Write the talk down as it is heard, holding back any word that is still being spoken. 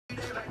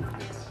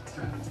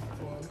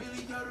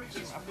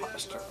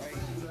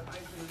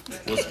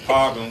What's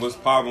poppin'? What's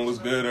poppin'? What's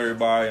good,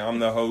 everybody? I'm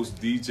the host,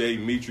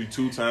 DJ Mitri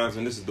 2 times,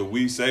 and this is the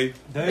We Say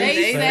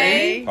They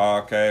Say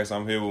podcast.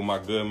 I'm here with my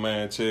good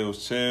man,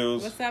 Chills.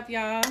 What's up,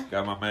 y'all?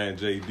 Got my man,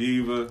 J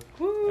Diva.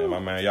 Woo. And my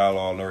man, y'all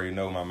all already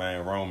know my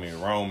man, Roman.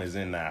 Rome is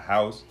in the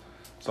house.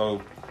 So,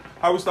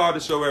 how we start the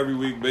show every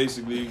week,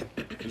 basically,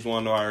 just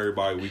want to know how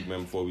everybody week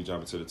been before we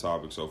jump into the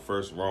topic. So,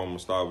 first, Rome, I'm going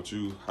to start with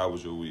you. How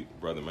was your week,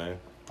 brother, man?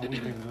 My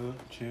week been good,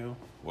 chill.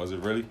 Was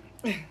it really?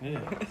 Yeah,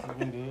 it's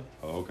been good.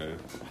 Oh, okay.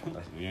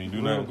 You ain't do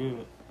Real nothing?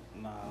 good.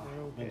 Nah,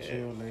 been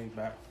chill, laid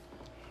back.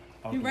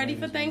 You ready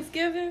for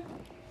Thanksgiving?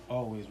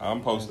 Always. I'm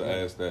supposed to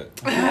ask that.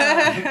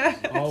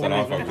 Always So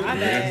ready for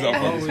Thanksgiving.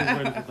 Always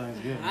ready for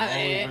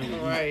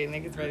Thanksgiving. Right,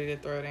 niggas ready to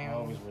throw down.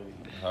 Always ready.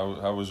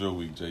 How was your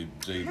week, J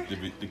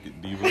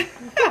Diva?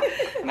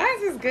 Mine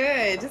is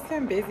good. Just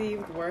been busy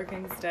with work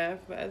and stuff.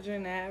 But other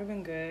than that, I've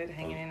been good,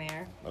 hanging in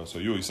there. Oh, so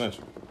you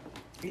essential.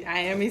 I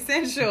am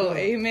essential.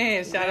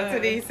 Amen. Shout out to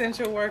the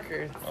essential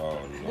workers. Oh,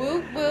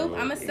 Whoop, whoop.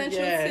 I'm essential,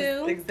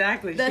 too.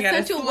 Exactly. The She gotta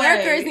essential slay.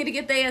 workers need to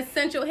get their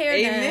essential hair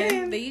Amen.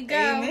 done. There you go.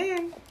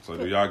 Amen. So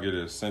do y'all get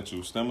an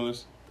essential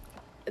stimulus?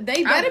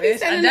 They better be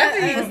sending us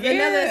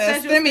another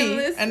essential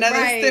stimulus. Another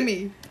right.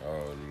 stimmy. Oh,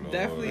 Lord.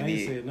 Definitely. I need.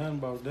 ain't said nothing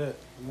about that.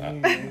 I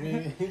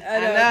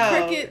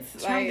know.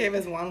 Crickets. Trump gave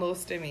us one little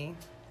stimmy.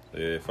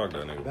 Yeah, fuck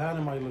that nigga.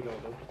 Biden might look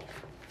out though.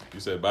 You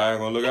said Biden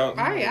gonna look out?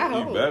 I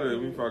You hope. better.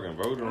 We fucking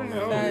voted on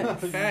that.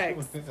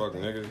 Facts. Fuck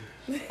nigga.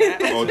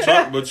 Oh,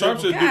 Trump, but Trump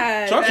should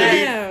God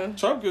do.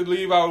 Trump could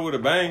leave out with a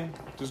bang.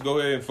 Just go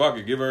ahead and fuck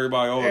it. Give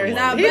everybody all the money.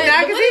 Nah, He but not,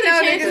 because what he are the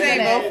know chances niggas of ain't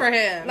that? vote for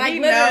him. Like, He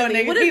literally, know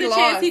niggas, what is he the lost.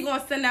 chance he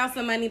gonna send out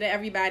some money to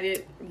everybody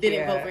that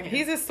didn't vote for him?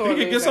 He's a sore He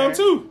loser. could get some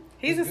too.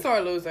 He's a sore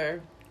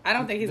loser. I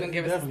don't think he's going to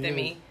give us a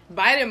stimmy.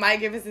 Biden might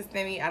give us a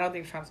stimmy. I don't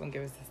think Trump's going to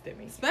give us a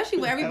stimmy. Especially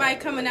with everybody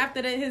coming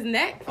after his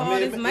neck for all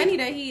this money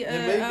that he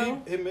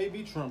It may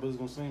be Trump, but it's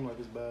gonna seem like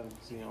it's Biden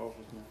in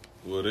office now.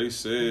 Well, they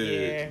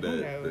said who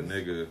that the knows?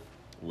 nigga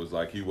was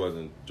like he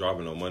wasn't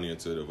dropping no money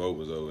until the vote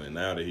was over, and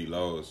now that he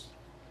lost,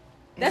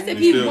 That's if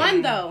he he still-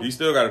 won, though. he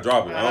still got to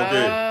drop it.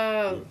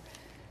 I don't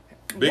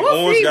care. Big We'll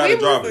Orange see. got to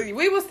drop it.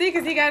 We will see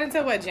because he got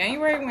into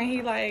January when he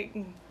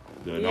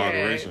The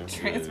inauguration.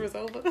 transfers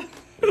over.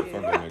 Yeah,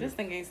 fuck that This nigga.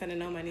 thing ain't sending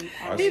no money.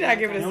 He not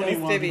giving He us don't no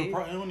even want to do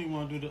stimmy. he don't even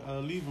want to do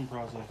the leaving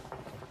process.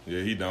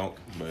 Yeah, he don't.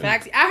 But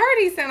Facts. I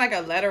heard he sent like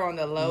a letter on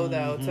the low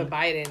though to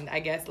Biden. I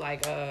guess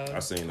like I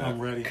seen that. I'm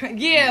ready.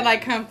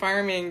 like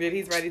confirming that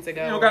he's ready to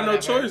go. You don't got no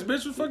choice, bitch.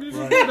 What the fuck you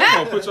do? They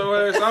gonna put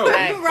your ass out.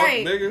 Facts. Fuck,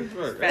 Right. nigga.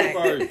 Fuck.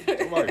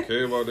 Facts. Nobody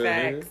care about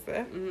that, Facts.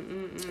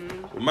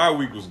 nigga. Well, my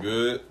week was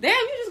good. Damn,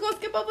 you just gonna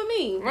skip over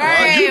me.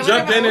 Right. You What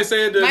jumped in about- and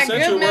said the My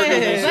essential goodness.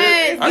 workers and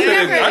shit.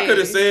 But I could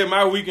have said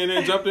my week and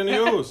then jumped into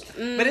yours.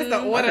 But it's the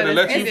I order. could have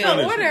let you It's finish.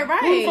 the order, right?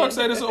 Who the fuck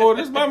said it's an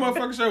order? This is my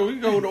motherfucking show. We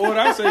go with the order.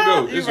 I say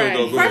go. It's You're gonna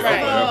go. right. Go First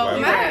ahead. of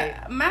all,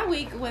 Right. my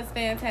week was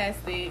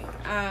fantastic.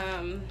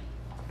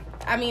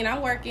 I mean,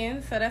 I'm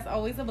working, so that's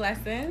always a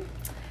blessing.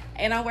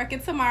 And I'm working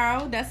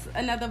tomorrow. That's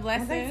another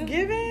blessing.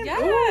 Thanksgiving?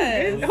 Yes.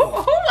 Ooh, good. Who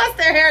wants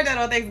their hair done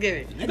on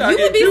Thanksgiving? You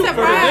would be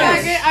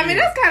surprised. I mean,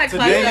 that's kind of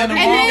clutch. Today and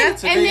And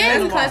tomorrow.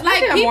 then, That's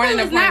like, a people morning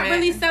is not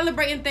appointment. really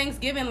celebrating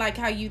Thanksgiving like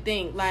how you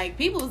think. Like,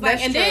 people is like,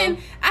 That's and true. then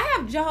I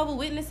have Jehovah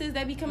Witnesses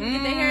that be coming to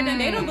get their hair done.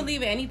 They don't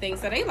believe in anything.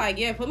 So they like,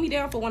 yeah, put me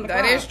down for 1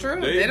 o'clock. That is true.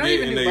 They They don't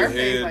even getting do their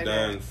birthdays hair like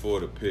done that. for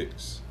the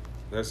pics.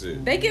 That's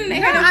it. They getting their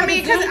No, hair done. I for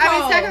mean, the Zoom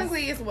calls.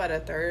 technically it's what, a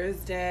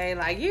Thursday?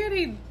 Like, yeah,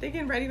 they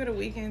getting ready for the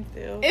weekend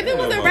still. If it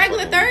was Yeah, a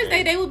regular motherfucking Thursday,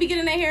 weekend. they would be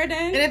getting their hair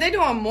done. And if they do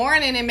a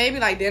morning and maybe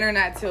like dinner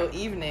not till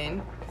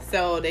evening,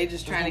 so they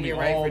just trying to gonna get be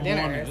ready all for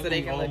dinner morning. so It's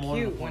they gonna can be look all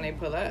cute morning when they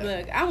pull up.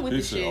 Look, I'm with He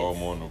the said shit. all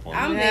morning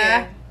appointment. I'm Yeah.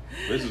 there.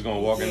 Bitch is gonna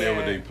walk in there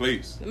with Yeah. their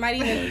plates. Might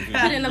even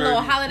Yeah, put in a little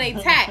holiday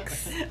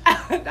tax.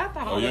 Not the Oh,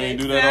 holiday you ain't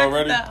do that tax,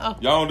 already? though.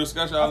 Y'all don't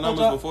discuss y'all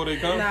numbers before they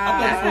come? Nah.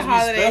 That's a Supposed to be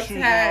holiday special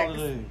for tax.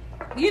 holidays.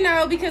 You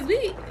know, because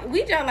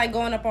we just like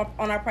going up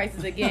on our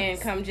prices again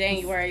come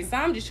January. So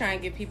I'm just trying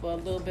to give people a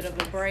little bit of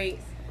a break.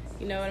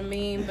 You know what I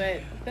mean?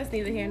 But that's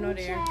neither here nor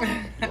there.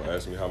 You gonna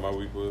ask me how my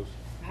week was?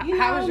 You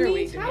How know was your me,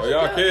 week? how Oh, was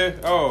y'all your- care?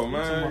 Oh,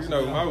 man. You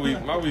know,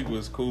 my week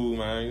was cool,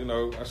 man. You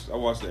know, I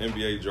watched the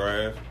NBA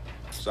draft.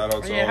 Shout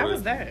out to Yeah, all how that.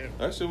 was that?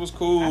 That shit was I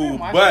cool, didn't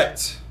watch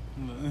but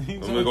I'm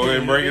gonna go ahead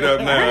and bring it up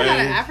I now. heard a lot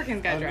of ain't it?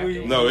 Africans got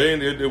drafted. No,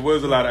 it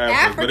was a lot of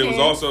Africans, but it was Africans?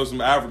 also some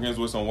Africans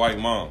with some white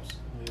moms.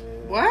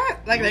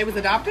 What? Like they was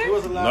adopted? It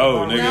was a lot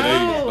No, of nigga,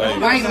 No. they It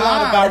like was a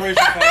lot of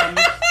biracial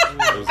families.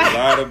 it was a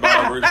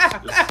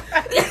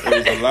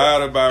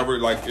lot of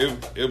biracial. Like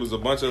it was a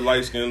bunch of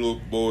light skinned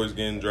little boys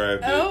getting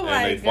drafted, Oh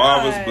my and their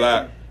father's God.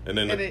 black, and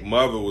then And the it-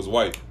 mother was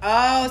white.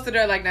 Oh, so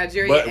they're like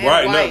Nigerian But and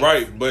right, white. no,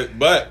 right,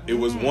 but it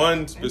was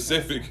one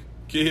specific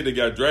kid that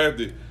got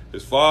drafted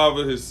His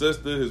father, his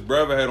sister, his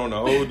brother had on the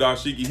whole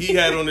dashiki. He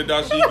had on the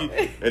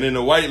dashiki, and then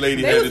the white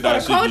lady They had was the for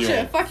the culture. dashiki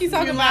on. Fuck you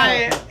talking You about?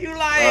 lying. You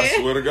lying. I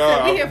swear to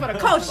God, We here for the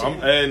culture.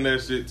 I'm adding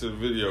that shit to the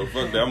video.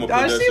 Fuck that. I'm gonna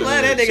Dog, put that she shit love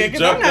in that there. nigga She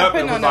because I'm jumped not up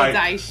putting and on was no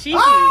like, dashiki.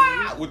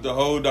 ah, with the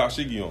whole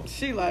dashiki on.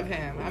 She love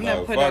him. I'm No,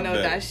 not putting on fuck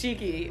no that.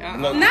 dashiki.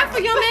 No. Not for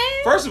your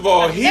man. First of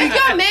all, If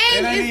your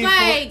man is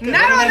like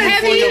not on the for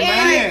heavy your and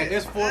man.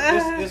 It's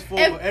for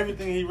If-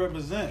 everything he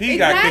represents. he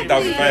got kicked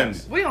out the Exactly.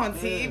 family. We on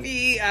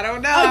TV. I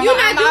don't know. Oh, you not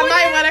I doing might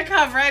that? want to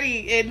come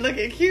ready and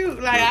looking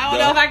cute. Like I don't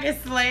know if I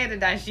can slay the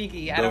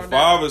dashiki. I The don't know.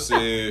 father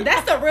said,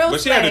 that's the real. but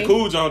she had the slay.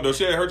 cool John though.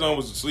 She had her John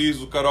was the sleeves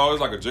was cut off. It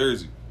was like a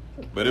jersey,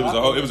 but it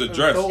was a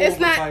dress. It's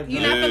not-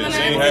 you're not feeling she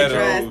that? ain't had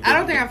Dress. a I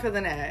don't think I'm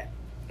feeling that.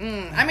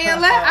 I mean,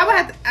 unless I would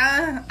have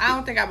to. I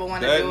don't think I would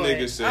want to That do nigga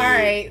it. said. All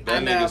right, that I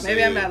know. nigga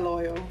Maybe I'm said, not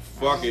loyal.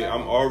 Fuck it,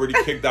 I'm already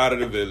kicked out of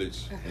the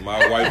village.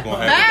 My wife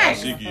gonna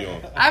Facts. have the dashiki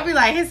on. I'd be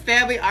like, his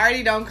family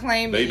already don't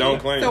claim me. They don't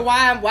claim So it.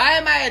 why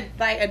am I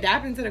like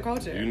adapting to the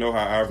culture? You know how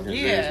Africans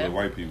Yeah. is with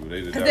white people.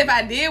 They Because if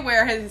I did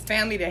wear his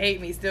family to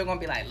hate me, still gonna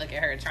be like, look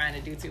at her trying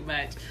to do too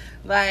much.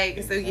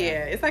 Like, so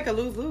yeah, it's like a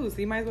lose-lose.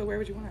 You might as well wear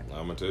what you want.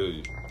 I'm gonna tell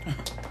you.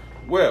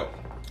 Well,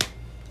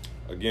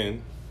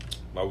 again,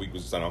 my week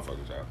was done. I'm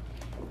fucking y'all.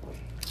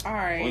 All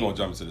right. We're gonna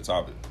jump into the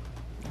topic.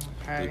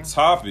 Okay. The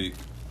topic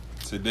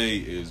today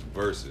is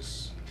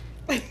versus.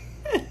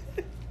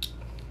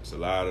 It's a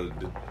lot of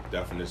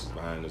definitions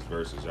behind this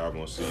versus. Y'all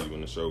gonna see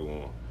when the show go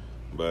on.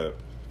 But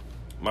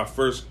my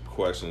first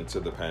question to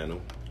the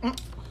panel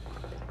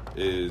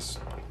is: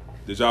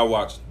 did y'all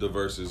watch the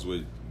verses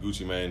with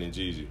Gucci Mane and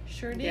Jeezy?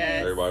 Sure did.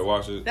 Yes. Everybody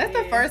watch it? That's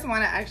the Yeah. first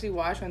one I actually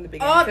watched from the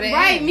beginning Oh, to the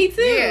right, end. me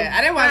too. Yeah,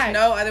 I didn't watch Right.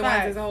 no other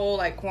Right. ones. This whole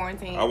like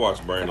quarantine. I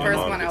watched Brandon The first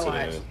and one Monica I to the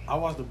watched. end. I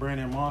watched the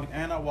Brandon Monica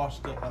and I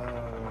watched the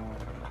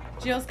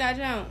Jill Scott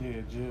Jones.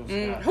 Jill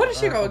Scott. Who did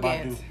she go Erykah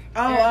Badu. against? Erykah Oh,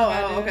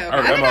 Badu. okay. I heard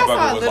I think I that saw a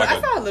motherfucker was little. like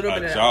I saw a little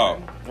bit of job.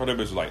 that. Oh, that bitch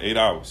was like 8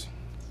 hours.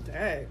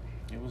 Dang.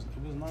 It was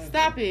nice.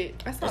 Stop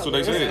it. I saw That's a what they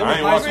little said. bit. I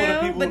ain't nice watched for the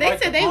it. people But who they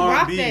like said the they rocked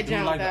R&B, that who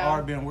junk, like the though.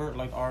 R&B world,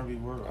 like R&B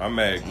world. I'm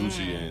mad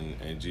Gucci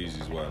and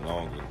Jeezy's wasn't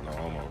longer, no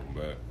homo.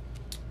 But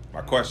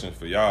my question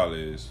for y'all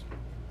is,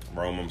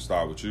 Rome, I'm gonna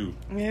start with you.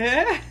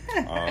 Yeah.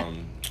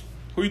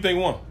 Who you think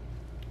won?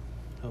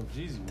 Oh,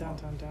 Jeezy won. Dun,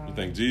 dun, dun. You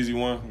think Jeezy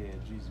won? Yeah,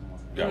 Jeezy won.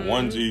 Got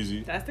one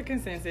Jeezy. That's the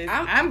consensus.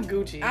 I'm- I'm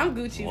Gucci. I'm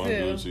Gucci One too.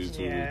 Gucci,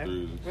 two Yeah.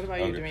 Jeezy. What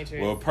about you,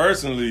 Demetrius? Well,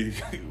 personally,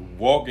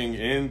 walking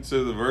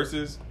into the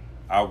verses,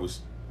 I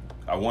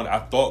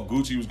thought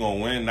Gucci was gonna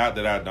win. Not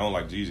that I don't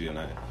like Jeezy or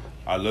nothing.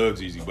 I love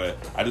Jeezy, but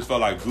I just felt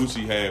like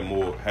Gucci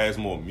has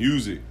more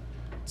music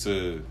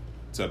to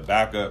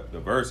back up the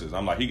verses.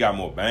 I'm like, he got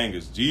more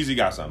bangers. Jeezy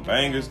got some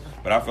bangers,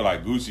 but I feel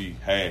like Gucci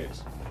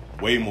has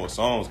way more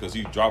songs because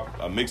he dropped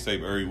a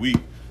mixtape every week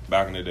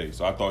back in the day.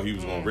 So I thought he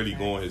was gonna really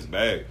go in his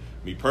bag.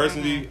 Me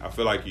personally, I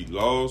feel like he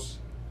lost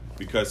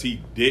because he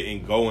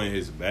didn't go in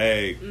his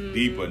bag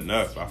deep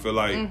enough. I feel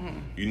like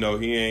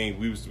he ain't.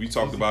 We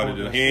talked about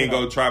it. He ain't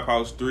go Trap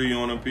House 3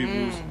 on them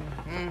people's.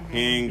 He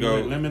ain't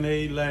go.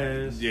 Lemonade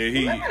last. Yeah,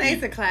 he.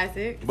 Lemonade's a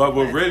classic. But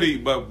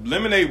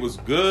Lemonade was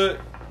good.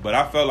 But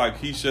I felt like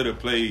he should have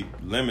played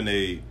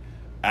Lemonade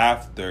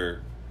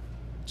after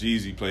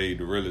Jeezy played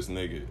The Realest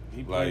Nigga.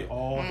 He Like, played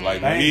all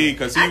like bangers.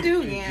 because I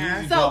do,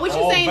 yeah. So what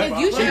you saying is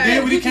you He should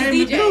did what he Gucci's came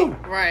to DJ. do.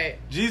 Right.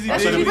 Jeezy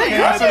That's did what what he he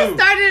did. came to Gucci do.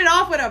 started it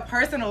off with a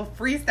personal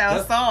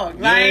freestyle song.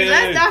 Like, Yeah.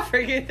 let's not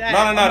forget that.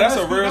 No, that's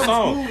a real That's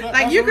song. cool.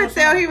 Like, you could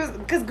tell he was,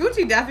 because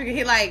Gucci definitely,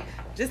 he like,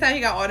 just how he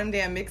got all them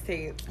damn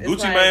mixtapes. It's Gucci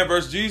like, Mane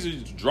versus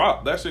Jeezy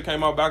dropped. That shit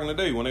came out back in the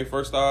day when they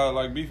first started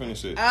like beefing and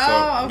shit.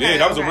 Oh, okay, yeah,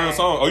 that was a okay. real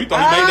song. Oh, you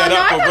thought he made that no,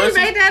 up I for thought he verses?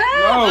 made that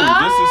up.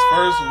 No, this is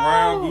first Oh.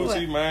 round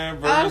Gucci Mane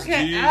versus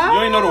Okay. Jeezy.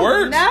 You ain't know the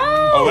words? No.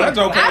 Oh, that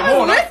joke came I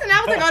was on. listening. I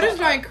was like, oh, this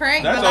joint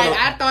crank. That's But like, on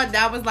the- I thought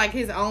that was like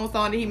his own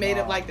song that he made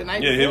up like the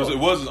night Yeah, before. it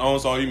was his own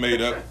song he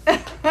made up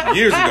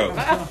years ago.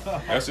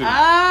 That shit.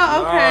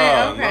 Oh,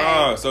 okay, okay.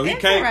 Nah. So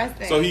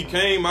Interesting. he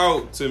came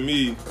out to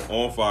me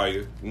on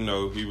fire. You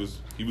know, he was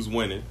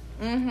winning.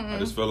 Mm-hmm. I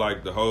just feel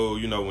like the whole,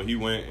 when he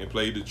went and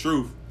played The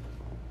Truth,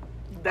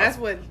 That's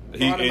what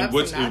he brought him up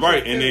which some is right,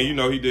 notches, and too.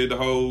 then he did the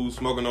whole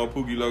smoking on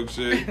Pookie Loc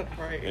shit,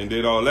 Right. and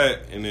did all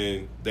that, and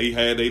then they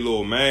had their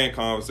little man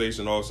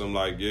conversation or something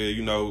like,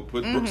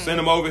 send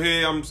him over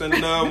here. I'm sending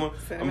another one.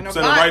 Send him in I'm a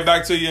sending box. right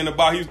back to you in the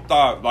box. He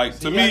thought like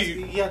to me.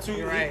 he got too.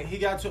 You're right. He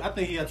got too. I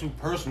think he got too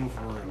personal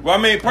for real. Well,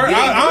 I mean,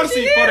 Yeah,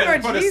 honestly, Gucci did,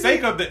 or for the Jeezy?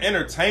 sake of the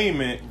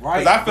entertainment,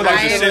 because Right. I feel like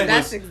the Right, shit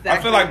that's was. I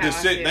exactly feel like the how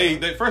I shit. feel.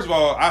 They first of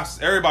all,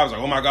 everybody was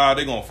like, "Oh my god,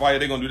 they gonna fight,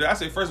 they gonna do that." I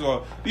said, first of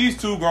all, these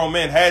two grown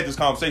men had this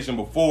conversation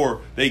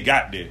before they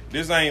got there.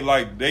 This ain't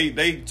like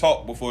they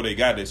talked before they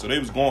got there, so they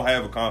was gonna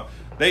have a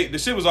the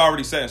shit was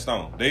already set in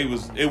stone. It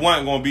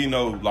wasn't gonna be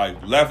no like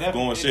left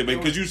going shit,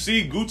 because you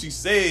see, Gucci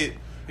said,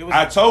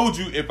 "I told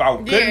you if I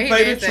couldn't he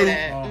play did the say truth."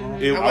 that.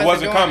 I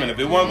wasn't doing coming. it. If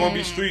it wasn't gonna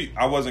be street,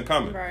 I wasn't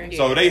coming. Right.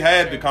 So Yeah, they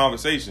had sure. the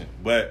conversation,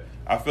 but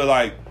I feel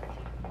like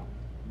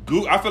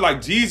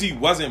Jeezy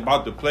wasn't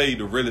about to play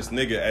The Realest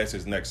Nigga as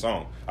his next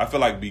song. I feel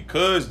like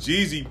because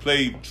Jeezy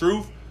played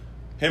Truth,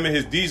 him and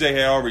his DJ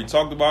had already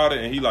talked about it,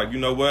 and he like, you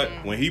know what?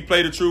 When he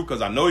play the truth,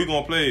 because I know he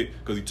gonna play it,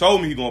 because he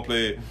told me he gonna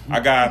play it. I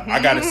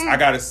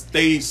gotta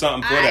stage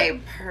something for that. I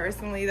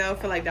personally though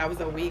feel like that was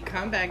a weak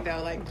comeback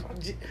though. Like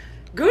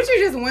Gucci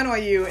just went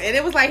on you, and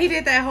it was like he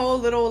did that whole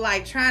little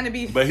like trying to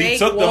be. But fake he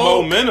took woke. the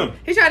momentum.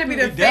 He tried to be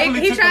the fake.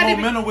 Definitely He took tried the to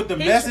be momentum with the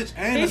message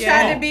and he the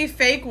tried song. to be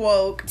fake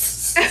woke,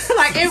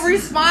 like in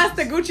response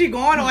to Gucci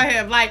going on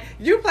him. Like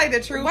you played the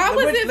truth. Why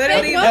was it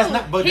literally, fake woke? That's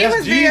not, but he that's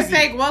was being Jeezy.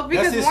 fake woke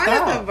because That's his one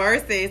style. of the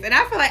verses, and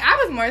I feel like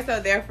I was more so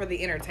there for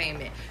the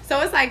entertainment.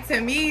 So it's like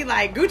to me,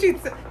 like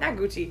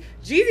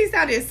Jeezy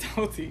sounded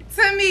salty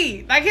to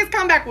me. Like his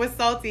comeback was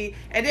salty,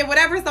 and then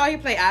whatever song he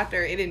played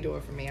after, it didn't do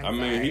it for me. I mean,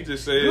 sorry. he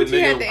just said, Gucci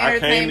had the nigga, I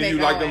came to entertainment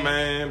you like a going.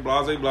 man,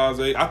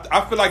 blase.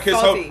 I feel like his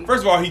Salty. whole,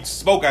 first of all, he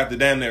spoke after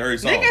damn near every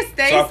song. Niggas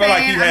stay so I feel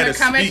like he saying had I'm a gonna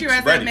come at speech you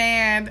as ready. a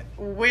man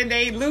when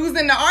they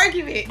losing the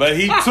argument. But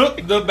he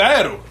took the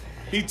battle.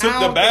 He took I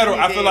the don't battle.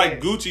 think he I feel did.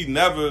 like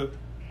Gucci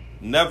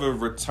never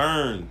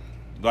returned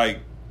like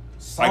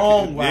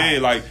Song-wise. yeah,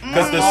 like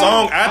because the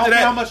song I after don't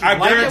care how that, much you I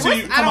like it.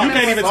 guarantee you, I don't you know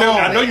can't what even tell me.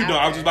 song I know you played don't.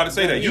 I was just about to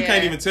say that you Yeah.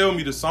 can't even tell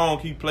me the song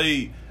he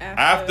played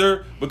After.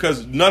 after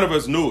because none of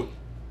us knew it.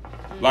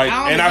 Like,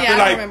 I don't- and I yeah, feel I don't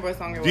like remember what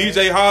song it was.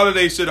 DJ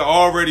Holiday should have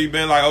already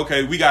been like,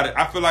 okay, we got it.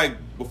 I feel like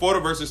before the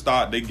verses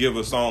start, they give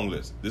a song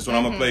list. This one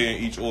I'm gonna play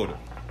in each order.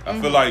 I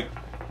feel like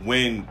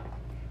when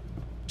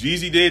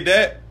Jeezy did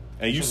that,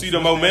 and you Should've see the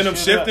switched that momentum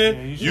shit up. shifting,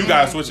 Yeah, you you should've.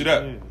 gotta switch it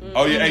up. Yeah.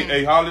 Oh yeah,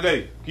 hey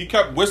Holiday. He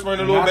kept whispering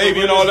to Lil Not the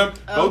Baby and all them.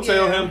 realest- Go Oh,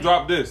 tell yeah. him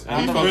drop this. And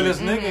I'm he the supposed realest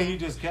to, nigga. He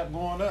just kept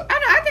going up. I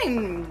don't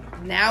know. I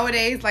think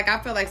nowadays, like I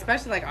feel like,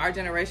 especially like our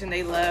generation,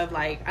 they love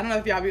like I don't know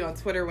if y'all be on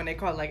Twitter when they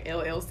call it like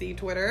LLC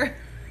Twitter.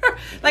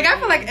 Like I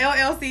feel like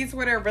LLC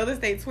Twitter, real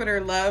estate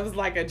Twitter loves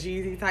like a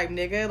Jeezy type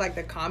nigga, like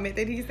the comment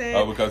that he said.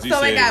 Oh, because he it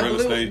said got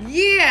real estate?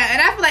 Yeah,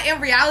 and I feel like in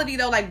reality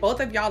though, like both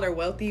of y'all are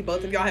wealthy,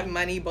 both of y'all have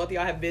money, both of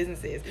y'all have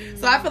businesses.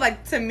 So I feel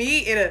like to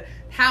me,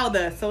 how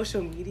the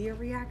social media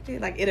reacted,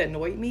 like it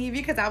annoyed me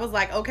because I was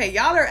like, okay,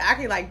 y'all are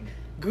acting like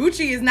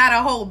Gucci is not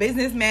a whole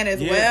businessman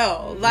as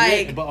well.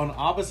 Like, Yeah, but on the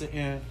opposite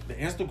end, the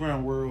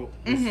Instagram world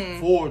is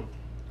for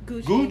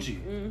Gucci.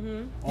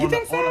 you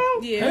think so?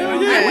 Yeah.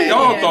 hell yeah, we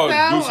all thought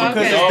So, Gucci.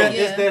 Because okay. Dog.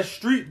 it's that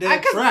street, that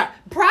Because trap.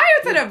 prior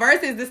to the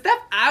verses, the stuff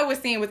I was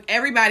seeing was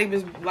everybody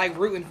was like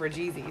rooting for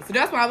Jeezy. So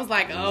that's why I was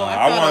like, oh,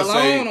 I felt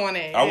alone on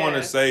it. I Yeah. want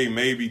to say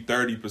maybe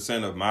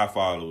 30% of my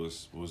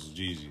followers was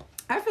Jeezy.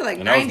 I feel like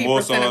And that was more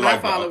 90% so of my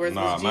like followers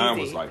nah, was Jeezy. mine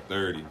was like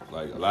 30.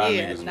 Like a lot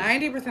yeah, of niggas.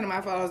 90% of my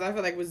followers I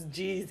feel like was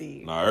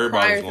Jeezy. Nah, everybody was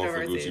prior going to for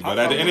the Gucci. verses. But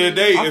at the end of the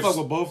day, I if fuck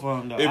with both of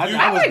them though. if you-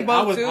 I like both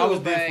I was too, there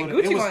but for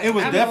it. Gucci It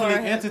was I'm definitely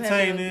more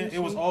entertaining. Gucci.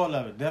 It was all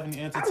of it.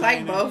 Definitely I entertaining.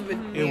 like both, but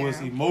It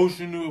was yeah.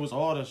 emotional. It was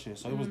all that shit.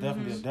 So it was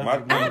definitely I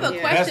one have of a the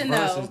question,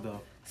 best though.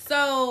 verses,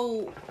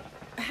 So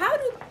how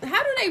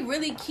do they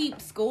really keep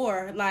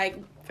score? Like,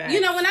 Facts.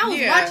 you know, when I was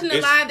Yeah. watching the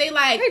It's- live, they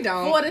like They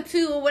don't.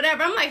 4-2 or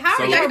whatever. I'm like, how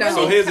so, are y'all really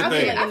so here's the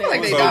calculating thing. I feel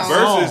like they So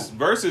don't.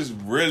 versus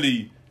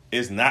really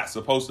is not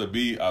supposed to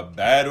be a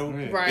battle.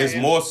 Right. It's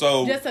more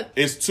so Just a-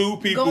 it's two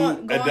people going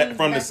from the back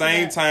to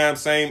same back. time,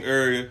 same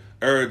area,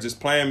 just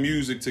playing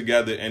music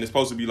together, and it's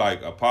supposed to be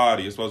like a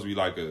party. It's supposed to be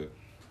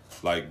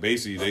like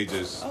basically they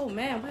just Oh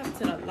man, what happened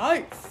to the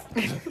lights?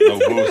 no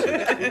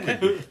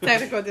bullshit.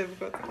 Technical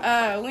difficulty.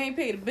 We ain't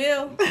paid the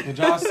bill. Did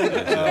y'all see All the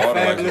lights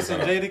Fabulous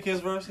and are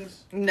Jadakiss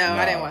versus? No,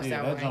 Nah. I didn't watch Yeah,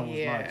 that that one. joint was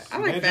Yeah, nice. I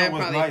like That that joint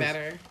was probably nice.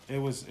 better. It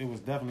was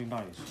definitely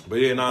nice. But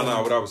yeah,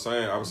 what I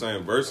was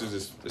saying versus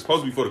is it's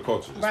supposed to be for the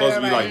culture. It's Right, supposed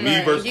to be right, like me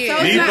right. versus Yeah.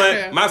 So me it's not playing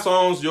fair. my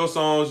songs, your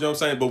songs, you know what I'm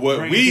saying? But what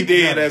Bring we people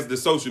did together. as the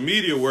social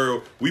media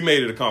world, we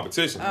made it a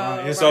competition.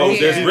 It's So right.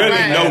 there's Yeah, really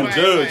right, no right,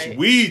 judge. right.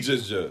 We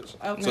just judge.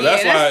 Okay. So Yeah,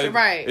 that's that's why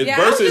right. if Yeah, I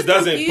was versus just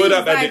doesn't confused, put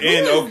up at like, the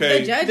end, who was the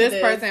okay. judge?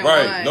 This person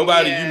Right. won.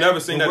 Nobody yeah. you never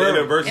seen The that in a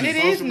world. versus. And it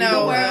Social is media no,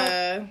 world.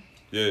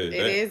 yeah, it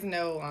that- is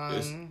no,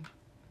 it's-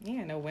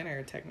 no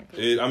winner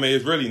technically. I mean,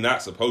 it's really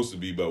not supposed to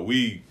be, but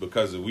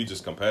because we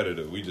just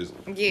competitive, we just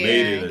Yeah,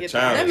 made I it a get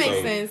challenge. that. That makes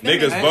so sense. That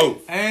Niggas makes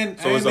vote. And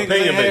So it's niggas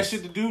opinion ain't had based.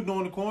 shit to do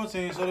during the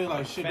quarantine, so they're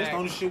like, shit, that's Facts. the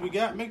only shit we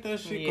got. Make that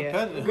shit Yeah.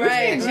 competitive. Right.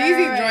 And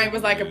Jeezy right. joint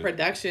was like a Yeah.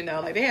 production though.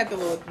 Like they had the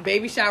little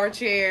baby shower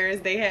chairs.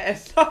 They had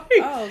like,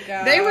 Oh,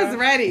 God. they was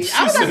ready.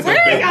 I was said like,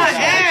 where baby y'all shower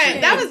at?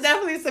 chairs. That was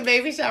definitely some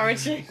baby shower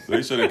chairs.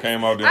 They should have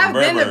came out there. I've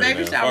been to Burberry, baby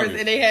man. showers Fuck it.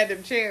 and they had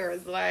them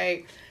chairs.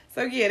 Like,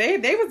 so yeah,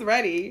 they was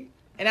ready.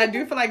 And I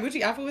do feel like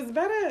Gucci outfit was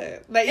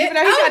better. Like even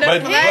though he tried to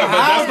But flex.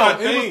 that's my It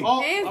was thing.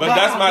 all- But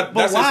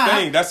that's his why?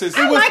 thing. That's his.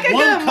 I was like a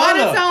one good color.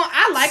 monotone.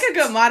 I like a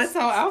good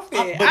monotone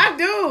outfit. But- I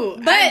do.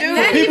 But I do.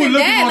 not People even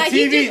looking that, on like,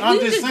 he TV, just- I'm he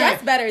just just saying.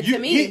 dressed better to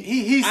me.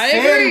 He I said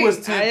agree. it was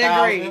I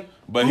 10,000. agree.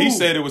 But he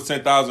said it was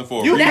 10,000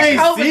 for a You reason. can't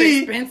That coat was see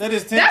expensive. that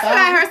it's 10,000. That's what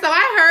I heard. So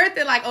I heard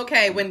that, like,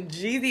 okay, when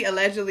Jeezy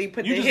allegedly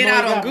put You the just hit know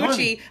out he on got Gucci,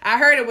 money. I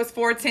heard it was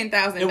for $10,000.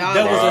 That was a Right.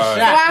 shot.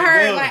 So I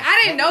heard, It was. like,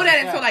 I didn't know that It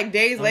was a until, like,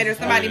 days shot. later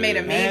somebody Yeah. made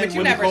a meme, And but you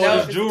when never he know pulled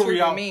if his it's a jewelry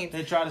true out, meme.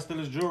 they tried to steal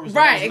his jewelry. so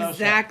Right, there was no shot.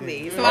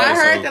 exactly. Yeah. So Right, I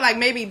heard so- that, like,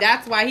 maybe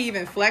that's why he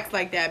even flexed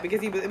like that,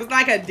 because it was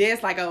like a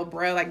diss, like, oh,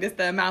 bro, like, this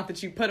the amount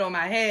that you put on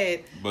my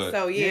head. But-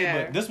 So, Yeah, yeah.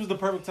 but this was the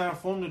perfect time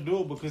for him to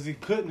do it because he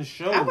couldn't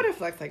show. I would have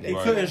flexed like that. He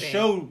Right. couldn't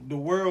show the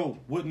world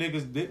what niggas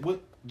niggas did, what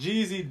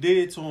Jeezy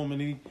did to him,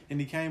 and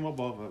he came up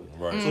off of it.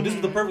 Right. So this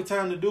was the perfect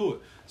time to do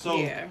it. So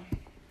Yeah.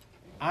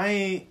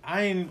 I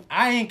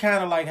ain't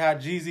kind of like how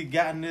Jeezy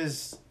got in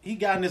this. He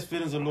got in his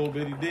feelings a little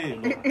bit. He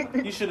did.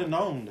 But he should have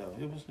known though.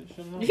 He should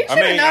have known. He should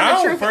have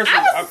known the truth.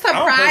 I was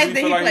surprised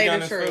that he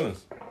played the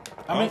truth.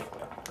 I mean.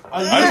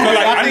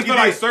 I just feel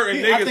like certain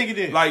niggas, I think he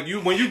did. like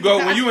when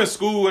you in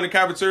school in the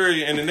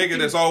cafeteria and the nigga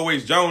that's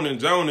always joning,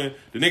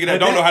 the nigga that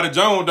don't know how to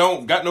Joan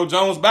don't got no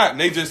Jones back. And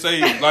they just say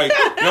like,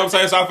 you know what I'm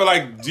saying? So I feel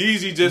like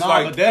Jeezy just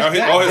all his So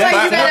you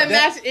platform. gotta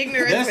match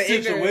ignorance That for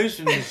ignorance.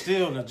 situation is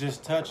still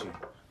just touchy.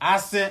 I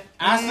sent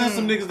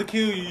some niggas to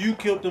kill you. You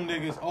killed them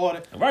niggas. All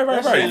that. Right.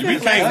 That We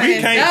shit can't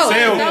is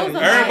tell.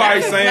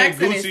 Everybody That's saying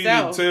flexing Gucci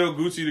itself. to tell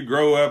Gucci to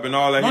grow up and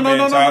all that.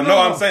 No,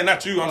 I'm saying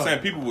not you. I'm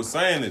saying people were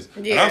saying this.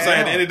 And I'm saying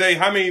at the end of the day,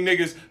 how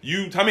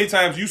many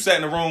times you sat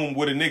in the room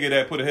with a nigga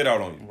that put a hit out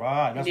on you?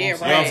 Right. That's Yeah,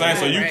 what I'm You know what I'm saying.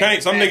 saying? So you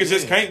can't. Some niggas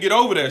just can't get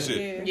over that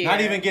shit. Yeah.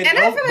 Not even getting And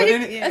I over. feel But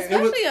like then it-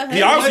 Especially a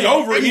He obviously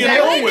over it. He in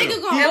Exactly. love with Nigga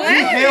him. gonna He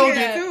hold held it.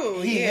 it.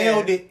 too. He Yeah.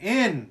 held it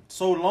in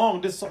so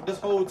long this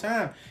whole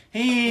time.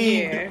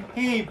 He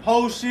ain't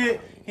post shit.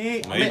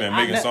 He been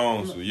making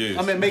songs for years.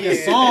 I mean, making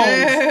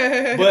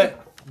songs,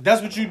 but that's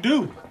what you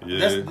do.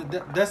 Yeah.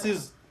 That's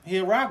his. He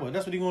a rapper.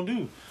 That's what he gonna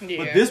do. Yeah.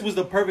 But this was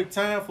the perfect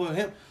time for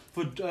him,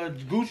 for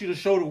Gucci to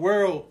show the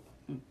world,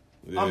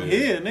 I'm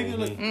here, nigga.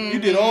 Like, you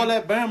did all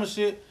that Bama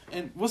shit,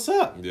 and what's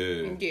up?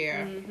 Yeah.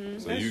 Yeah.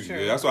 So That's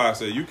true. that's why I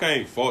said you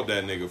can't fault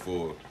that nigga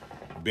for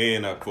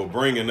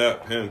bringing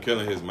up him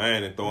killing his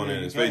man and throwing it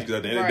in his face. Because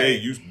at the end of the day,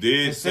 you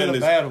did It's send still a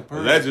this. battle,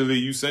 period. Allegedly,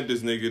 you sent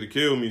this nigga to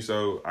kill me,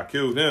 so I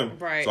killed him.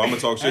 Right. So I'm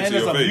gonna talk shit And to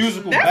it's your a face.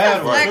 musical That's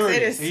battle. a flex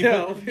period. in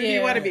itself. If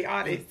you want to be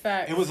honest.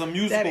 It was a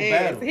musical That is.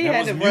 battle. He That had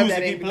was to rub music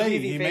that he in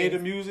played. Jeezy He face. made the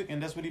music,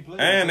 and that's what he played.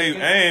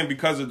 And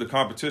because of the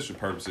competition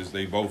purposes,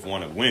 they both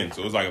want to win.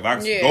 So it's like if I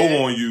Yeah.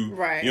 go on you,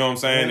 Right. you know what I'm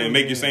saying, and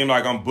make it seem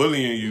like I'm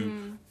bullying you,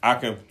 I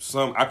can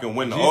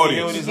win the Jeezy audience.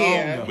 held his Yeah.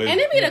 own, though. But-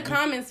 And it be the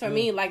comments for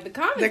me, like the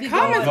comments. The be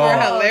comments going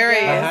were off,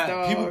 hilarious, dog.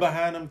 dog. People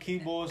behind them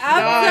keyboards.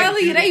 I'm Dog,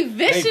 telling you, they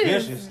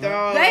vicious.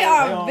 Dog. They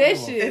are don't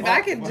vicious. If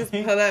I could just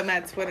pull up my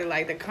Twitter,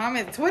 like the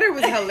comments, Twitter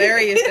was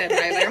hilarious that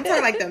night. Like I'm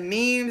talking like the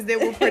memes that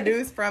were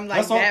produced from like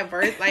That's all- that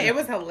verse. Like it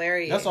was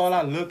hilarious. That's all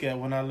I look at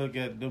when I look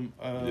at them.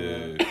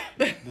 Yeah.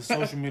 The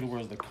social media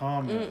was the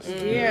comments. Yeah, You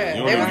it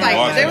don't was even like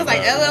watch there was like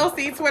it.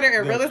 LLC Twitter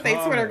and The real estate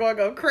Twitter comment. going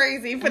to go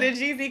crazy for the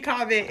Jeezy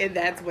comment, and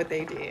that's what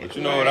they did. But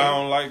you know what I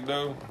don't like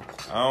though?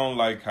 I don't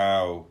like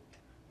how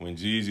when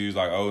Jeezy was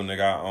like, "Oh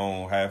nigga, I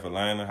own half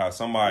Atlanta," how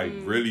somebody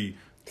really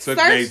took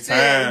their Searched it.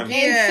 time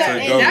Yeah,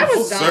 to go that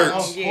was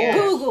dumb. search. Yeah.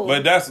 Google.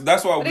 But that's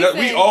why What they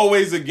we say?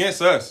 always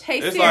against us. Hey,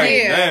 It's Siri. like,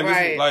 Yeah, damn, this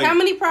right. is like How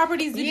many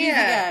properties did Yeah,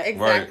 you got?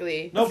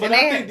 exactly. No, but And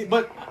I they- think,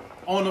 but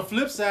on the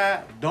flip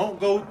side, don't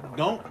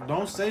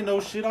say no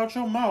shit out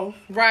your mouth.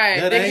 right,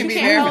 That they ain't can be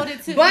true. careful. Hold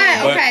it to But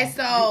them. okay,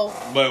 so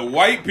But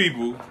white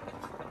people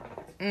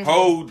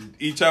hold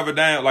each other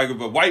down. Like if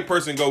a white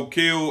person go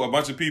kill a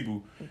bunch of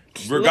people,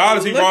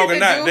 regardless he Look wrong at or the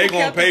not, dude they who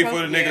gonna killed pay the for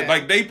the folks, nigga. yeah.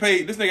 Like they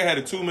paid. This nigga had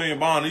a $2 million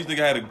bond. These nigga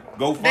had to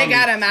go they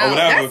got him out. or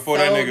whatever That's for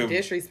so that nigga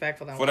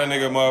disrespectful. for that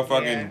nigga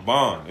motherfucking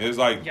bond. It's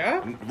like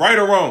Yeah. right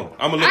or wrong.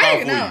 I'm gonna look out I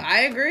for know. you. I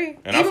agree.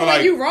 And I Even feel when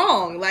like- you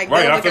wrong, like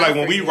Right, they'll I look feel out like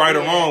when for we you. right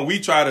or Yeah. wrong, we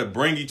try to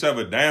bring each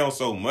other down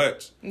so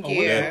much.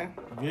 Yeah.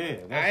 Yeah,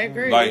 I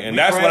agree. Like, and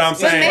that's what I'm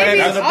But But saying. maybe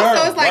That's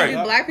also it's like right.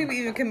 do black people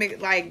even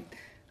commit like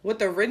what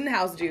the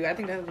Rittenhouse Jew? I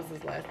think that was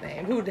his last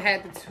name. Who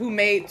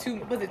made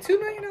 $2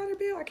 million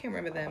bill? I can't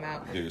remember the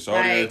amount. Yeah, so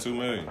had Like, $2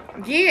 million.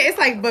 yeah, it's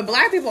like, but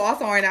black people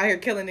also aren't out here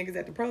killing niggas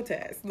at the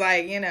protests.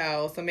 Like, you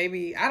know, so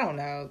maybe I don't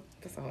know.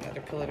 That's a whole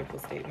other political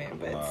statement,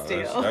 but Nah,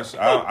 still.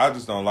 I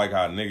just don't like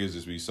how niggas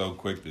just be so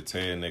quick to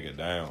tear a nigga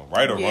down,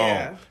 right or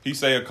Yeah. wrong. He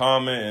say a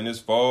comment and it's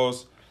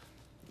false.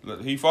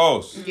 He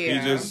false.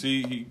 Yeah. He just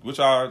which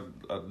y'all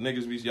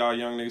niggas be y'all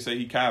young niggas say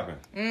he capping.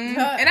 And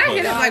I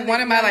get it like one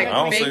of my I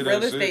don't like say fake that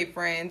real shit. estate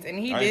friends, and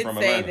he I ain't did from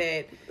say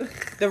Atlanta.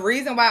 that the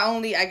reason why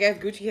only I guess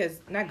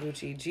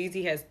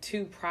Jeezy has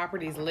 2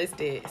 properties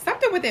listed,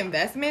 something with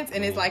investments,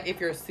 and it's like if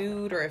you're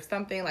sued or if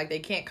something like they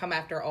can't come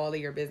after all of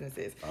your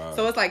businesses.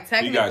 So it's like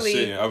He got shit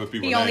technically in other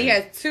people's he only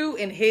names. has 2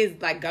 in his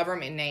like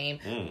government name,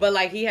 but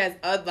like he has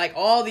like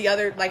all the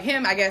other like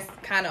him I guess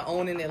kind of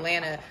owning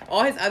Atlanta.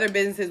 All his other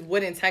businesses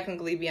wouldn't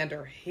technically be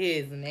under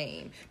his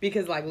name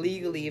because like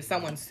legally if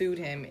someone sued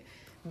him.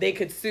 They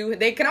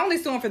can only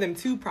sue him for them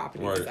 2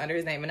 properties Right. under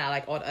his name and not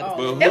like all the other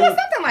But stuff. It was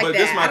something like but that.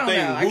 this my I don't thing.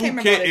 know. I Who can't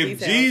remember all the if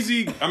details.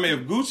 if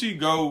Gucci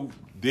go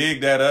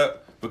dig that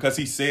up because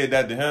he said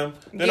that to him,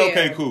 then Yeah.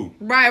 okay, cool.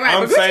 Right.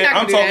 I'm But Gucci saying not gonna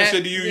I'm do talking that.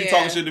 shit to you, you Yeah.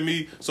 talking shit to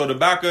me. So to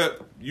back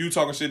up, you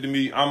talking shit to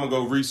me, I'm gonna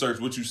go research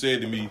what you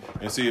said to me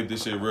and see if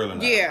this shit real or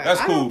not. Yeah,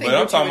 That's I cool. don't think But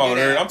I'm Gucci talking would about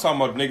do that. I'm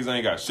talking about niggas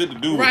ain't got shit to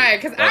do with Right,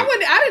 it. because Like,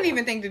 I didn't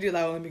even think to do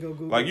like, oh, let me go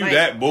Google. like you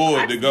that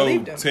bored to just go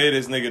believed him. tear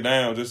this nigga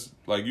down, just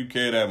like you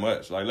care that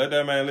much. Like let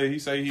that man live. He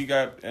say he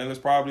got endless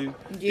properties.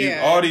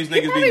 Yeah. All these He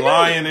niggas probably be do.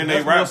 lying in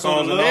their That's rap more so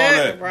songs the and all love.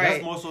 that. Right.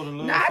 That's more so the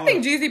love. No, I for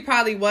think the- Jeezy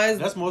probably was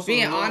That's more so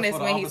being the love honest for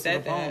the when he opposite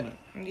said that. opponent.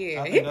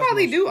 Yeah, I he think that's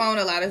probably most- do own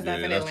a lot of stuff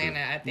Yeah, in that's Atlanta.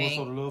 I More think.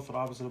 so the love for the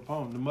opposite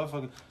opponent. The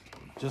motherfucker,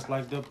 just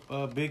like the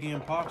Biggie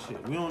and Pac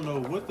shit. We don't know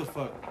what the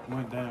fuck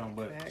went down,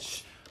 but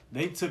Facts.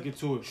 they took it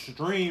to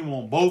extreme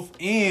on both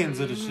ends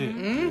of the shit.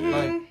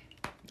 Like,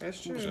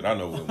 That's true. Shit, I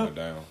know what went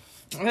down.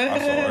 I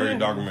saw every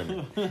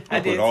documentary.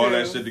 I did put all too.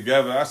 that shit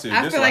together. I said,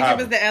 I this feel what like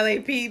it was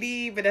happened. the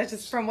LAPD, but that's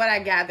just from what I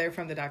gathered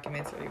from the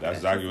documentary. That's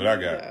exactly what I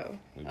got. So,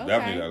 It's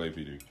definitely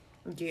LAPD.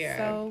 yeah.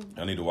 So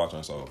I need to watch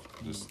Unsolved.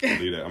 Just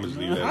leave that. I'm just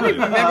leave that. I don't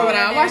even remember when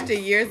I Oh, watched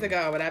it years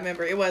ago, but I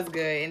remember it was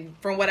good. And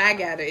from what I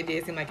gathered, it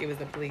did seem like it was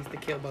the police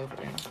that killed both of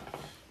them.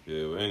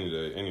 Yeah, but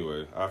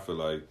anyway, I feel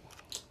like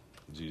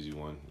Jeezy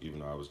won, even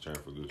though I was cheering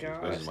for Gucci.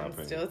 That's Gosh, just my I'm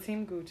opinion. still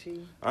Team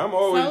Gucci. I'm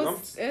always. so I'm,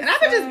 it's, And I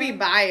could just be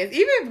biased.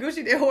 Even if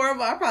Gucci did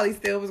horrible, I probably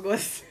still was going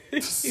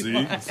to see,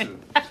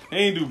 he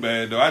ain't do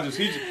bad though. I just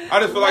feel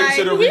like he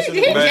should have reached he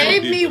his bag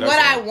gave deeper, me that's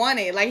what I all.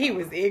 wanted. Like, he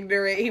was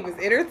ignorant. He was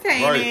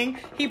entertaining.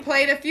 He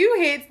played a few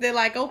hits that,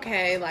 like,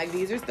 okay, like,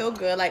 these are still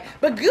good. Like,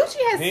 but Gucci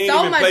has He ain't so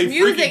even much play Freaky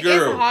music.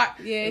 Girl. It's hard.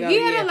 Yeah, No, he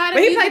had a lot of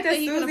But he music played that the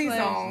he could've Susie played.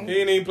 song. He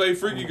ain't even play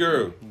Freaky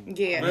Girl.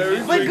 Yeah, Very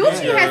but freaky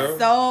Gucci girl. has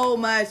so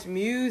much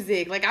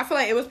music. Like, I feel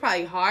like it was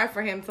probably hard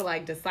for him to,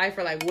 like,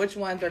 decipher, like, which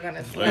ones are gonna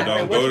Like, slap don't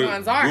and go which to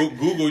ones aren't.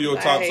 Google your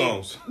top Like-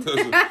 songs. Google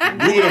the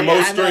Yeah, most I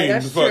know, streams.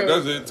 that's Fuck, true.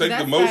 that's it. Take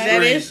That's the most facts. That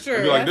streams. is true.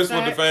 And be like, That's this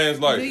what the facts. fans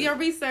like. Do your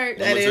research.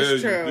 That I'ma is tell you,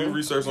 true. Do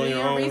research on Do your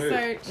your own head.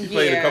 research. He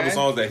played a Yeah. couple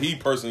songs that he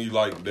personally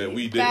liked that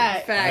we didn't.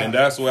 Fact. And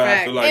that's where I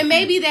Fact. feel like And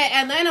maybe that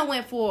Atlanta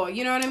went for,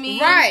 you know what I mean?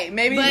 Right,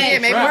 maybe But yeah,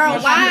 maybe Trap-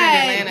 worldwide.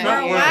 worldwide, Trap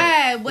world.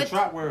 worldwide, the what?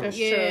 trap world. That's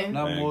Yeah. true.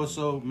 Not Man. more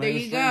so There you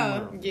mainstream go.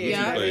 world. He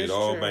Yeah. played It's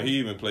all, true. man. He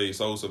even played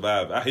Soul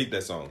Survivor. I hate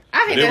that song. I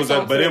hate but that it was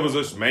song, but too. it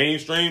was a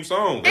mainstream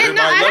song. And Everybody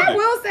no, and loved I it.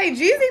 will say,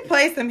 Jeezy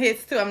played some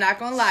hits too. I'm not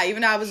gonna lie.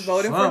 Even though I was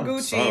voting Some. for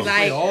Gucci, Some.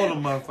 Play like all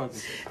them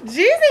motherfuckers.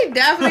 Jeezy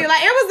definitely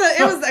like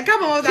it was a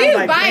couple of times. I She's was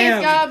like, biased,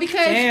 damn, y'all,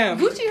 because damn.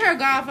 Gucci her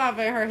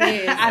godfather in her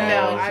head. I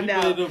know, Oh, I she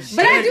know. played them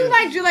But I do bangers.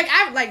 like you. Like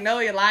I like no,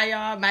 you lie,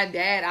 y'all. My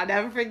dad, I'll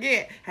never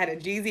forget, had a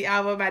Jeezy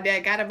album. My dad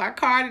got in my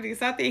car to do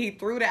something. He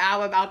threw the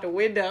album out the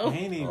window.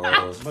 He ain't even.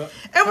 Oh. But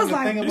It was come to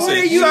like, think what about said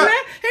are it, you? shut-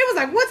 He was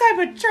like, what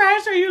type of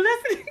trash are you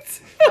listening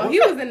to? Oh, he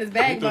was in his He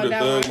bag threw about the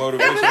that Thug one.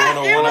 Motivation It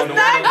 101 was on the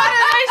not window.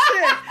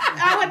 motivation.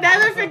 I would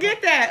never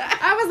forget that.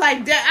 I was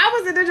like, I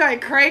was in the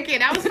joint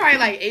cranking. I was probably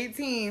like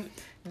 18.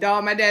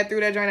 Dog, my dad threw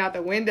that joint out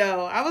the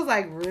window. I was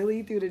like,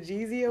 really? Threw the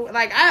Jeezy?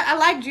 Like, I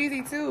like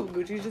Jeezy too.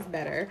 Gucci's just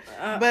better.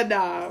 But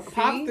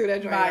Pop threw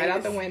that joint right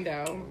out the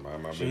window.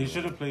 My He bad.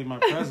 should have played My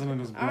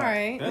President is Black. All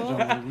right. That Well-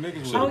 joint,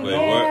 niggas Should've was Oh, played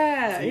what?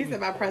 yeah. He said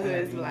my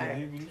president is black.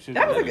 That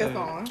That was a good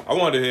song. I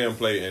wanted to hear him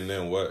play And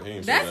Then What. He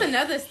ain't say That's that.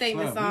 another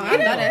statement song. He I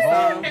know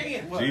that song.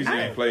 Jeezy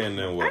ain't playing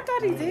Then I What.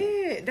 thought he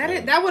did.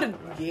 That would have,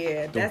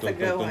 yeah, that's a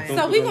good one.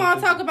 So we gonna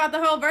talk about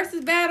the whole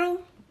versus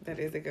battle. That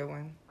is a good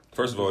one.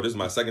 First of all, this is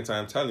my second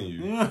time telling you.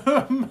 You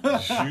don't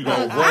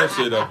run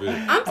shit up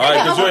here. I'm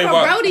taking over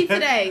for Brody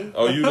today.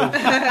 Oh, you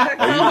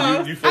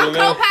I'm feeling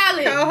that?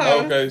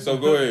 co-pilot. Okay, so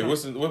go ahead.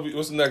 What's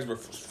the next?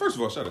 First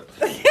of all, shut up.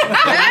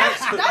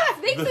 Don't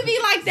speak to me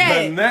like The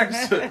that.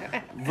 next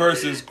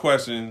versus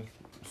question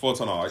for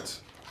tonight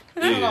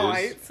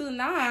is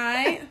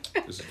Tonight.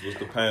 this was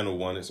the panel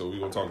wanted, so we're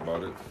gonna talk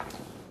about it.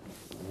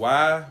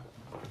 Why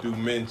do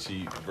men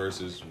cheat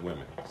versus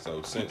women?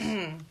 So since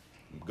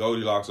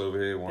Goldilocks over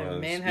here The wanna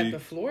men speak, have the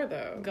floor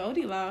though.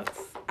 Goldilocks.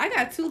 I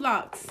got 2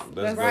 locks.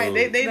 let's Right. go.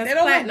 They That's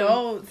don't platinum.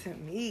 know to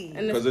me.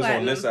 And Because it's it's on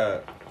platinum. this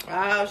side.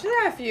 Oh, she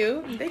got a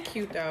few. They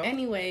cute though.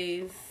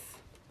 Anyways,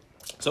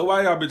 So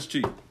why y'all bitch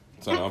cheat?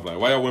 So I'm like,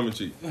 why y'all women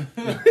cheat?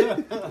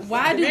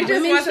 why do They just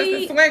women want us to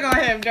cheat? swing on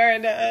him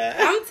during the.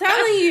 I'm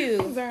telling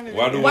you.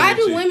 Why do Why women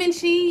do cheat? women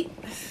cheat?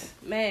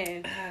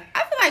 Man, I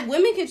feel like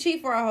women can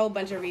cheat for a whole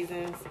bunch of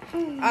reasons.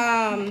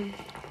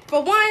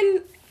 For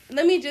one,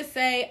 let me just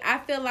say, I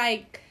feel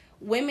like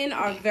women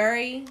are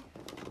very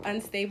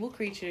unstable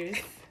creatures.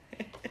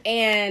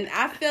 And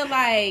I feel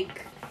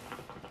like,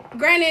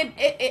 granted,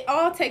 it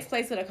all takes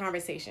place with a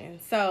conversation.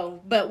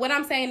 So, but what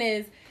I'm saying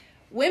is,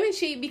 women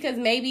cheat because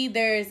maybe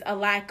there's a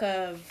lack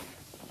of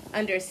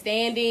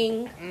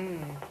understanding,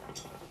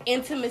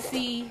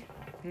 intimacy.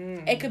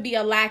 It could be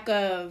a lack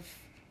of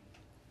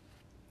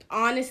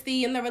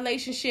honesty in the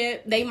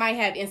relationship. They might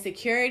have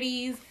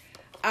insecurities.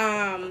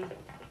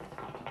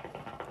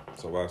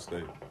 So why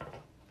stay?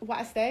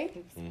 Why stay?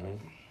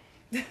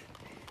 Mm-hmm.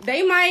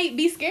 They might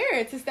be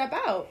scared to step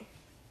out.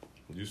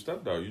 You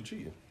stepped out. You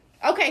cheating.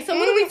 Okay, so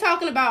what are we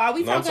talking about? Are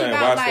we No, I'm talking saying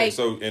about why stay? like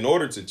So in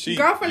order to cheat,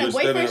 girlfriend and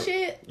you're boyfriend stepping-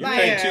 shit? You Like,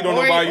 can't cheat on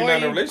or- nobody you're or not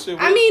in a you- relationship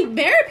with. I mean,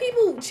 married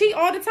people cheat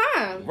all the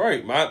time.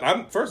 Right.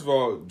 I'm first of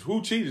all,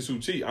 who cheat is who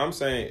cheat. I'm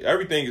saying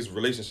everything is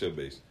relationship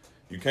based.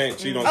 You can't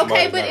cheat on somebody.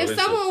 Okay, that's but not in a if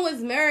relationship. someone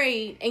was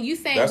married and you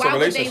saying That's a why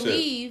would they relationship.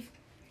 leave?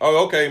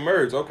 Oh, okay,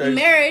 merge. Okay.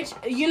 Marriage,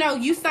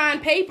 you sign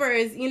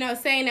papers,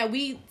 saying that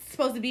we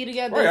supposed to be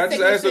together. Right, I just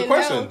sickness asked the and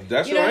question. health.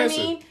 That's you your know answer.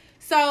 What I mean?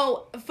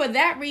 So for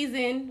that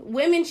reason,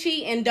 women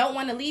cheat and don't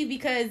want to leave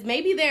because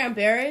maybe they're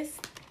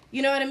embarrassed.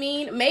 You know what I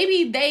mean?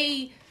 Maybe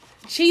they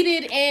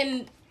cheated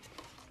and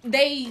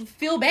they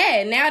feel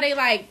bad. Now they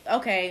like,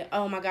 okay,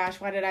 oh my gosh,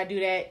 why did I do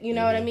that? You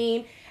know what I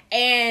mean?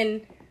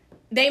 And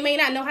they may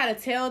not know how to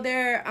tell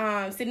their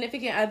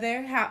significant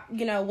other how,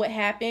 you know, what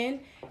happened,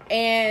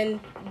 and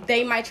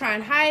they might try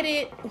and hide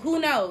it. Who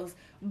knows?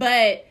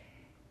 But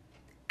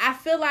I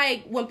feel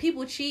like when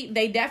people cheat,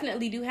 they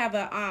definitely do have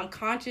a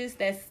conscience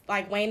that's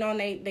like weighing on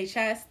their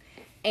chest,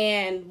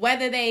 and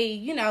whether they,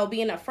 you know,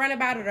 being upfront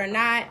about it or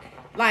not,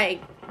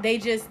 like they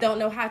just don't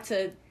know how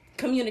to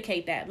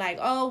communicate that. Like,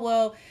 oh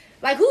well,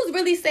 like who's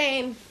really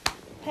saying,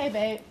 "Hey,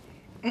 babe,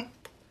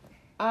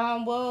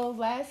 well,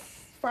 last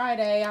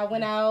Friday I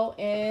went out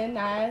and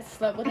I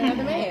slept with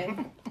another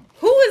man."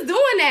 Who is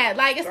doing that?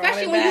 Like,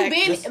 especially when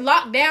you've been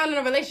locked down in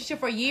a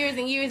relationship for years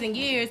and years and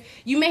years.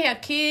 You may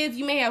have kids,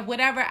 you may have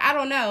whatever, I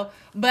don't know.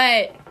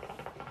 But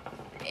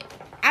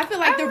I feel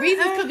like the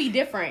reasons could be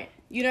different.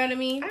 You know what I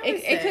mean?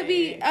 It could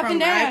be up and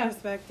down. From my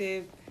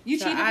perspective, You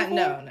cheated before?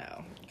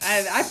 No.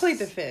 I plead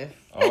the fifth.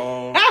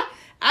 Oh.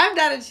 I'm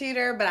not a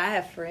cheater, but I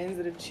have friends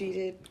that have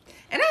cheated.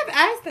 And I've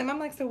asked them, I'm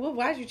like, so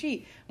why'd you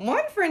cheat?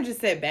 One friend just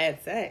said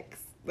bad sex.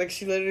 Like,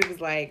 she literally was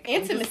like...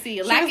 Intimacy.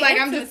 She was like,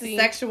 I'm just a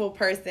sexual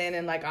person,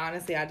 and, like,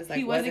 honestly, I just,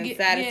 like, wasn't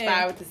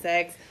satisfied with the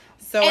sex.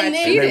 So I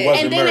cheated.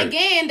 And then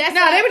again, that's...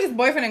 No, they were just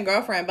boyfriend and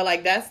girlfriend, but,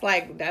 like, that's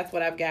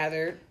what I've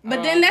gathered.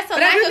 But then that's a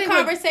lack of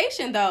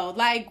conversation, though.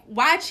 Like,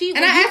 why cheat?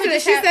 And I asked her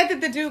that. She said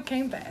that the dude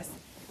came fast.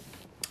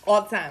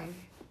 All the time.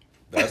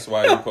 That's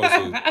why you're supposed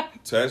to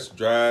test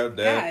drive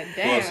that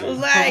pussy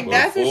like,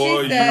 that's what before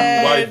she you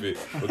said. wipe it.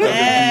 Because if you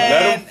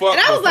let him fuck, and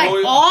I was like,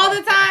 you... all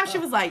the time. She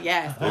was like,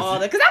 yes, all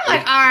the. Because I'm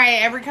like, all right,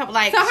 every couple,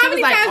 like. So how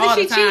many times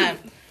did she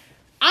cheat?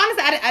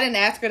 Honestly, I didn't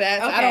ask her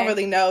that, so I don't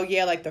really know.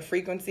 Yeah, like the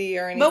frequency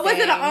or anything. But was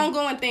it an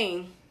ongoing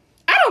thing?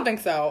 I don't think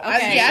so.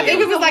 Okay. I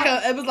think it was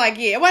like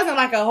it wasn't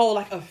like a whole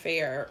like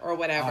affair or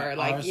whatever.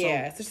 So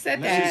she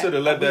said that. She should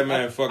have let that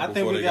man fuck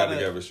before they got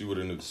together. She would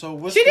have knew.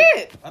 So she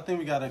did. I think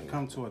we got to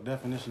come to a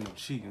definition of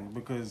cheating,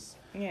 because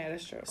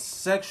that's true.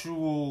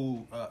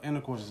 Sexual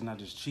intercourse is not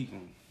just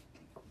cheating.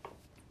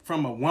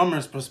 From a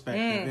woman's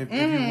perspective, if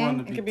you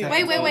want to be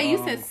wait, you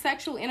said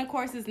sexual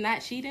intercourse is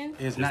not cheating?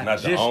 It's not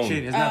just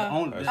cheating. It's not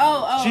only.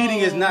 Cheating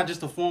is not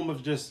just a form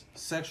of just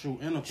sexual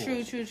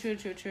intercourse.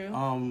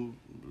 True.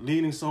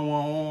 Leading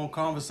someone on,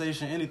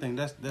 conversation, anything.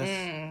 That's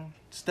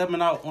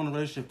stepping out on a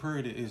relationship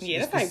period is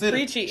that's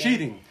like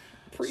cheating.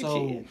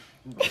 Pre-cheating.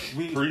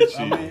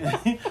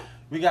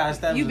 We gotta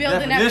establish a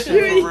definition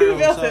for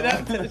real.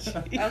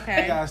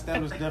 Okay. We gotta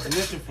establish a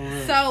definition for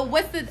real.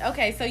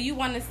 So so you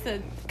want us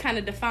to kind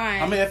of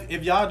define? I mean,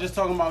 if y'all just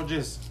talking about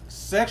just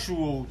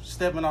sexual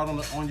stepping out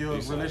on your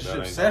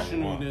relationship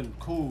session, then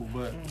cool.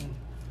 But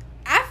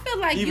I feel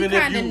like even you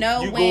kind of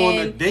know you when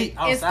go on a date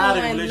outside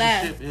of a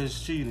relationship left. is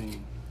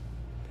cheating.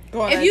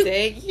 Go on a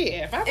date,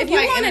 yeah. If you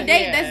go on a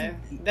date,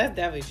 that's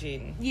definitely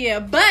cheating. Yeah,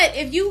 but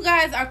if you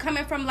guys are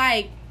coming from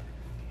like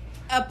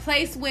a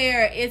place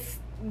where it's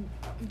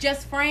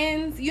just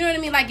friends, you know what I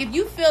mean? Like if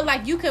you feel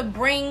like you could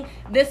bring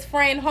this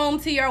friend home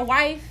to your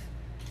wife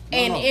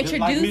and introduce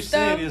like me them.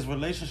 said, it's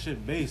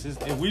relationship based.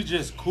 If we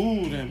just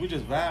cool and we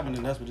just vibing,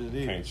 then that's what it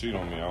is. Can't cheat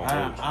on me.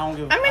 I don't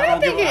give.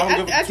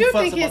 I do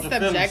think it's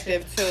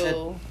subjective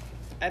too.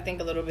 I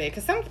think a little bit,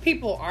 because some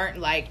people aren't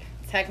like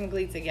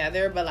technically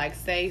together, but like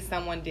say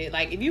someone did,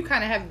 like if you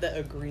kind of have the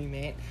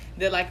agreement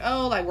that like,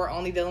 oh, like we're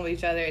only dealing with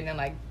each other, and then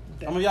like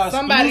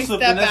somebody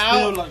step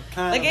out,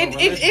 like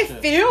it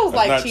feels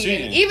that's like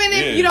cheating. Even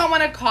if you don't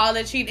want to call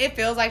it cheating, it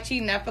feels like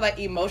cheating. I feel like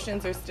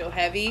emotions are still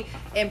heavy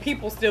and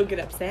people still get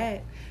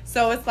upset.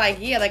 So it's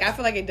like, like I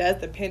feel like it does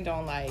depend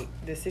on like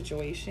the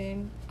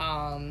situation.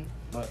 But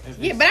I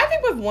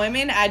think with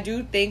women, I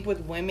do think with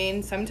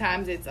women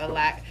sometimes it's a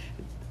lack.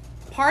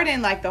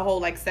 Pardon like the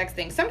whole like sex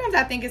thing. Sometimes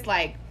I think it's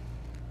like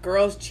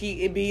girls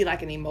cheat, it be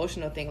like an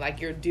emotional thing. Like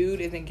your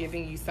dude isn't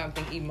giving you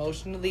something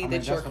emotionally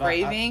that you're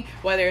craving,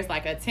 whether it's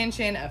like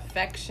attention,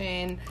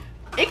 affection.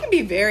 It can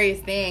be various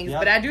things,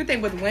 but I do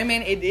think with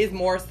women it is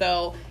more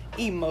so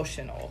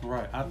emotional.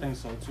 Right, I think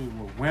so too.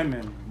 With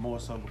women more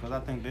so, because I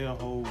think they'll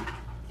hold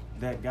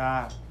that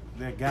guy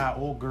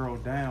or girl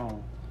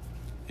down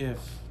if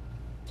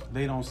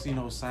they don't see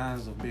no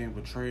signs of being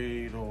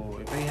betrayed, or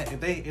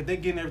if they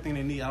getting everything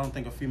they need. I don't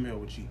think a female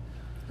would cheat.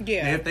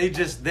 Yeah, and if they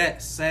just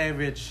that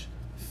savage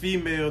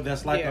female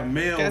that's like a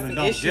male and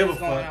don't give a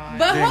fuck.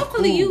 But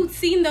hopefully you've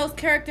seen those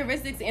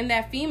characteristics in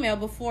that female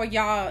before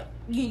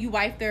you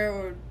wiped her,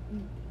 or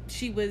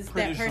she was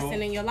that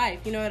person in your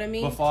life. You know what I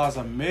mean? But far as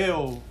a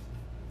male,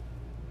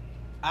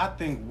 I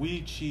think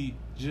we cheat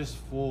just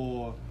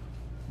for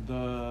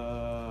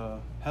the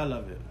hell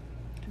of it.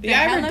 Do you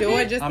ever do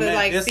it just to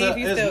like see if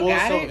you still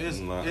got it?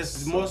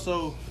 It's more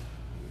so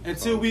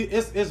until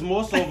it's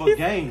more so of a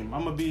game.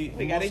 I'm gonna be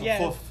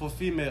for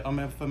female. I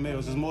mean for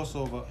males, it's more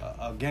so of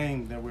a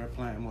game that we're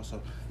playing. More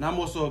so, not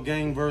more so a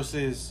game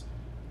versus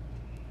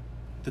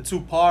the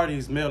two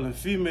parties, male and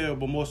female,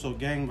 but more so a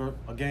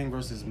game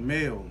versus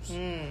males.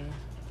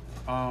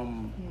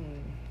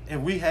 If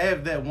we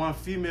have that one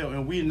female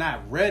and we're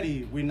not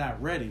ready.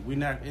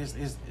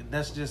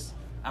 That's just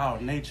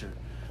our nature.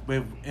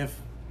 But if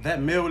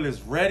that male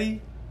is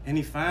ready and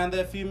he find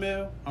that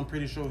female, I'm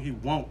pretty sure he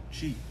won't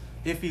cheat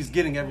if he's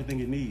getting everything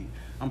he needs.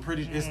 I'm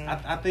pretty.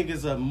 I think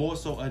it's a more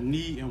so a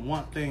need and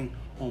want thing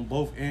on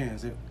both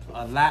ends. If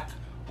a lack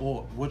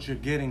or what you're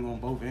getting on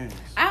both ends.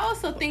 I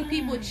also think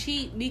people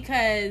cheat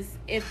because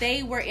if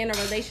they were in a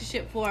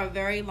relationship for a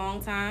very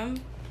long time,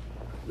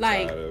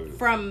 like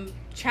from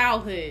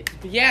childhood.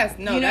 Yes,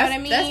 no, you know what I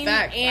mean? That's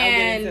fact. And I'll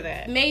get into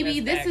that. maybe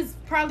that's this has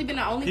probably been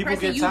the only People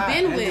person get you've tired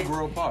been and with. they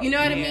grow apart. You know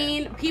what I Yeah.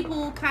 mean?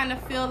 People kind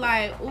of feel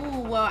like,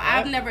 ooh, well,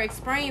 I've never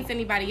experienced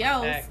anybody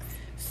else. Facts.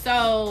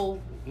 So,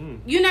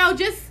 you know,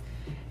 just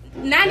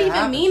not It even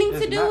happens. meaning to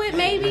It's do not- it, it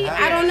maybe.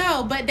 happens. I don't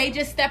know. But they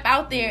just step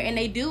out there and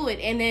they do it,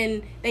 and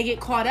then they get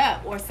caught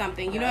up or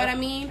something. You know what I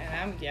mean?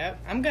 And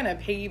I'm gonna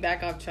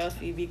piggyback off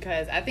Chelsea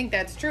because I think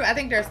that's true. I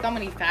think there's so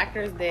many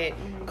factors that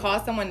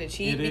cause someone to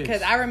cheat. It Because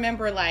is. I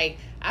remember, like,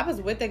 I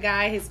was with a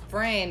guy, his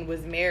friend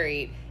was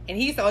married, and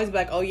he used to always be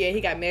like, "Oh yeah,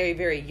 he got married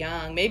very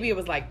young. Maybe it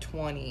was like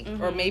 20,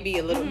 or maybe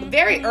a little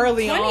very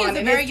early 20 on is a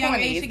in very his young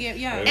 20s." age to get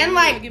young. And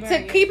like Get to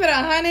married, keep it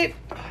 100,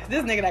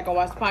 this nigga not gonna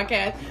watch the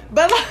podcast,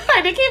 but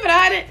like to keep it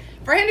 100,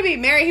 for him to be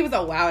married, he was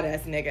a wild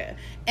ass nigga.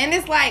 And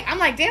it's like, I'm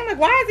like, damn, like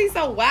why is he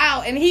so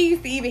wild? And he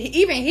used to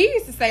even he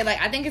used to say, like,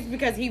 I think it's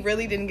because he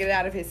really didn't get it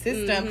out of his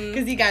system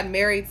because he got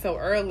married so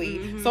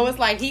early. So it's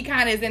like he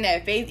kind of is in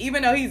that phase,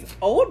 even though he's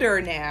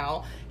older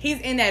now. He's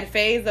in that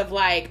phase of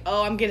like,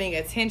 oh, I'm getting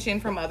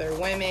attention from other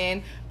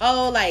women.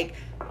 Oh, like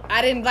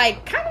I didn't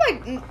like, kind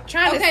of like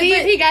trying to see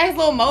if he got his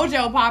little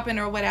mojo popping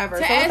or whatever.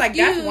 So it's like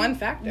that's one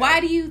factor.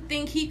 Why do you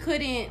think he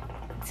couldn't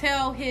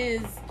tell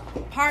his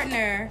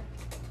partner,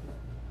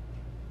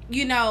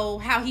 you know,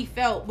 how he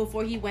felt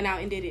before he went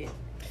out and did it?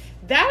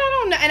 That I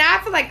don't know. And I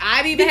feel like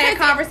I've even had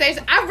Because-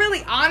 conversations. I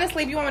really,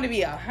 honestly, if you want me to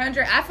be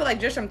 100, I feel like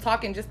just from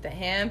talking just to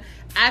him,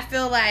 I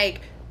feel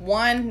like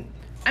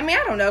I mean,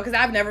 I don't know, because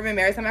I've never been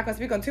married, so I'm not going to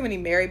speak on too many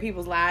married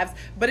people's lives.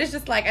 But it's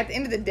just like, at the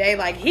end of the day,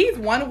 like, he's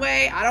one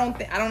way. I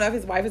don't know if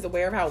his wife is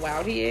aware of how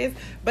wild he is.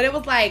 But it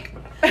was like,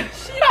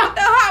 She don't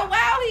know how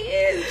wild he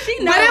is.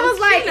 She knows. but it was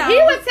like, She knows.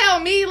 he would tell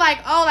me, like,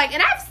 oh, like,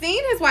 and I've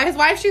seen his wife. His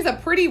wife, she's a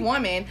pretty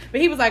woman.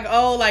 But he was like,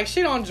 oh, like,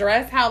 she don't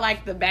dress how,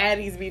 like, the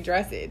baddies be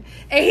dressing.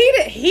 And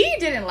he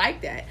didn't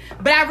like that.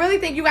 But I really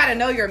think you got to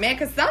know your man,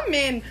 because some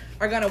men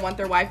are going to want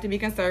their wife to be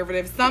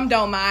conservative. Some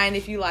don't mind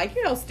if you, like,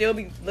 you know, still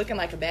be looking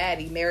like a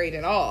baddie, married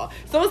and all.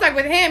 So it's like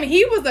with him,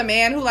 he was a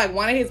man who, like,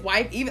 wanted his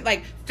wife, even,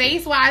 like,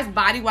 face-wise,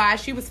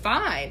 body-wise, she was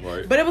fine.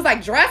 Right. But it was,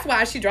 like,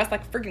 dress-wise, she dressed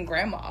like a freaking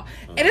grandma.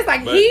 And it's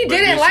like, But he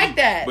didn't did like she-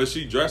 that. But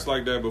she dressed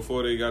like that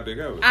before they got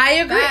together. I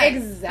agree. Facts.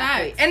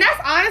 Exactly. Facts. And that's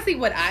honestly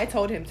what I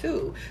told him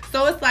too.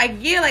 So it's like,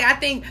 yeah, like I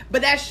think,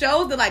 but that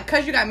shows that like,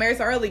 cause you got married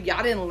so early,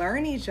 y'all didn't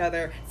learn each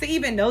other to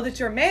even know that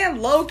your man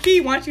low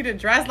key wants you to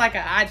dress like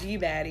an IG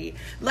baddie.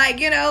 Like,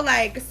 you know,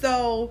 like,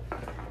 so,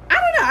 I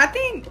don't know. I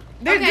think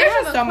there's Okay, I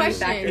have just a so many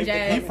question, factors.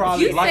 Jazz. He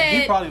probably You like he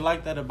said- probably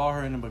liked that about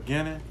her in the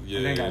beginning. Yeah,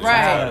 and then got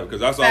Right. tired.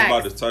 Because that's what I was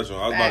about to Facts. touch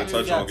on. I was about to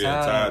touch Facts. on getting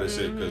tired of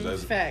shit. Mm-hmm.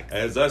 Because Facts.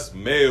 as us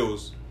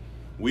males,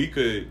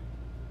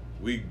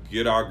 we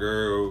get our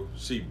girl,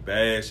 she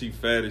bad, she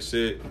fat as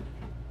shit.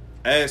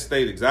 Ass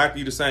stayed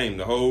exactly the same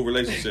the whole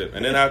relationship,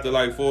 and then after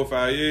like 4 or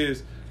 5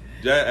 years,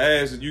 that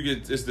ass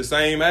it's the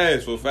same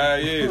ass for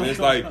 5 years. And it's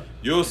like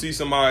you'll see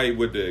somebody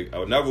with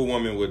another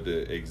woman with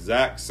the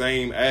exact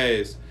same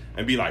ass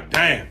and be like,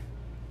 damn.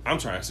 I'm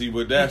trying to see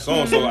what that's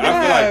on. So I feel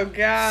like Oh,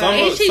 God.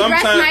 And she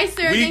dressed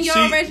nicer we than your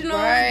cheat. original.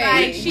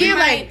 Right. Like, she Yeah,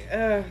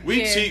 might.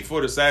 We Yeah. cheat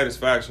for the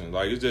satisfaction.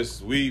 Like it's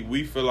just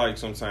we feel like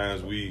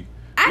sometimes we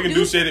I can do-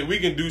 do shit. We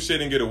can do shit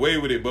and get away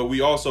with it, but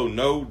we also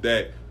know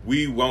that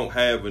we won't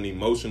have an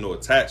emotional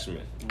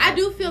attachment. I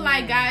do feel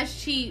like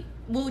guys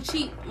will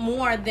cheat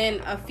more than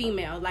a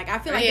female. Like I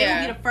feel like they Yeah.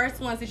 will be the first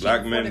ones to cheat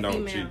Black before men the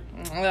don't female.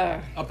 cheat.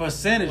 A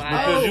percentage Wow.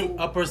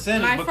 because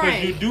My you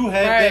friend. do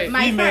have Right. that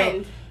My female.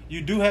 friend. You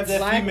do have that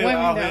Black female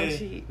women out don't here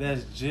cheat.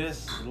 that's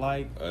just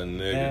like A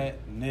nigga.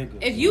 that nigga.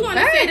 If you want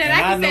to Right. say that, And I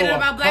can I say know that a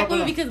about black couple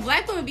women of- because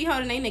black women be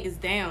holding they niggas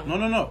down. No.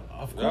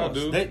 Of Y'all course,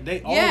 do.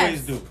 they Yes.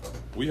 always do.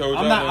 We hold I'm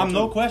y'all not. down, I'm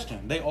no too.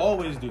 question. They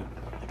always do.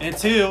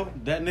 Until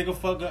that nigga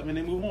fuck up and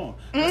they move on.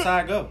 That's how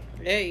I go.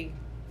 Hey.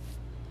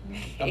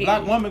 A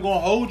black woman gonna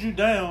hold you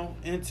down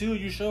until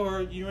you show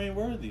her you ain't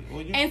worthy.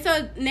 Or you, And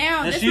so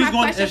now, and this is my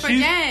question for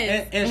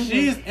Jazz.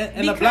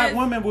 And a black Because-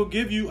 woman will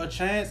give you a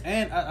chance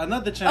and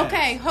another chance.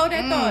 Okay, hold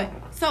that thought.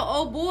 So,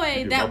 old boy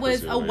Give that my was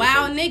pussy a away,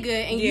 wild so-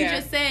 nigga, and Yeah. you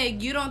just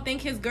said you don't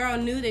think his girl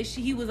knew that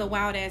he was a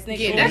wild ass nigga.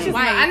 Yeah, with that's his just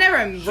wife. I never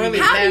really.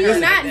 How do you met her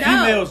not like know?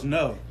 that. Females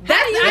know.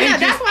 That's, I know, just-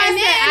 that's why And I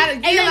said, then,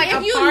 and then like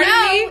if a you part of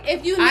know, me,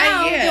 if you know,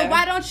 yeah. then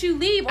why don't you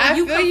leave or I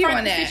you feel confront you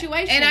on the that.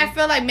 situation? And I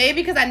feel like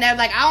maybe because I never,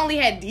 like, I only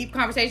had deep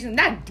conversations,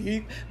 not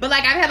deep, but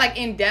like I've had like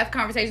in-depth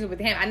conversations with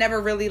him. I never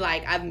really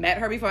like, I've met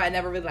her before. I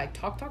never really like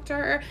talked to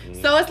her.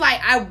 So it's like,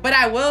 but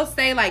I will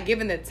say, like,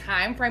 given the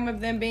time frame of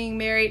them being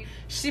married,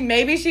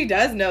 maybe she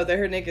does know that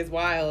her nigga's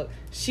wild.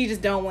 She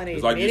just don't want to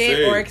It's admit like you it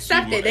said, or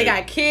accept she it. They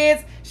might- got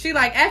kids. She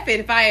like, F it.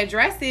 If I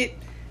address it,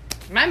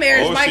 my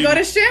marriage Or might she- go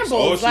to shambles.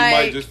 Or she like,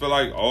 might just feel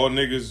like all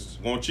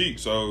niggas gonna cheat,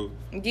 so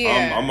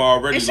yeah, I'm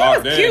already and she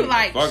locked was in. cute.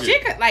 Like Fuck she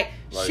it. could, like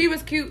she Like,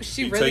 was cute.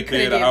 She he really take could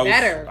care have of the did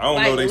house. better. I don't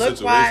like know they look wise,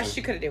 situation.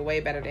 she could have did way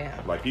better than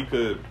him. Like he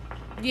could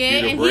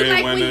Yeah, and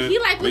he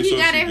like when he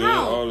got at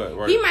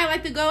home. He might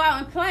like to go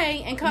out and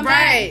play and come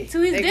back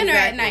to his dinner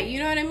at night. You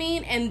know what I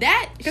mean? And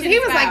that because he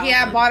was like,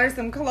 yeah, I bought her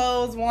some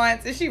clothes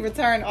once, and she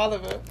returned all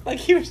of them. Like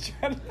he was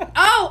trying to.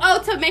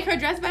 To make her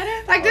dress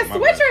better. Like to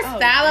switch her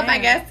style up, I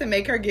guess, to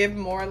make her give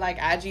more like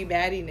IG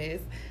baddiness.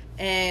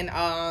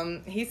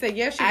 And he said,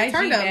 yeah, she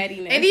returned them.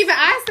 And even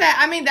I said,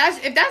 I mean,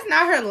 if that's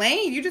not her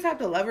lane, you just have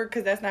to love her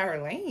because that's not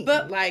her lane.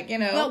 But like, you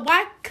know, but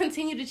why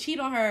continue to cheat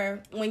on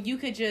her when you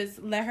could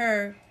just let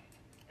her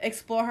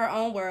explore her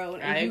own world?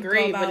 And I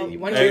agree, but he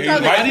probably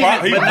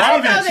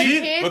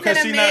cheat because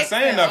she's not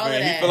saying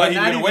nothing. He feel like he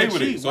get away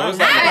with it. So it's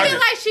like I feel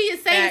like she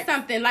is saying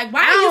something. Like,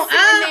 why are you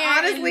sitting there?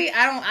 Honestly,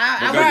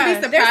 I wouldn't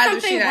be surprised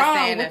if she's not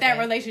saying with that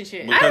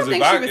relationship. I don't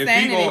think she was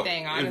saying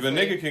anything. Honestly, if a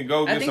nigga can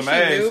go get some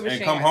ass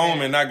and come home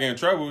and not get in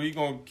trouble, he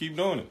gonna keep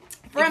doing it.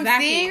 From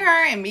seeing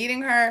her and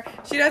meeting her,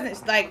 she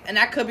doesn't like, and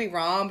I could be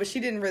wrong, but she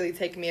didn't really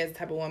take me as the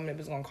type of woman that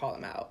was gonna call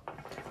him out.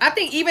 I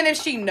think even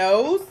if she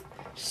knows.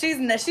 She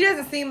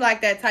doesn't seem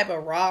like that type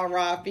of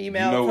raw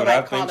female. You know what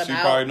I think she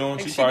probably doing?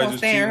 She probably just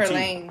stay in her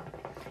lane.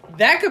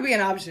 That could be an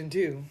option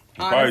too.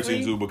 She probably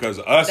cheating too because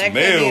us that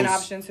males, could be an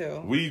option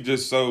too. We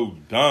just so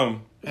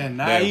dumb and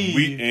naive.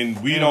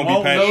 We don't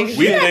be paying.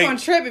 We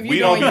think we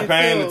don't be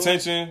paying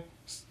attention,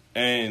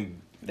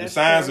 and the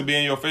signs will be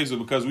in your face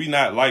because we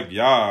not like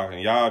y'all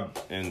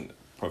and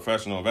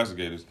professional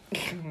investigators.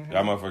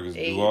 Y'all motherfuckers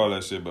do all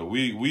that shit, but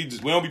we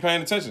don't be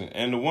paying attention.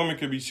 And the woman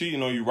could be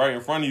cheating on you right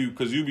in front of you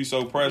because you be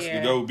so pressed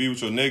to go be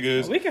with your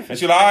niggas. And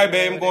she like, all right,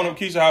 babe, I'm going to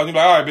Keisha's house. And you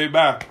like, all right, babe,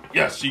 bye.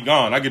 Yes, she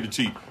gone. I get to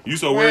cheat. You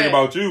so worried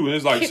about you, and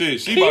it's like,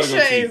 shit, she about to go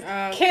cheat.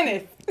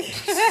 Kenneth.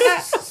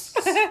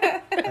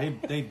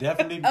 they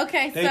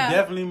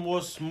definitely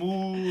more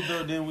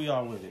smoother than we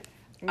are with it.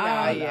 So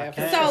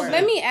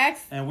let me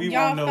ask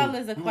y'all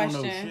fellas a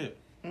question.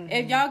 Mm-hmm.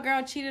 If y'all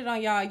girl cheated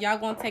on y'all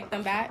gonna take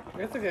them back?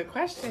 That's a good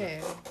question.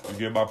 You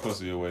give my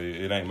pussy away,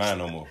 it ain't mine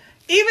no more.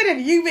 Even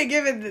if you've been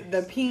given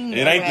the peen,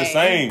 it ain't the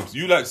same.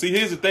 You like see.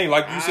 Here's the thing.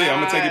 Like you said, I'm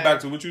gonna take it back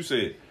to what you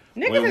said.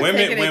 When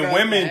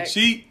women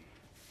cheat,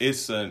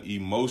 it's an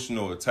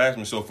emotional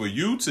attachment. So for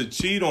you to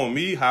cheat on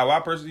me, how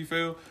I personally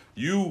feel,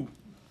 you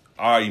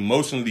are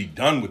emotionally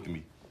done with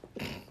me.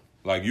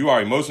 Like you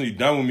are emotionally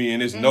done with me,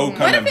 and there's no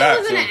coming back.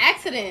 What if it was an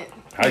accident?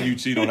 How you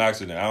cheat on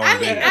accident?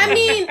 I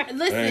mean,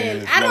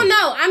 listen, I don't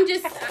know. I'm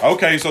just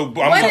okay. So I'm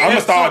gonna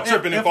start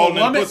tripping and falling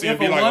in the pussy and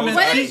be like,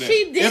 "What if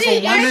she did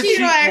it and she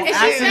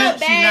felt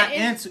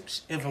bad?"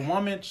 If a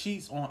woman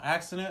cheats on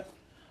accident,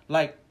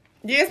 like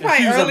it's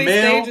probably early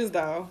stages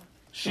though.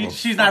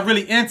 She's not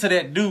really into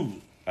that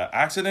dude.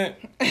 Accident?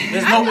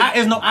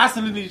 There's no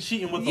accident in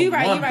cheating with a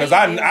woman because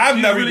I've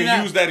never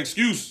even used that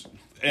excuse,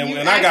 and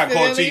when I got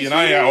caught cheating,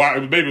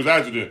 baby was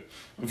accident.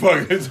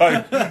 Fuck, it's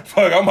like,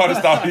 fuck, I'm about to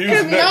stop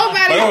using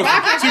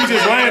that. She was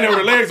just laying there with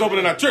her legs open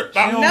and I tripped.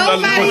 That's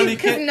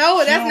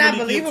not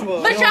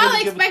believable. But y'all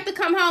expect to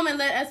come home and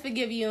let us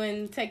forgive you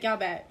and take y'all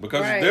back.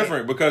 Because it's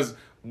different. Because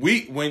how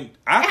is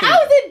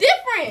it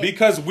different?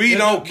 Because we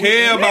don't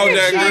care about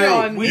that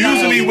girl.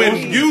 Usually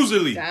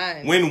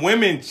when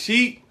women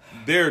cheat,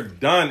 they're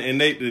done. And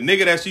the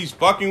nigga that she's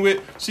fucking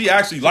with, she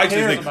actually likes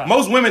this nigga.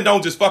 Most women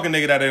don't just fuck a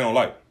nigga that they don't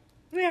like.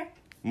 Yeah.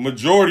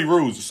 Majority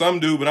rules. Some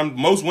do, but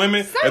most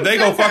women, if they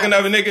go fuck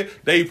another nigga,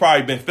 they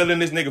probably been feeling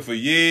this nigga for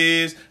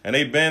years, and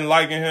they been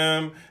liking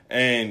him,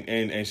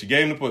 and she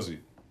gave him the pussy.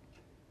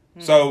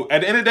 So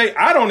at the end of the day,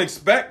 I don't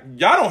expect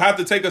y'all don't have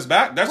to take us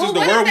back. That's just the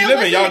world we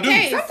live in. Y'all do.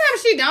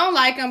 Sometimes she don't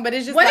like him, but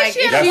it's just like if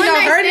she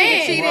don't hurt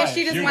it,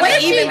 she just wants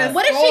to even the score.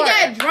 What if she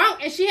got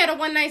drunk and she had a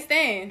one night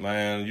stand?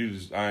 Man,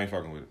 I ain't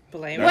fucking with it.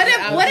 What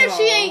if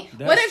she ain't?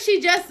 What if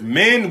she just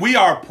men? We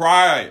are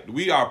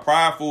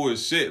prideful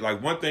as shit. Like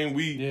one thing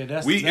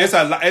it's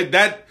a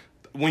that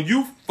when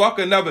you fuck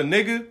another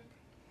nigga.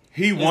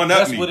 He one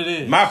up me. What it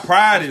is. My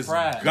pride is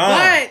gone.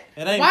 But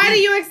why do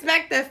you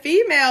expect the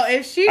female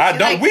if she?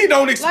 We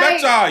don't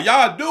expect y'all.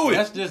 Y'all do it.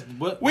 That's just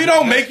we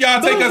don't make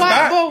y'all take us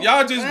back.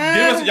 Y'all just give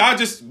us. Y'all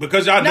just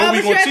because y'all know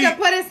we gonna cheat. You have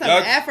to put in some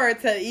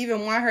effort to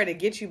even want her to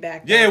get you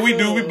back. Yeah, we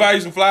do. We buy you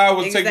some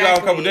flowers, take you out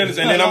a couple dinners,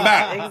 and then I'm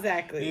back.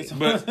 Exactly.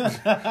 But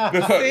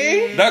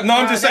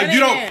I'm just saying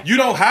you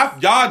don't have.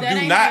 Y'all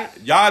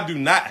do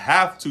not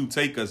have to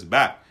take us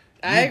back.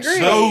 I agree.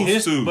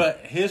 Chose to. But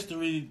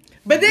history.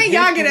 But then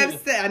y'all get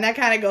upset, and that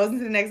kind of goes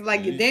into the next.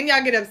 Then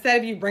y'all get upset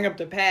if you bring up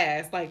the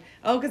past, like,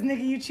 because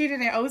nigga, you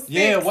cheated in 06.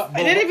 Yeah, and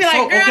then it'd be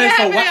like, girl, that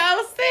happened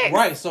in 06.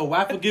 Right. So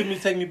why forgive me,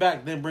 take me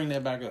back, then bring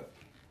that back up?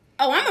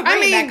 Oh, I'm gonna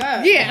bring it back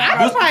up. Yeah,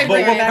 I would probably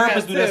bring it back up. But what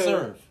purpose do that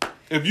serve?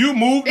 If you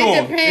moved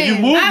on, why bring it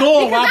back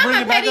up? Because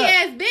I'm a petty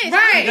ass bitch.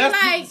 Right.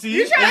 Like,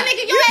 you trying to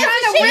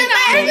win the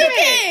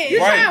argument. You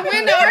trying to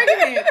win the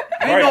argument.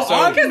 Ain't no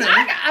argument.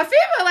 I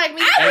feel like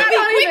me.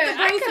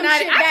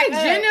 I can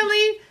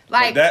genuinely.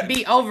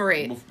 Be over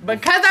it.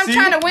 Because I'm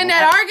trying to win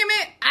that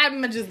argument,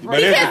 I'm just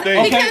break it. But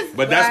here's the thing.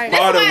 But that's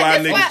part of why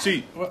niggas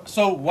cheat.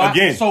 So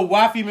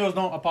why females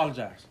don't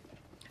apologize?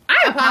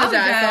 I apologize.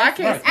 So I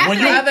can't speak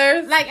for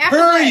others. Like, after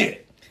Period.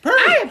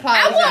 I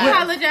apologize. I will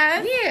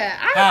apologize. Yeah,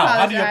 I apologize.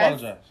 How do you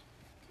apologize?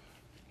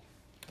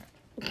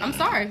 I'm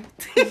sorry.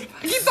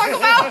 You talk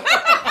about?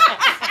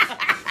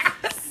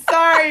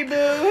 Sorry, dude.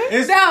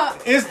 It's no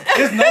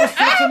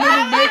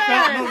sentimental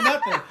makeup, no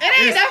nothing. It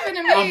ain't nothing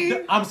to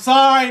me. I'm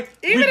sorry.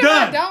 Even we if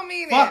done. I don't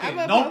mean Fuck it.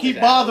 it. Don't keep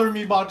bothering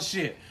me about the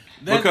shit.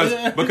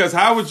 Because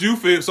how would you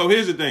feel? So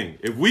here's the thing: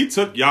 if we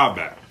took y'all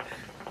back,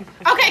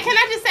 Okay, can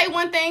I just say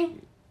one thing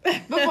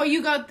before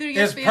you go through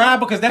your it's spiel? pride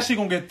because that shit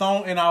gonna get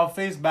thrown in our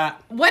face by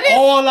What if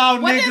all our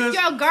what niggas. if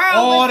your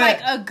girl was like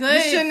a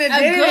good, shouldn't have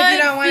did it if you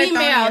don't want it thrown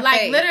in female? your Like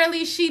face.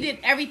 literally, she did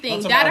everything.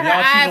 I'm talking Dotted her about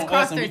y'all eyes, cheat on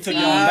crossed us and her we took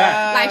T's. y'all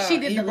back. Like she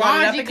did You the brought it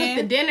up laundry, cooked again?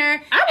 the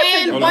dinner, I would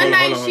and take- Hold one on, night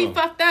hold on, she hold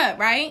on. fucked up.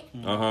 Right?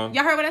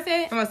 Y'all heard what I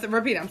said? I'm gonna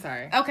repeat. I'm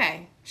sorry.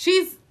 Okay,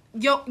 she's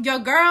your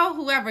girl,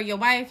 whoever, your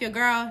wife, your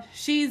girl.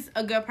 She's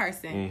a good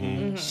person.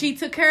 Mm-hmm. She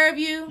took care of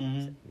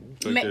you.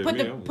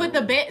 Put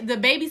the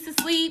babies to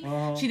sleep.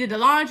 She did the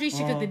laundry.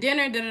 She cooked the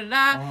dinner.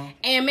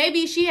 And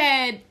maybe she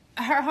had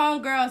her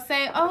homegirl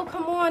say, "Oh,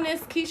 come on,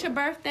 it's Keisha's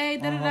birthday.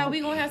 We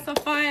gonna have some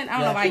fun." I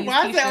don't know why you use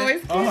Keisha.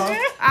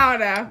 Always I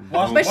don't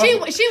know. But she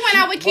went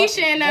out with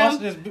Keisha and Watch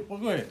this. Go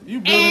ahead. You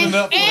building it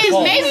up.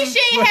 and maybe she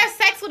didn't have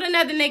sex with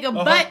another nigga,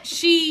 but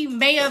she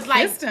may have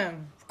like kissed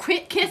him.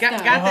 kissed Got him.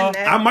 the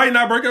neck. I might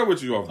not break up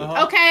with you off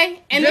that. Okay,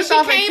 and Just then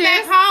off she a came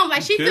back kiss? home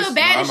like she Kiss? feel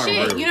bad Nah, and I'm not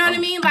shit. ready. You know what I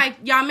mean? Like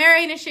y'all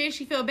married and shit.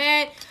 She feel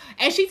bad,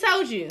 and she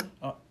told you.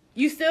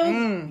 You still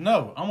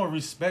No, I'm gonna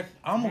respect.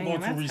 I'm Damn, going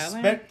to that's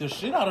respect the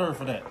shit out of her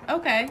for that.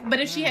 okay?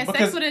 But if she had sex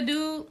Because- with a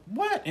dude,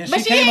 What? And but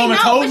she she came ain't home and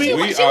know. told But me. she We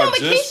went are with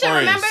just Keisha.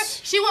 friends. Remember?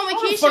 She went with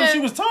What the fuck Keisha. she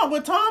was talking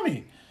with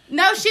Tommy?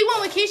 No, she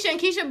went with Keisha,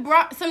 and Keisha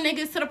brought some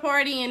niggas to the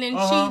party, and then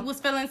Uh-huh. she was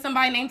feeling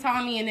somebody named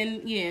Tommy, and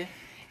then yeah,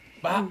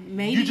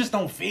 Maybe you just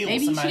don't feel. maybe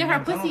she somebody her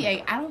named pussy Tommy.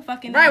 ate. I don't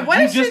fucking know. Right? What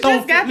You if she just just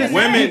don't got the listen,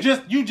 Women-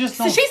 neck? You just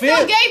So don't. she feel,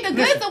 still gave the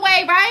goods listen,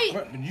 away, right?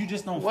 You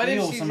just don't What if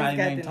feel she somebody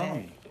just got named the neck?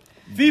 Tommy.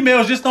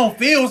 Females just don't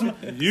feel. You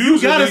gotta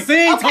Usually,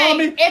 sing Okay,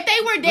 Tommy if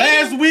they were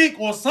last dating, week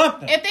or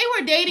something. if they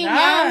were dating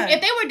Nah.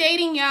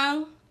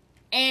 young,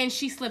 and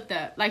she slipped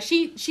up, like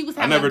she was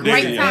I having never a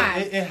great dated young.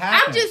 time. It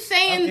happens. I'm just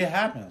saying. It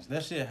happens.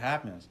 That shit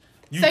happens.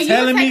 You So you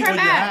telling would me take her or you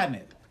back? hiding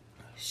it?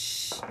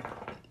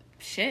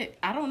 Shit,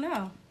 I don't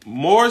know.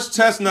 Morris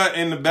Chestnut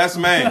and the best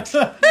man. It's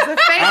a fake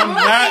I'm movie.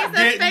 not It's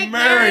a getting fake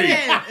married.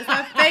 narrative. It's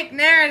a fake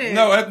narrative.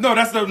 No,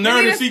 that's the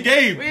narrative she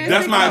gave. we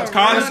That's need my to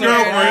college real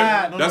nigga.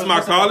 girlfriend. No, That's no, my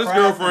that's a college pride.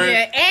 girlfriend.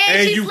 Yeah,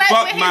 and she you slept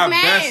fucked with his my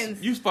mans.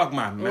 best. You fucked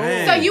my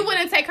man. So you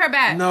wouldn't take her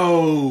back?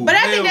 No. But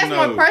I think hell that's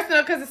no. more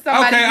personal because it's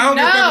somebody Okay, I don't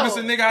you give a fuck know. if it's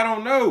a nigga I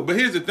don't know. But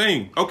here's the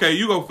thing. Okay,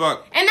 you go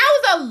fuck. And that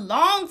was a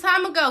long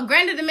time ago.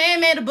 Granted, the man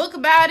made a book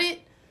about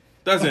it.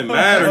 Doesn't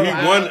matter. He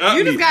won up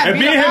You me. just gotta If beat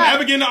me and him him up.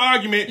 ever get in an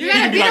argument, he gotta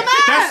can be beat like, him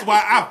up. that's why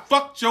I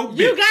fucked your bitch.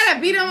 You gotta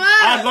beat him up.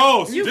 I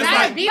lost. You Just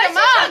gotta like- beat But him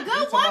she's up. a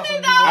good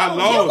woman, though. I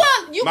lost.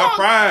 You my want,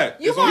 pride.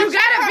 You is want- on- You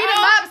gotta Her beat him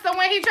up. up so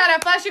when he try to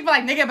fuss you, be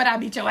like, nigga, but I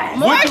beat your ass.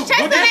 Morris What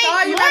Chestnut do- That's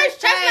all you Morris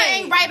gotta Chestnut say.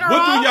 ain't right or What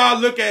wrong. do y'all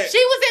look at? She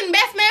was in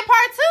Best Man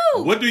Part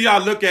 2. What do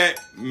y'all look at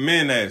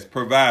men as?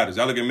 Providers.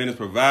 Y'all look at men as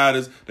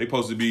providers. They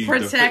supposed to be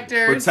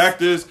Protectors.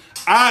 Protectors.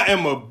 I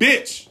am a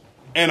bitch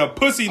and a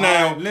pussy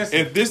now. All right, listen.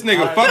 If this nigga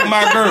All right. fuck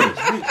my girl,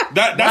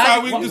 that's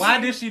how we. Why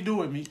did she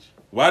do it, Meech?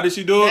 Why did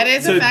she do it? That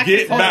is a To fact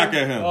get as well. back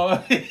at him.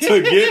 Oh.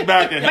 To get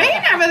back at But him.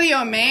 he's not really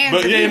your man.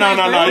 But to yeah, be no, like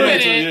no, through no,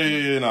 with yeah,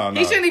 it. no.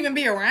 He shouldn't even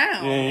be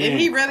around. Yeah. If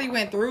he really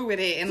went through with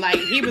it and like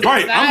he was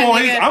Right, inside, I'm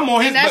on his. nigga, I'm on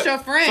his. and that's but- your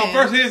friend. So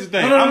first, here's the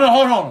thing. No,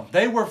 hold on.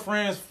 They were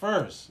friends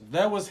first.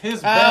 That was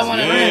his best one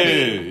of Yeah,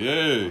 friend.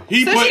 yeah.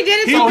 He So put. she did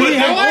it He so put he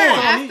them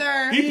had on.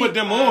 after. He put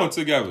them on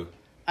together.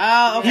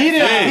 Oh, okay. He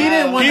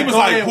didn't want He to was go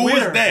like, there "Who with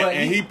is her," that?" but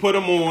And he put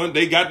them on.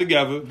 They got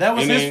together. That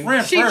was and his then-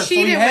 friend She first. So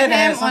he cheated had with to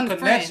have him some on the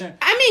connection.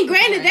 I mean,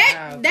 granted,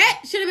 God.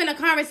 that should have been a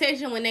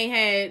conversation when they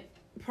had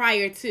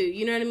prior to.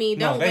 You know what I mean?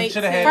 No, Don't they wait.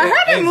 shoulda till- had For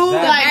her to move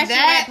Exactly. like Bachelorette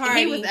that, party.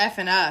 he was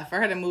effing up. For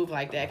her to move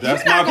like that.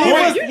 That's You're not my gonna-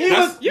 point. You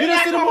That's- you didn't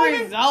not see the gonna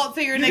movie? result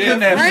to your You nigga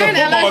couldn't have friend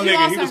some football unless you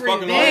nigga, on he some was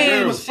fucking all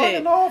revenge girls. shit.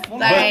 Fucking off.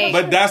 Like-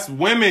 But that's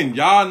women.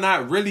 Y'all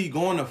not really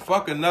going to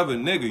fuck another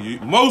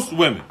nigga. Most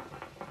women,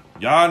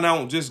 y'all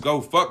don't just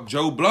go fuck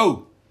Joe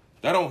Blow.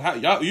 That don't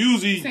have y'all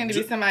usually. Seem to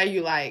be somebody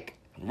you like.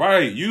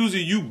 Right.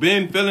 Usually you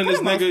been feeling For this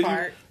the most nigga.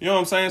 part. You know what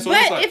I'm saying? So But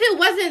it's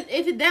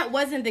like, that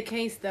wasn't the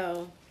case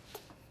though.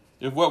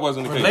 if what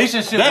wasn't the case,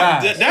 Relationship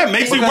that, wise. that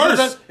makes it Because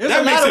worse. there's a That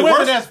lot makes of it women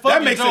worse. that's That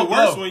fucking makes it Joe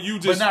worse Blow, when you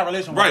but just not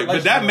relationship. right.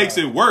 But that makes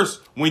it worse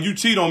when you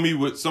cheat on me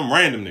with some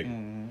random nigga.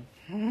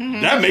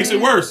 That makes it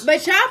worse.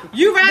 But y'all,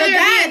 You rather the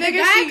guy, be a the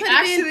nigga guy she could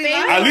have been actually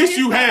famous. likes. At least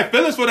you had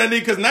feelings for that nigga,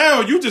 because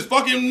now you just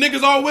fucking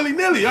niggas all willy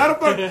nilly. How the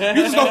fuck you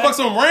just go fuck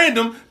some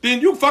random?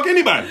 Then you fuck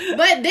anybody.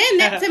 But then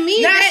that to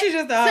me, Now that, she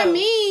just a to hoe.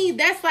 me,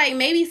 that's like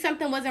maybe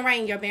something wasn't right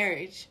in your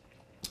marriage.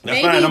 That's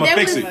Maybe fine. I'm gonna that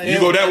fix was- it. You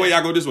go that way,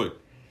 I go this way.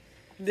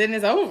 Then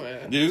it's over.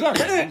 Yeah,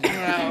 exactly.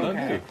 Oh,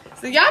 okay.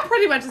 So y'all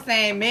pretty much are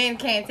saying men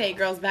can't take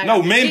girls back. No,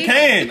 after men cheating.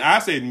 can. I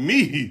said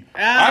me. Oh,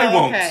 I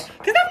won't. okay.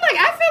 Because I'm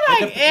like, I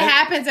feel like it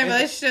happens in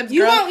relationships.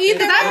 You girls, won't either.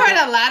 Because I've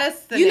heard a lot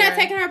of You not scenarios.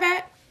 taking her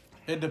back?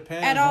 It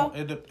depends. At all?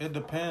 It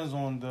depends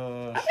on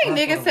the. I think strength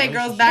niggas of the take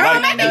girls relationship. back Girl,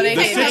 when they know I they think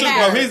The you can't take take her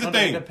well, back. here's the It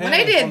thing. depends When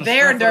they on did the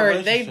their strength of the dirt,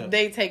 relationship.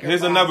 they take her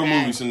Here's back. another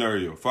movie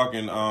scenario.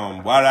 Fucking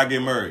Why Did I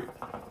Get Married?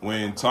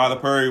 when Tyler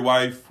Perry's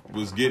wife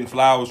was getting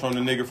flowers from the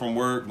nigga from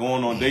work,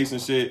 going on dates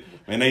and shit,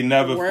 and they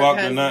never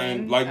fucked or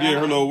nothing. Like, yeah,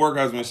 her little work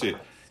husband shit.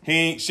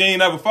 She ain't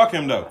never fuck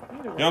him, though.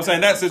 You know what I'm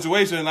saying? That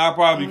situation, I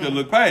probably could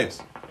look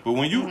past. But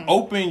when you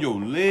open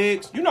your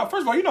legs,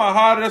 first of all, you know how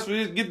hard it is for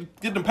this,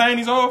 get them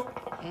panties off?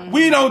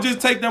 We don't just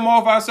take them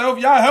off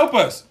ourselves. Y'all help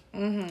us.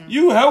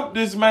 You help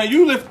this man.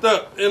 You lift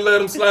up and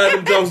let him slide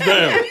them jumps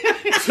down.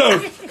 So,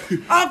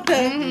 off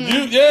the...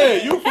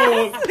 you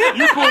pulled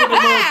the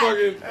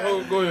motherfucking...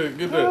 Oh, go ahead,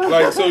 get that.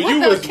 Like, so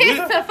you was kiss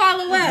to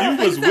follow up. You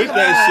was with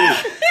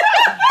that shit.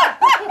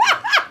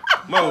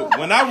 No,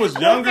 when I was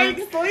younger...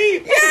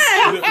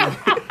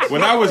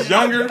 When I was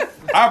younger,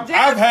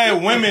 I've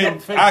had women,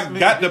 I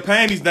got the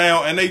panties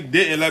down and they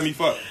didn't let me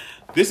fuck.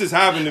 This has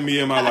happened to me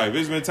in my life.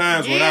 There's been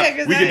times when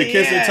we get the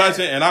kissing,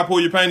 touching, and I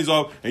pull your panties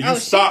off, and you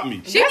stop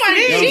me. She wanted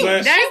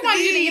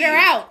you to eat her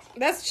out.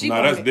 That's she.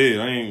 No, that's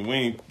dead. We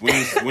ain't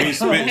spit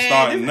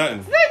starting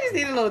nothing. I just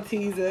need a little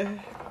teaser.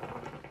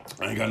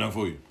 I ain't got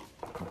nothing for you.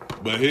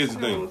 But here's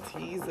the thing. A little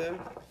teaser.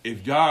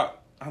 If y'all,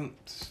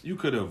 you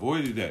could have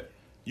avoided that.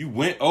 You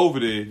went over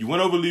there. You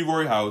went over to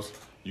Leroy's house.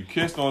 You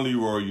kissed on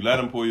Leroy. You let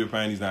him pull your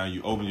panties down.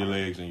 You open your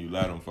legs and you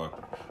let him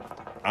fuck.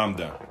 I'm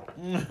done.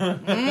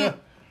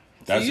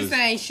 So you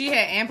saying she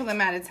had ample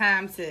amount of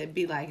time to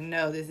be like,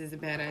 no, this is a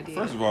bad idea.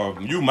 First of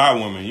all, you my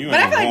woman. You.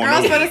 But I feel like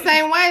girls feel the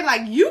same way.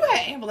 Like you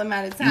had ample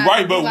amount of time. You're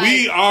right, but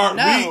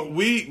like,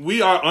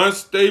 we are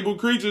unstable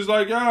creatures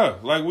like y'all.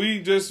 Like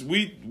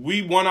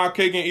we want our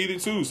cake and eat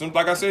it too.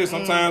 Like I said,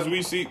 sometimes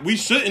we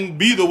shouldn't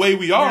be the way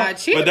we are,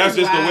 but that's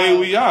just the way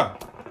we are.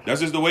 That's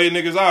just the way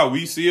niggas are.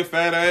 We see a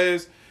fat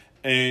ass.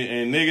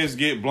 And niggas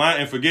get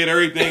blind and forget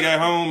everything at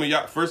home.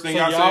 And first thing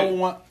y'all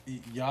say,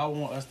 y'all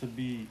want us to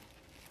be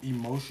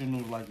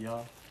emotional like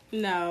y'all?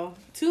 No,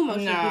 two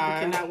emotional people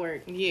cannot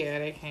work. Yeah,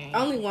 they can't.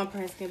 Only one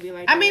person can be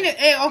like. I mean,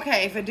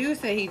 okay, if a dude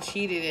said he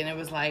cheated and it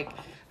was like,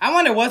 I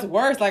wonder what's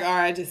worse. Like, all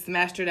right, I just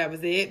smashed her, that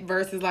was it.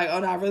 Versus like, oh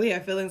no, I really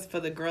have feelings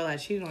for the girl I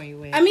cheated on you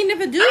with. I mean, if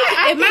a dude,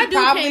 if my dude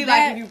probably came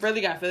like, if you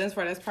really got feelings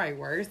for her, that's probably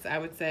worse. I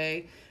would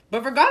say.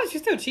 But regardless, you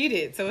still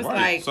cheated. So it's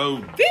like,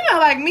 female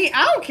like me,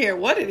 I don't care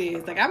what it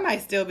is. Like, I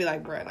might still be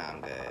like, bruh, nah,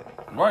 I'm good.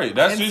 Right,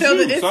 that's until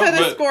just you. Until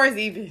the score's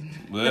even.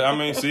 But, I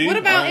mean, see. What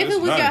about if it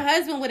was your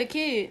husband with a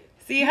kid?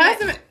 See,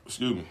 husband.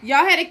 Excuse me.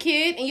 Y'all had a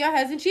kid and your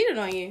husband cheated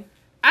on you.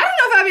 I don't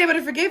know if I'd be able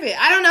to forgive it.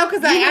 I don't know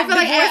because I feel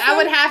like I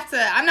would have to.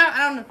 I'm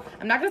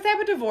not gonna say I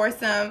would divorce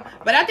him,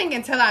 but I think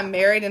until I'm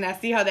married and I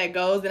see how that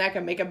goes, then I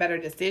can make a better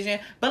decision.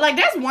 But like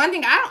that's one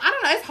thing I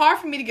don't know. It's hard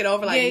for me to get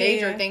over like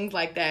major things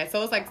like that.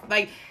 So it's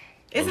like.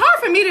 It's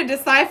hard for me to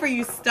decipher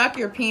you stuck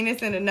your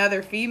penis in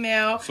another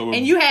female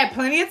and you had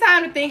plenty of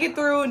time to think it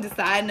through and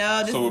decide, no,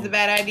 this is a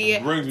bad idea.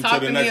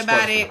 Talk to me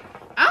about it.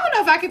 I don't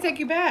know if I can take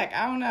you back.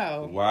 I don't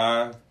know.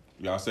 Why?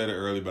 Y'all said it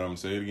earlier, but I'm going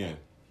to say it again.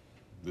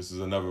 This is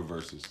another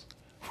versus.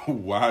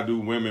 Why do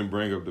women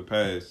bring up the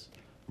past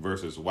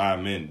versus why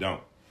men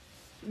don't?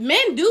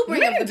 Men do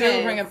bring up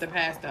the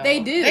past, though. They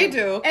do. They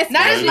do.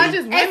 Not as much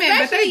as women,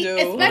 but they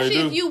do. Especially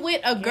if you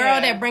with a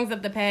girl that brings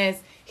up the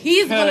past.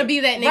 He's gonna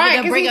be that nigga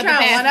that bring up the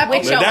past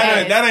with your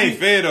ass. That ain't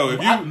fair though.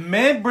 If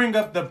men bring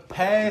up the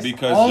past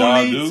because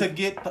only to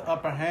get the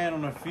upper hand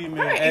on a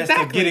female as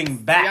to getting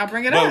back. Y'all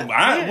bring it up.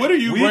 What are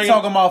you? We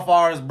talking about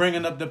far as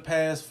bringing up the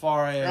past,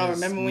 far as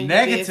remember when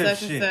negative you did such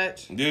shit. And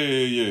such?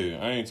 Yeah.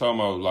 I ain't talking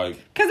about like.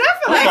 Because I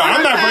feel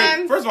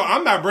like first of all,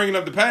 I'm not bringing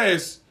up the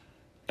past.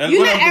 And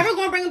you're not ever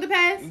gonna bring up the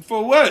past?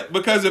 For what?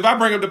 Because if I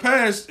bring up the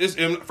past,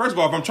 first of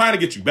all, if I'm trying to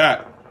get you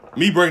back,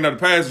 me bringing up the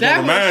past is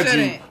gonna remind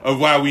you of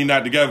why we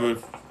not together.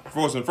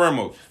 First and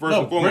foremost.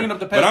 Bringing up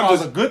the past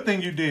was a good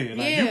thing you did.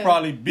 Like, you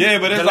probably beat. Yeah,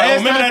 but it's like,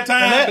 remember that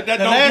time? But that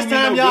the last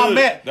time y'all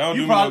met,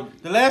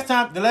 the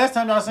last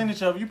time y'all seen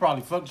each other, you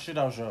probably fucked the shit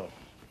out y'all.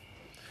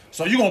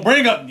 So you gonna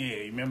bring up? Yeah,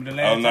 you remember the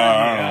last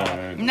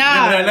time? No,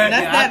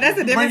 that's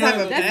a different type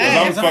of.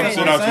 I'm fucking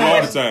shit out you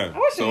all the time. I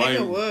wish a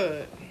nigga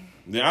would.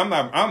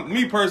 Yeah, I'm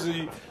me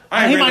personally.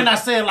 He might not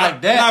say it like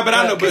that. Nah, but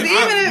I know. But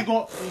I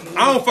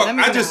don't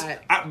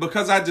fuck.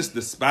 Because I just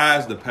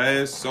despise the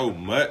past so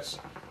much.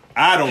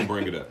 I don't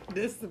bring it up.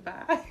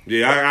 Despise.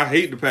 Yeah, I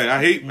hate the past.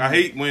 I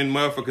hate when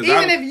motherfuckers.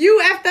 Even if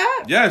you effed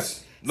up.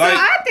 Yes. Like, so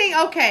I think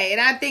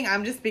and I think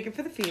I'm just speaking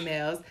for the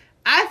females.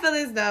 I feel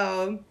as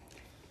though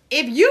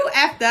if you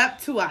effed up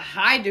to a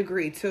high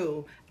degree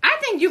too. I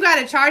think you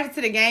gotta charge it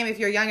to the game if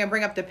you're young and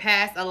bring up the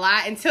past a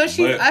lot until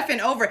she's effing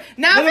over it.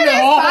 Now, if it is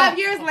 5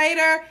 years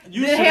later,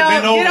 you should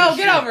have been over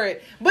get over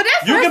it. But that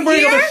first year, you can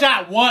bring up a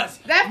shot once,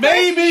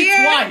 maybe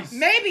twice,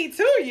 maybe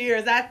 2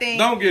 years. I think.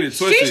 Don't get it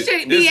twisted. She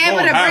should be able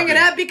to bring it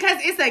up because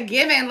it's a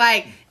given.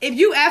 Like if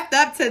you effed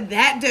up to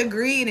that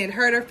degree and it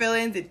hurt her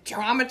feelings, it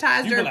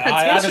traumatized her potentially.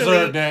 I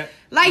deserve that.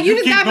 Like, you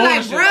just gotta be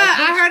like, bruh,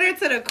 I heard her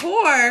to the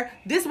core.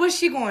 This what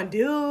she gonna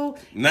do.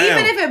 Now,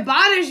 even if it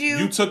bothers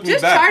you took me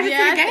just back. charge it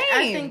to the game.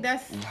 I think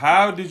that's...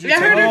 How did you take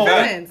me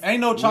back?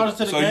 Ain't no charges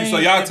to the game. So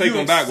y'all take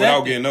them back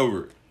without getting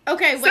over it.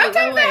 Okay,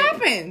 sometimes that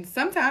happens.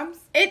 Sometimes.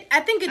 I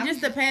think it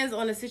just depends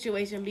on the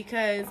situation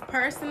because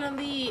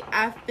personally,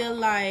 I feel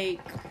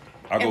like...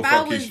 I go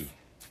fuck Keisha.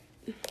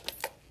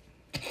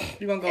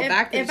 You gonna go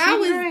back to if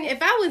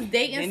I was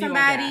dating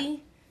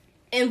somebody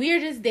and we're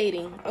just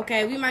dating,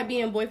 okay, we might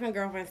be in boyfriend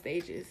girlfriend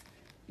stages.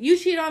 You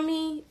cheat on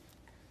me,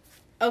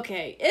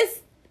 okay,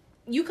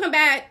 you come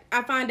back,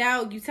 I find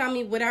out, you tell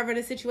me whatever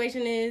the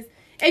situation is.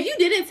 If you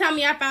didn't tell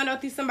me I found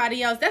out through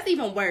somebody else, that's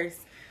even worse.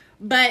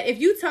 But if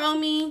you told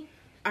me,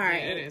 all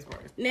right, it is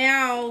worse.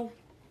 Now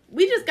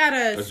we just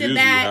gotta that's sit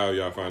back how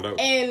y'all find out.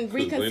 and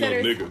reconsider.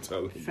 Ain't no nigga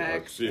telling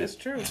Facts. shit. That's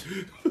true.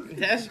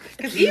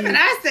 Because even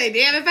I say,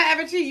 damn, if I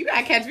ever cheat, you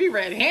gotta catch me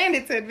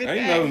red-handed to admit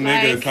Ain't that. no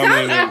nigga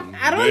coming in.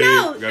 I don't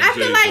know. I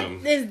feel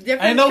like there's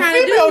different. Ain't no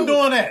female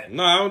doing that.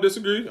 No, I don't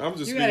disagree. I'm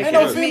just speaking. Ain't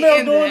no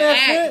female doing that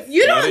shit.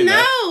 You don't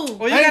know.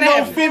 Well, you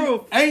gotta have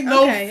proof. Ain't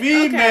no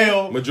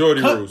female.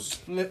 Majority rules.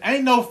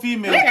 Ain't no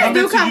female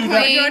Niggas coming do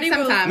to you. clean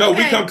sometimes. No,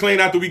 we come clean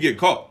after we get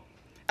caught.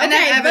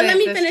 Okay, but let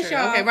me finish,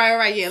 y'all. Okay,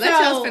 right. Yeah, let's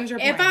just finish your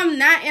point. If I'm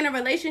not in a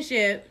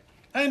relationship,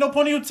 ain't no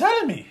point in you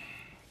telling me.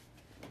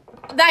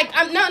 Like,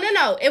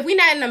 no. If we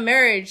not in a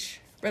marriage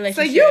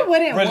relationship, so you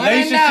wouldn't want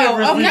to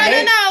know?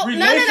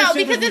 No.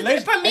 Because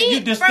it's, for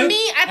me,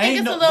 I think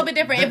it's a little bit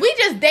different. If we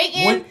just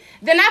dating,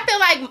 then I feel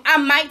like I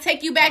might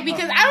take you back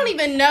because I don't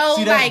even know.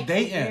 See, like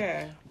dating.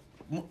 Yeah.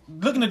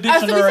 Look in the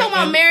dictionary. So we talking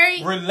about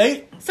married?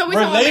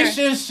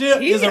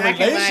 Relationship is a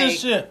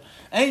relationship.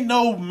 Ain't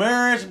no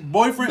marriage,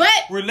 boyfriend,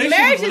 but relationship.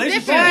 Marriage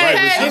is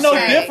different. Ain't no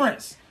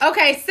difference.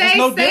 Okay, say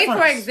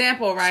for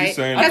example, right?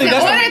 Because in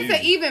order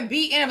to even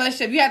be in a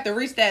relationship, you have to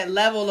reach that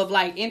level of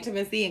like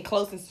intimacy and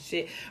closeness and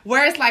shit.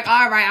 Where it's like,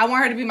 all right, I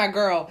want her to be my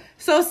girl.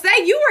 So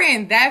say you were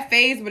in that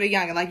phase with a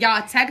youngin, like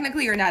y'all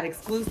technically are not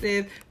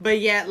exclusive, but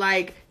yet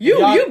like you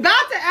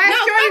about to ask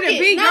Shorty to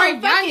be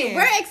your youngin.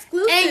 We're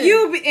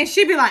exclusive, and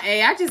she be like,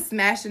 hey, I just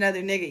smashed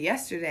another nigga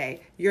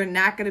yesterday. You're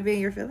not gonna be in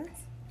your feelings.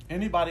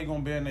 Anybody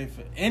gonna be in their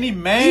feelings? Any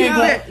man,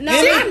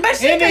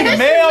 any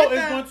male is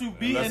going to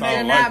be in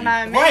their not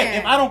my man. Right?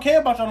 If I don't care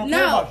about you, I don't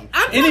care about you.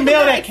 Any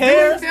male that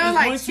cares is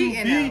going to be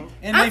in their feelings.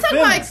 I'm talking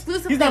about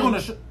exclusive. He's not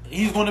gonna.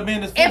 He's gonna be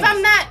in his If feelings.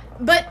 I'm not,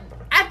 but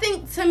I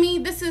think to me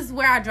this is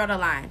where I draw the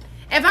line.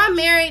 If I'm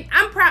married,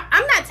 I'm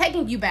not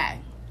taking you back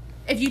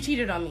if you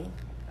cheated on me,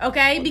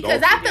 okay?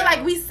 Because I feel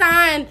like we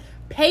signed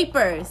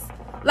papers.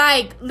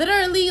 Like,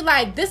 literally,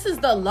 like, this is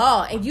the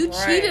law, and you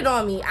cheated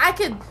on me. I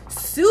could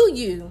sue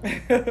you.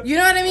 You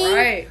know what I mean?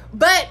 Right.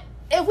 But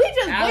if we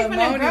just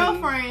boyfriend and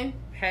girlfriend,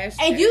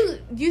 and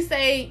you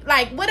say,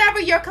 like, whatever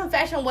your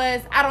confession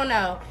was, I don't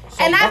know.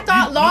 So, and I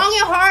thought long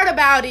and hard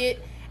about it,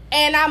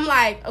 and I'm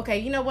like, okay,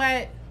 you know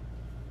what?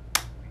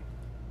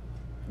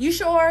 You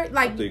sure?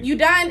 Like, you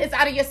done? It's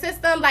out of your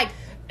system? Like,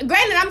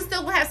 granted, I'm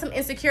still gonna have some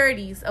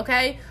insecurities,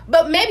 okay?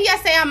 But maybe I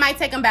say I might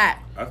take them back.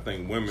 I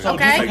think women. So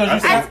okay?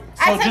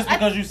 Just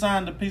because you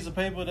signed the piece of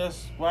paper,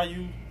 that's why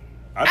you.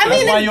 I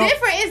mean,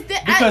 it's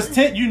different.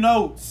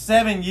 Because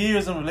 7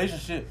 years in a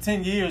relationship,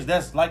 10 years,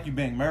 that's like you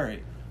being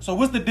married. So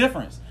what's the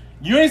difference?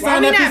 You ain't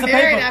signed that piece of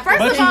paper,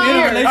 but you in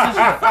a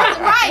relationship.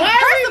 Right.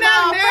 First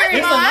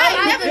of all,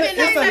 I've never been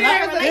in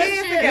a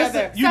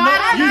relationship. You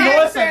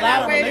know it's a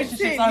lot of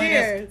relationships out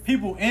here.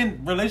 People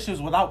in relationships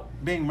without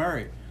being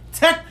married.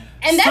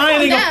 And that's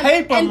signing on them. A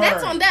paper, and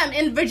that's on them.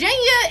 In Virginia,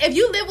 if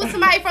you live with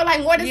somebody for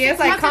like more than 6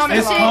 months,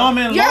 it's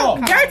common law.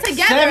 You're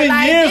together. 7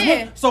 like, years.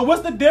 Yeah. So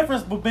what's the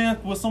difference with being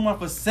with someone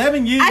for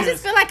 7 years? I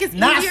just feel like it's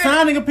not easier.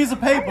 Signing a piece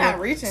of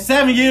paper.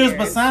 7 years,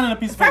 but signing a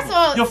piece of paper. First of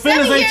all, your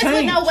feelings 7 ain't years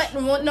changed.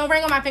 with no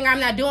ring on my finger, I'm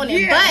not doing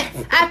it.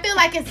 But I feel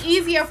like it's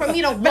easier for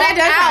me to walk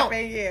out.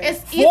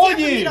 It's easier for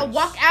me to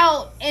walk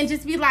out and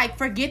just be like,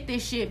 forget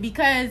this shit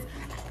because.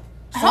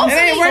 Hopefully,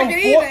 it ain't working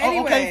either.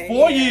 Anyway. Okay,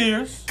 4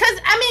 years. Because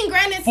I mean,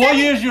 granted, 4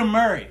 years you're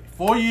married.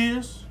 4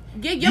 years.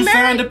 You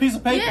signed a piece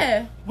of paper.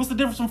 Yeah. What's the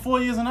difference from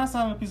 4 years and not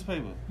signing a piece of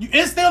paper?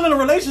 It's still in a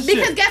relationship.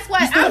 Because guess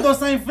what? You still have those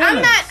same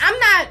feelings.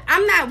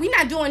 I'm not. We're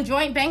not doing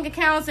joint bank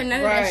accounts and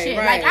none of that shit.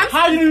 Right. Like,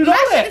 how do you know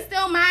that? My shit is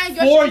still mine.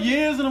 4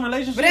 years in a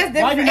relationship. But that's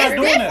different. Why you not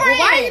doing that? Well,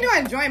 why are you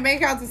doing joint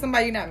bank accounts with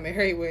somebody you're not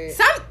married with?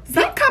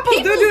 Some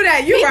couples do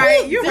that. You're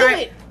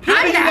right.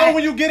 How do you know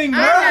when you're getting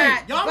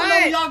married? Y'all don't know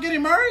when y'all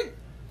getting married?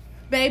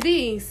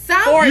 Baby,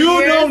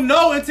 you don't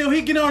know until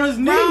he get on his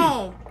knee.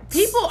 Bro,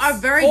 people are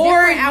very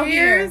different out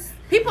here.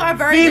 People are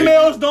very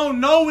Females don't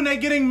know when they're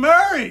getting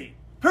married.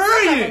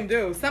 Period.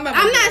 Some of them do.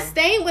 I'm not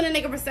staying with a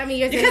nigga for 7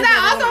 years. Because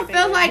I also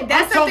feel like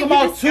that's I'm talking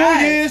about 2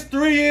 years,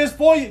 3 years,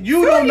 4 years.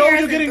 You don't know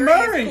you're getting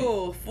married.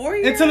 Cool. 4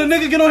 years. Until the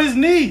nigga get on his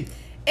knee.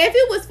 If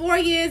it was 4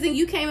 years and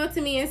you came up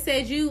to me and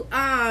said you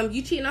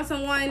cheating on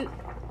someone,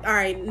 all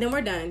right, then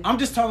we're done. I'm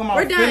just talking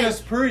about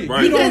feelings period.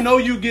 Right. You don't know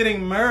you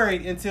getting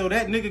married until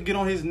that nigga get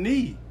on his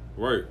knee.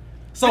 Right.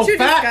 So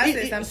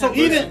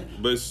even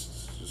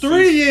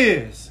 3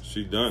 years.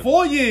 She done.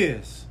 4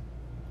 years.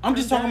 I'm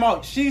just talking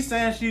about she's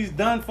saying she's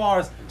done far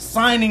as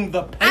signing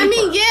the paper. I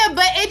mean, yeah,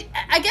 but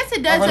I guess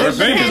it does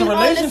depend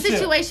on the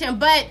situation.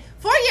 But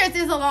 4 years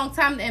is a long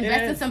time to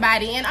invest in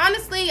somebody. And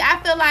honestly,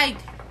 I feel like,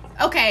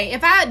 okay,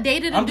 if I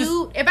dated a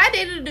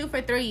dude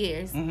for 3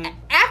 years,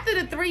 after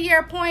the 3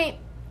 year point,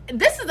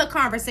 this is a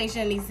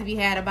conversation that needs to be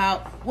had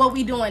about what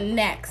we doing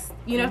next.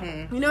 You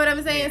know, you know what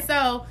I'm saying?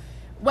 So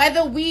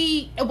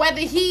whether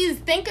he's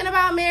thinking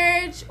about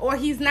marriage or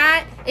he's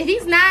not. If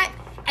he's not,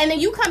 and then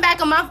you come back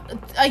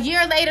a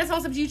year later,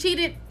 sometimes you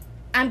cheated,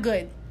 I'm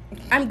good,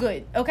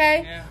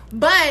 okay? Yeah.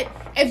 But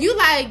if you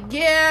like,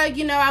 yeah,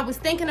 you know, I was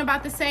thinking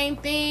about the same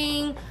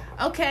thing,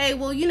 okay,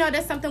 well, you know,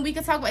 that's something we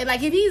could talk about.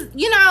 Like, if he's,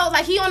 you know,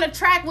 like he on a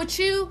track with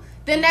you,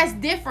 then that's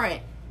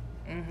different.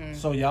 Mm-hmm.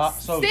 Still,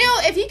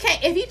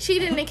 if he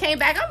cheated and then came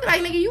back, I'm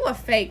like, nigga, you a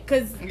fake,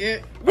 cause we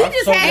just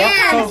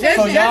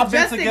y'all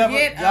been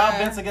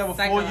together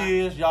 4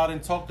 years. Y'all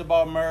done talked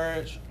about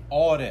marriage,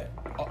 all that,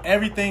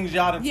 everything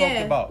y'all done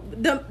talked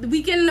about. The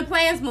weekend and the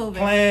plans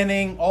moving,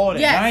 planning, all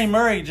that. Yes. I ain't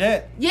married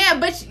yet. Yeah,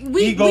 but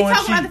we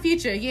talk about the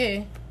future.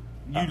 Yeah.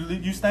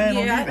 You stand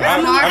on you.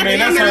 I mean,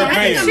 that's her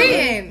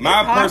opinion.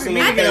 My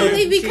personal opinion. I can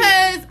believe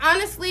because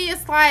honestly,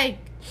 it's like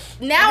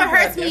now it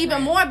hurts me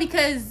even more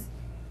because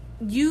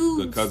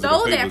you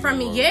stole that from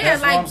me. Yeah,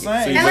 that's like, what I'm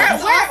saying. And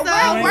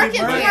we're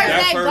working towards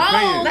that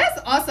goal. That's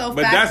also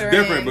but that's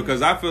different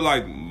because I feel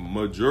like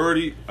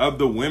majority of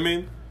the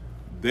women,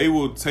 they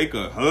will take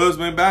a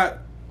husband back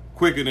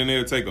quicker than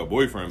they'll take a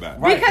boyfriend back.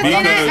 Right.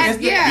 Because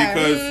you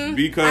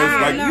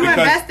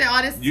invested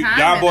all this time.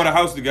 Y'all bought a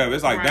house together.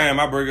 It's like,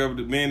 damn, I break up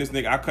with this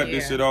nigga. I cut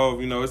this shit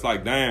off. You know, it's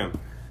like, damn.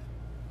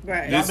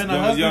 Right. You know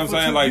what I'm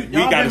saying? Like, we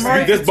got to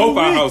sleep. This both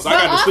our house. I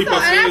got to sleep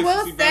upstairs. And I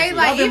will say,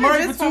 like, even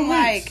just from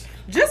like.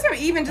 Just from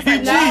even just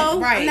like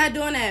I'm not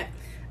doing that.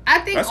 I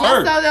think that's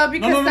also her. Though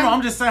because no.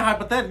 I'm just saying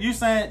hypothetically. You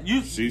saying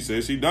you? She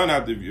said she done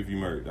after if you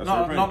married. That's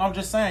her no. I'm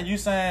just saying you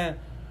saying,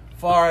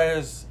 far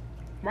as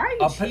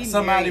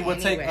somebody would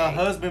take a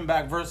husband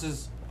back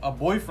versus a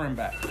boyfriend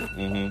back.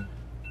 Mm-hmm.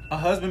 A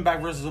husband back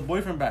versus a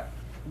boyfriend back.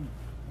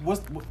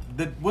 What's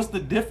the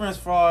difference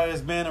far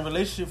as being in a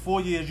relationship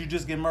 4 years? You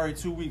just get married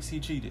 2 weeks. He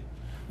cheated.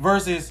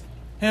 Versus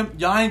him.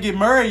 Y'all ain't get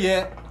married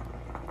yet.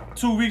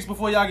 2 weeks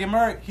before y'all get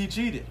married, he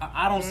cheated.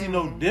 I don't see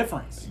no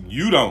difference.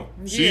 You don't.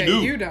 She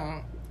do. You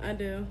don't. I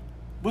do.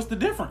 What's the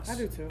difference? I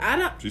do too. I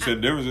don't. She said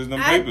the difference is them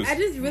papers. I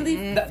just really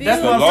feel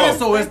that's what I'm saying.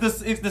 So it's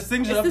the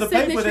signature of the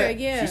paper that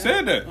yeah. She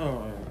said that.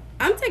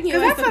 I'm taking it.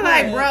 Because I feel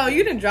like, bro,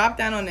 you done dropped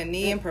down on the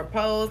knee and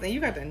proposed, and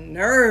you got the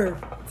nerve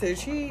to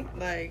cheat.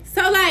 Like,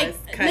 so, like,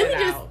 let me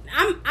just.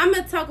 I'm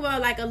gonna talk about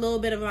like a little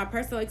bit of my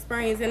personal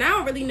experience, and I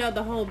don't really know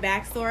the whole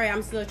backstory.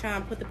 I'm still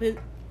trying to put the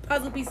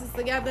puzzle pieces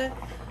together.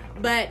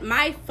 But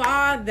my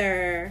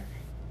father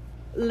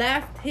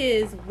left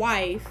his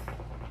wife,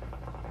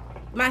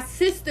 my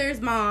sister's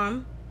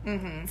mom,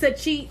 to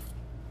cheat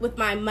with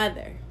my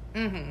mother.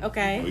 Mm-hmm.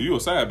 Okay? Well, you a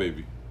side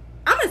baby.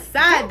 I'm a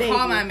side baby.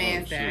 Call my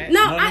man's dad.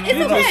 No,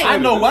 it's okay. I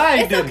know why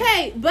he did it. It's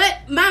okay.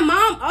 But my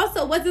mom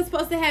also wasn't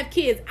supposed to have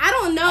kids. I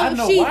don't know if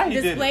she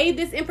displayed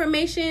this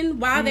information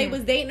while they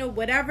was dating or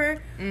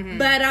whatever. Mm-hmm.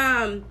 But,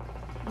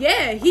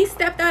 yeah, he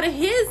stepped out of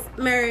his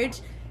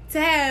marriage to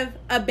have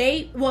a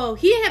baby. Well,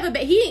 he didn't have a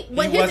baby.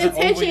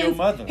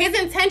 His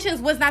intentions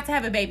was not to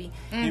have a baby.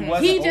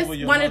 Mm-hmm. He just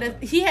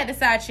wanted he had the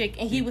side chick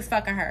and he was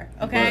fucking her.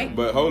 Okay.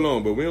 But hold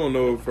on. But we don't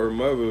know if her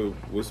mother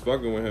was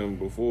fucking with him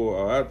before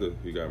or after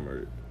he got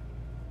married.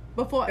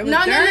 Before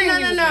no.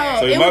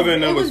 So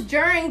it was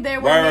during their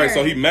right.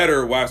 So he met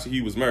her while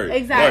he was married.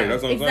 Exactly. Right.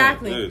 That's what I'm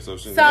saying. Yeah, so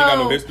she ain't got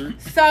no history.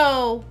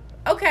 So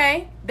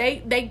okay,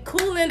 they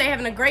cooling. They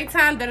having a great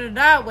time.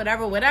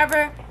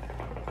 Whatever.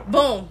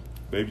 Boom.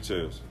 Baby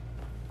chills.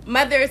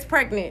 Mother is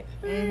pregnant.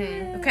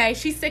 Mm-hmm. Okay,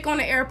 she's sick on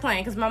the airplane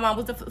because my mom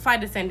was a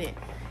flight attendant.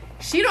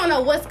 She don't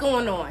know what's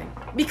going on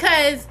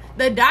because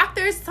the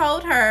doctors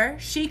told her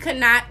she could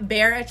not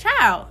bear a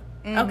child.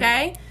 Mm-hmm.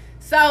 Okay,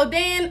 so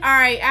then all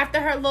right, after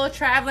her little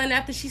traveling,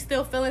 after she's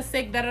still feeling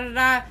sick, go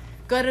to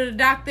the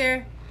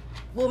doctor.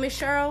 Well, Miss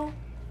Cheryl,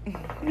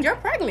 you're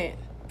pregnant.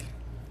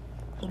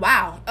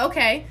 Wow.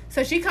 Okay,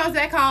 so she comes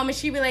back home and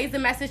she relays the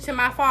message to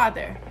my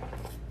father.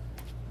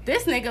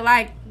 This nigga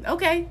like,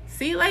 okay,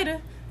 see you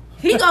later.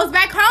 He goes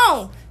back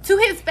home to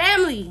his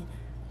family,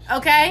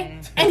 okay?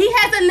 And he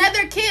has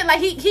another kid. Like,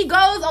 he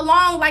goes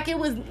along like it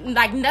was,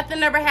 like,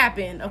 nothing ever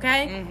happened,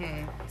 okay?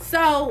 Mm-hmm.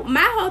 So,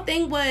 my whole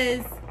thing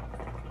was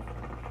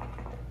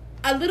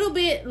a little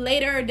bit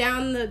later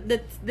down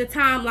the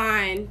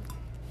timeline,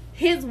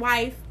 his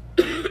wife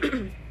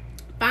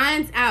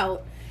finds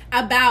out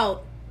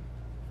about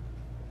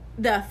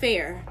the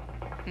affair.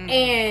 Mm-hmm.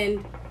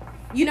 And,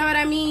 you know what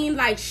I mean?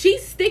 Like, she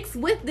sticks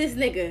with this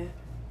nigga.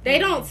 They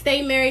don't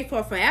stay married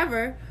for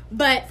forever,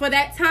 but for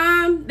that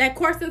time, that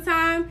course of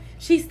time,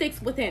 she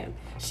sticks with him.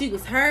 She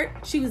was hurt.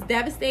 She was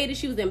devastated.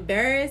 She was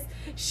embarrassed.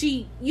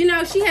 She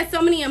had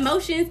so many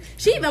emotions.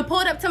 She even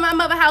pulled up to my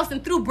mother's house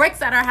and threw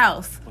bricks at her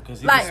house.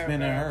 Because he was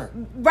spinning her.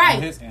 Right.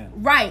 On his end.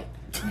 Right.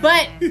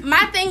 But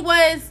my thing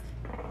was,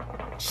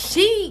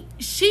 she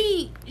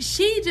took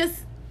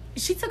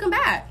him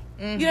back.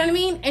 Mm-hmm. You know what I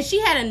mean? And she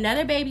had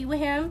another baby with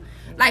him.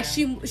 Like,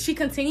 she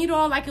continued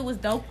on like it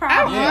was no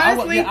problem. I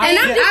really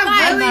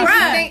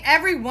think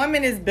every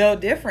woman is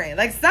built different.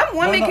 Like, some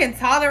women can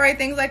tolerate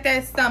things like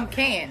that, some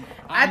can't.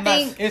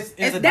 That's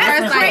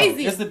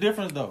crazy. It's the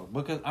difference, though,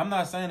 because I'm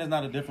not saying there's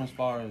not a difference as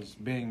far as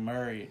being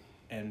married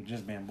and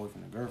just being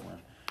boyfriend and girlfriend.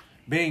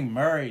 Being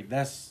married,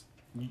 that's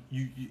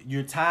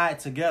you're tied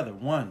together.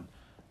 One,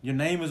 Your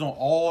name is on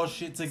all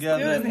shit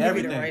together and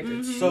everything. Right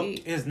so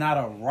it's not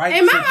a right.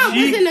 And my to mom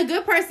cheat. wasn't a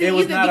good person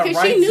either because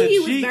right she knew he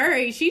was cheat.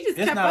 married. She just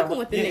kept fucking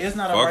with the nigga. It's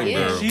not a right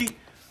to cheat,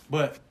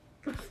 but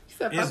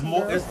it's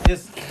more.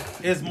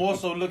 It's more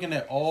so looking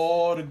at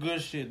all the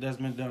good shit that's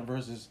been done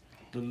versus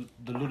the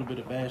little bit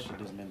of bad shit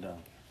that's been done.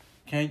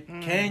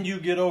 Can you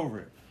get over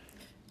it?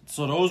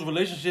 So those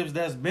relationships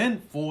that's been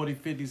 40,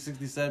 50,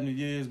 60, 70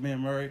 years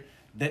being married,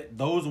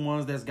 those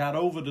ones that's got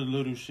over the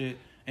little shit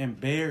and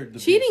bared the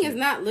cheating is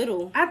not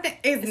little. I think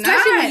it's especially not.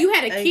 Especially when you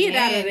had a kid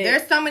out of it.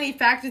 There's so many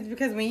factors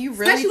because when you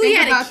really especially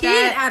think about that, especially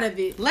when you had a kid out of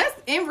it.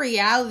 In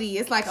reality,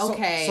 it's like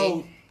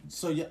okay.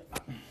 So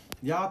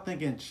y'all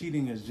thinking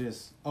cheating is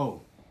just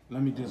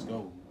let me just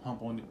go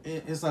hump on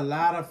it. It's a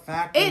lot of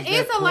factors. It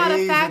is a lot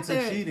of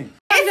factors. Cheating.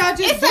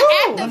 It's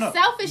an act of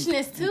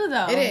selfishness too,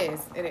 though. It is.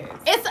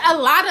 It's a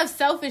lot of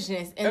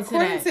selfishness into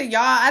according that. To y'all,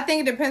 I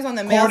think it depends on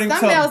the male. Some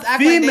males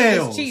act like they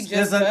just cheat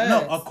just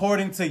no,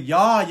 according to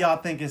y'all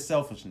think it's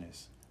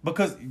selfishness.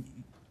 Because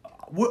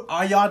what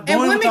are y'all doing?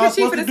 And women can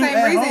cheat for the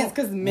same reasons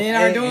because men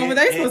are doing what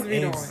they're supposed to be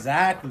doing.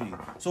 Exactly.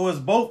 So it's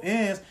both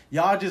ends.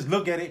 Y'all just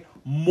look at it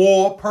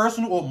more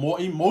personal or more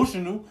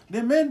emotional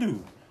than men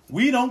do.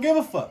 We don't give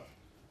a fuck.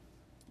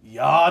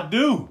 Y'all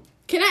do.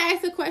 Can I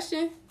ask a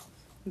question?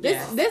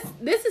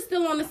 This is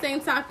still on the same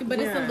topic,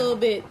 but it's a little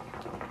bit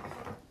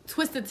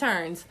twisted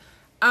turns.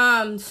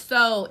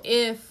 So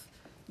if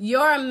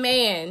you're a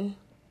man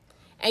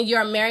and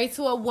you're married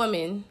to a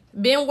woman,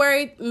 been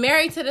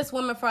married to this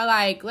woman for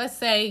like, let's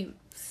say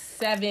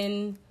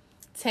 7-10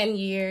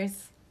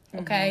 years,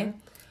 okay? Mm-hmm.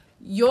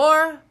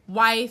 Your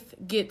wife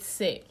gets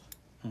sick.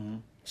 Mm-hmm.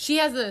 She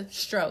has a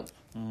stroke,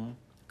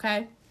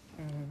 okay?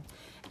 Mm-hmm.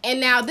 And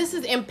now this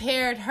has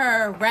impaired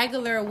her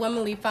regular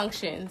womanly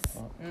functions,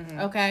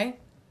 okay?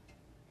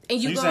 And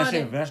you saying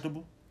she's a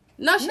vegetable?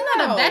 No, she's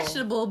not a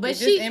vegetable,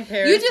 but you just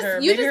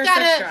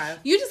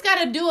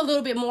gotta do a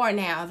little bit more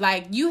now.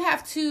 Like you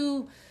have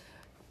to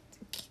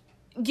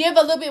give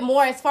a little bit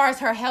more as far as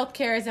her health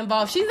care is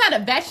involved. She's not a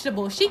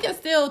vegetable. She can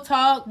still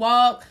talk,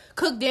 walk,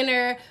 cook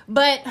dinner,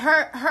 but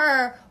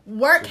her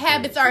work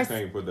habits are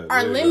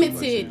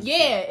limited.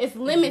 Yeah, it's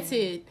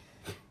limited.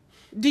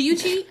 Do you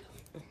cheat?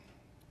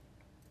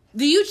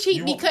 Do you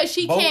cheat because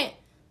she can't?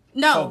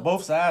 No. So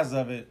both sides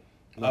of it.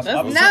 It's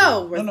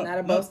not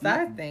a both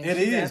sides thing. It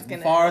is.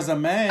 As far as a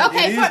man,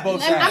 okay, it is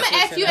both sides. I'm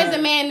gonna ask you as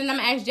a man, and I'm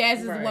gonna ask Jazz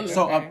as a woman.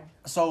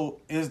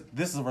 So is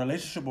this a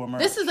relationship or a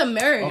marriage? This is a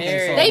marriage.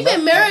 Okay, so they've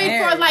been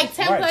married for like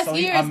 10 plus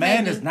years. A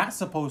man is not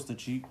supposed to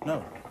cheat.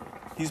 No,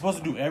 he's supposed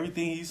to do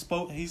everything he's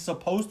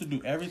supposed to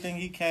do everything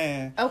he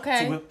can.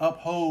 Okay. To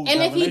uphold.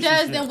 And if he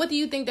does, then what do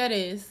you think that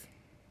is?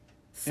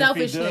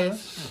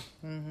 Selfishness.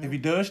 If he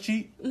does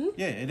cheat,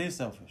 yeah, it is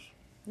selfish.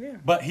 Yeah.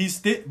 But he's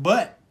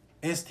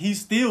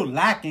still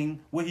lacking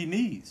what he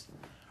needs,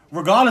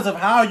 regardless of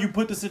how you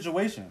put the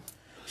situation.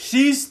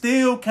 She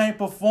still can't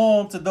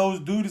perform to those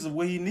duties of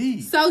what he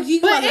needs. So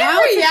you go in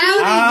reality,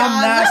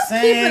 I'm not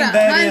saying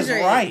that is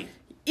right.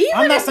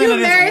 Even if you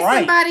marry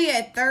somebody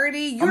at 30,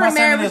 you were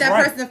married with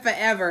that person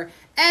forever.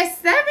 At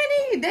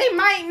 70, they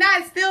might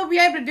not still be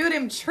able to do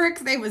them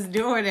tricks they was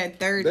doing at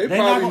 30. They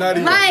probably not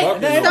even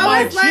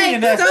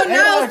fucking. But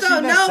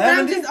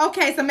I'm just,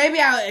 okay, so maybe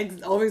I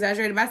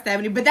over-exaggerated by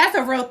 70, but that's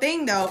a real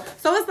thing, though.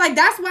 So it's like,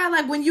 that's why,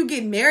 like, when you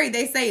get married,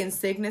 they say in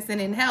sickness and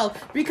in health,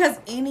 because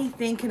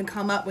anything can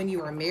come up when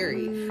you are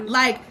married.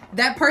 Like,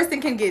 that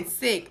person can get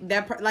sick.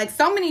 Like,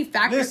 so many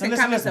factors can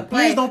come into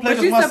play. Please don't play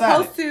but you're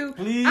supposed to.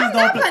 Please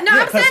don't play.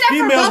 No, I'm saying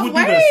that for both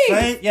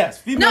ways. Yes,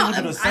 females would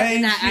do the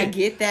same shit. I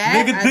get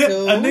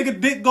that. A nigga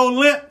dick go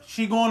limp,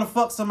 she going to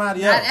fuck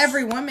somebody else. Not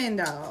every woman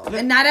though,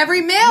 and not every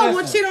male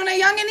will cheat on a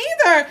youngin'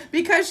 either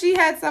because she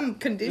had some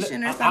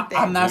condition or something.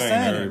 I'm not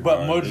saying it,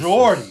 but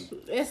majority.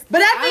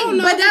 But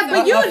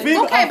if you're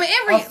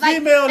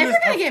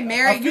gonna get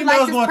married, you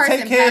like this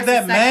person past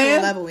the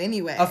sexual level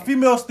anyway. A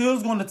female still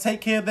is going to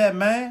take care of that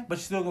man, but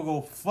she's still gonna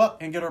go fuck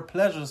and get her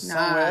pleasure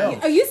somewhere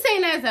else. Are you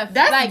saying that as a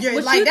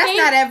that's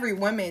not every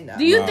woman though?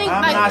 Do you think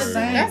I'm not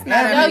saying that's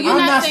not every?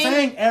 I'm not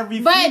saying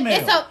every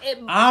female.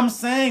 I'm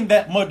saying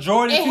that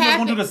majority of females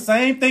gonna do the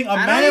same thing a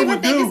man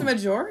would do. I don't even think it's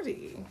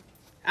majority.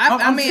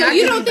 I mean,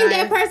 you don't think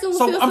that person will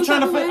feel I'm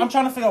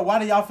trying to figure out why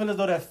do y'all feel as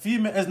though that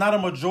female is not a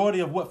majority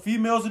of what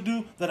females would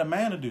do that a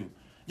man would do.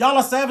 Y'all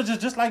are savages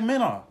just like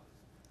men are.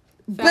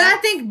 But I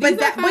think, but you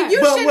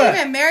shouldn't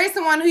even marry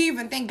someone who you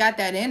even think got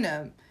that in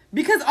them.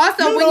 Because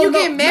also when you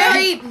get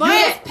married,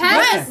 it's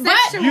past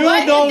sexual. You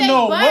don't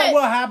know what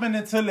will happen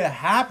until it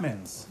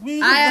happens.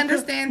 I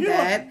understand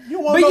that.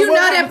 But you know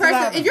that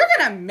person, if you're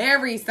going to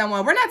marry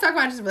someone, we're not talking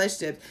about just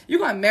relationships. You're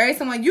going to marry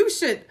someone, you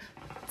should,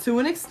 to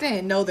an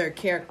extent, know their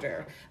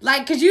character.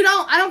 Like, because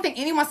I don't think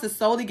anyone wants to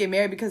solely get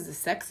married because the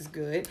sex is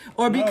good.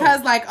 Or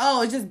because, like,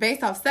 oh, it's just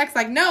based off sex.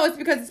 Like, no, it's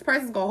because this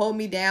person's going to hold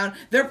me down.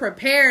 They're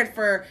prepared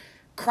for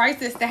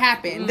crisis to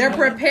happen. They're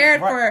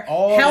prepared for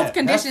health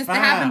conditions to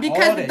happen,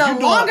 because the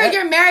longer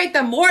you're married,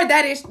 the longer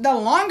that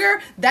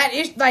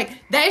is going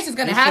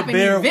to happen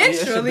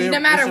eventually, no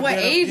matter what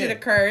age it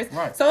occurs.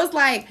 Right. So it's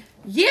like,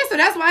 Yeah, so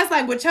that's why it's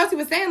like what Chelsea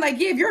was saying. Like,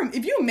 yeah,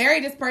 if you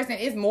marry this person,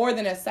 it's more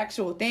than a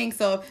sexual thing.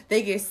 So if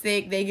they get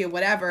sick, they get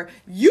whatever.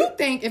 You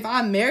think if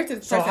I'm married to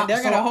this person,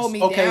 they're gonna hold me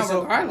down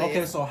regardless.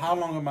 Okay, so how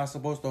long am I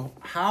supposed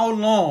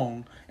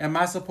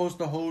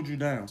to hold you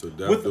down? To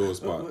death do us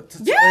part.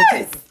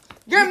 Yes,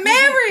 you're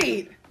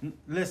married.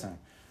 Listen,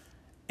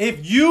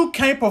 if you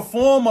can't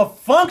perform a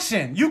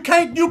function, you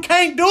can't do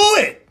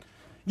it.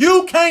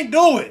 You can't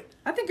do it.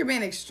 I think you're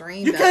being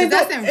extreme. You can't.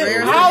 That's in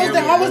rare. How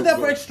is that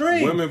for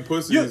extreme? Women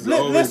pussy is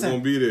always gonna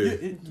be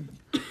there.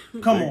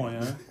 Come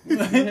on,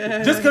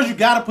 yeah. Just because you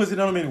got a pussy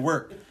don't mean it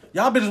work.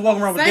 Y'all bitches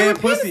walking around with Same dead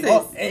with pussy. penises.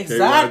 Oh,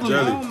 exactly.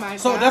 Oh my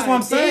So God. that's what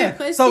I'm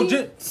saying. So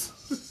just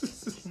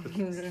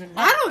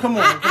I don't know. Come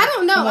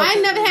on. I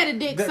ain't never had a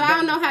dick, so I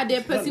don't know how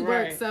dead pussy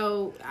Right. works.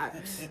 So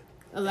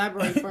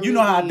elaborate for me. you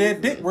know how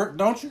dead dick work,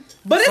 don't you?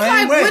 But it's Same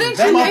like, way. wouldn't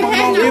That you motherfucker make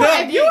don't no? get up.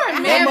 If you are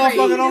That married,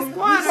 motherfucker don't.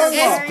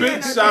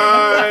 Spit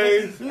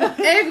shine.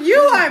 if you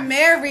are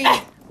married,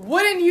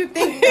 wouldn't you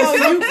think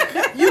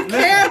you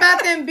care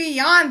about them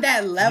beyond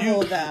that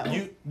level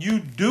though? You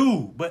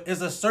do, but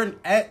it's a certain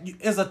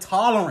it's a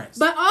tolerance.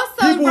 But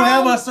also, people wrong,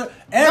 have a certain.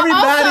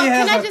 Everybody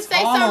has can I a just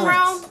say something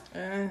tolerance.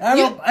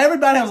 wrong?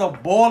 Everybody has a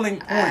boiling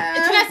point.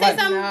 Can I say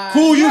something?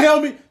 Cool, you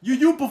help me.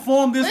 You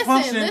perform this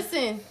function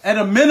Listen. at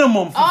a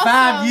minimum for Also-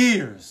 5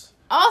 years.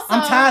 Also,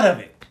 I'm tired of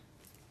it.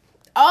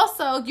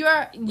 Also,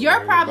 you're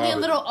probably a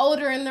little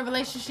older in the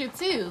relationship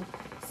too.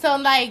 So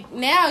like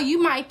now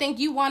you might think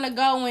you want to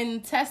go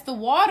and test the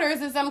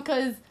waters or something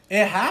because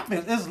It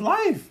happens. It's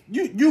life.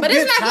 You. But get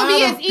it's not gonna be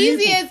tired as of easy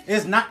people. as-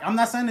 It's not. I'm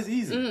not saying it's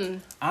easy.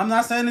 I'm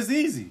not saying it's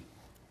easy.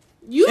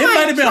 you It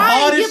might have been try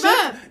hard and as give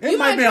shit. up. It You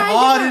might have been try and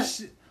hard give as up.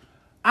 shit.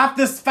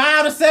 After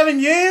 5 to 7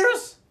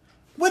 years,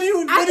 what do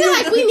you? I feel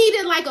like we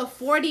needed like a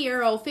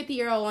 40-year-old,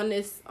 50-year-old on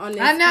this. I know,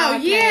 podcast.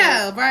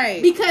 yeah,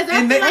 right. Because I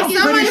And feel they- like I'm it's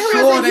someone pretty who's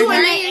sure like they you in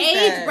don't that use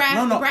age that.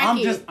 bracket. No,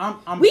 bracket.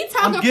 I'm We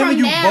talking I'm giving from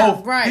you now.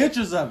 both Right.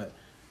 pictures of it.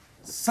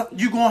 So,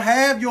 you gonna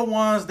have your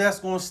ones that's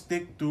gonna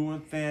stick through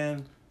and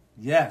thin.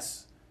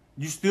 Yes,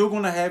 you still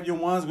gonna have your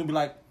ones gonna be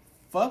like,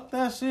 fuck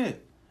that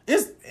shit.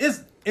 It's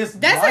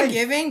That's life. a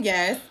given,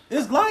 yes.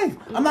 It's life.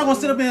 I'm not gonna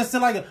sit up here and say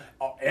like,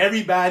 oh,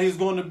 everybody's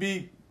gonna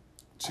be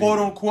quote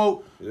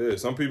unquote. Yeah,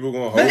 some people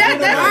gonna hold But it that's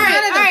down. All right,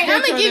 kind of the I'ma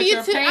picture give that you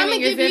you're two- I'ma painting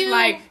give is if, you-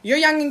 like your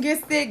youngin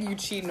gets sick, you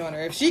cheating on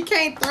her. If she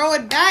can't throw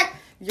it back,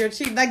 you're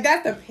cheating. Like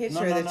that's the picture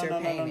that you're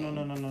painting.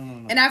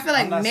 No. And I feel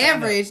like I'm not saying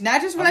marriage, that.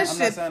 not just I'm not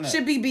relationship, saying that.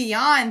 should be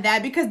beyond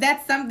that because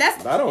that's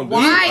I don't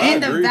why I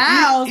in the agree.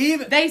 vows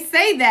Even- they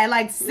say that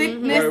like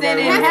sickness Right, and right,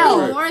 in right,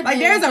 health. right. Like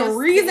there's a More than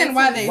reason just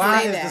why they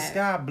Why say is that. the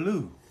sky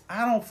blue?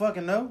 I don't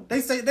fucking know.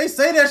 They say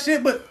that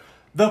shit, but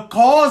the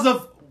cause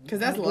of Because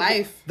that's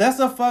life. that's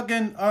a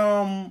fucking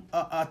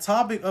a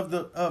topic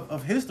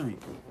of history.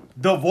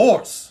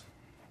 Divorce.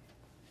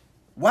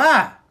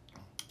 Why?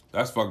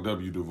 That's fucked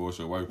up. You divorce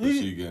your wife because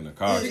she getting a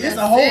car. It's a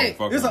a whole. sick.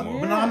 Fuck It's a, more.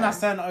 but no, I'm not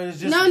saying it's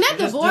just No, not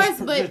just- divorce,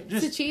 just- but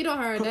just to cheat on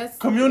her. That's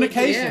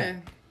communication.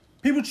 Yeah.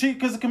 People cheat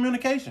because of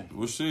communication.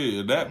 Well, shit.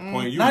 At that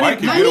point, you Not might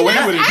even- can get away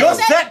I with mean, it.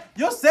 that's-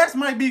 Your sex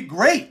might be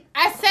great.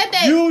 I said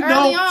that You early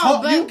don't on,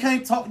 talk. but You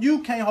can't talk. You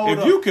can't hold If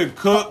up. you could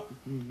cook,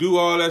 do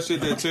all that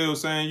shit that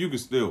Tayl's saying, you can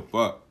still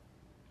fuck.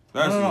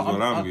 That's No, just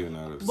what I'm I'm getting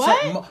out of it.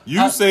 What?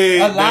 You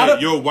said a lot that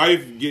of- your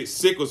wife gets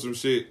sick or some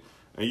shit,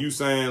 and you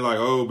saying like,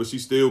 oh, but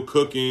she's still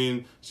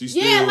cooking, she's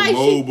still yeah, like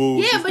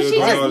mobile. she, yeah, but still she's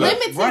doing just all that.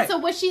 limited Right. to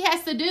what she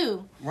has to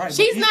do. Right,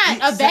 She's but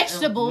not a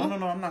vegetable.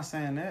 No, I'm not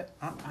saying that.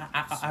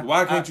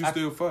 Why can't you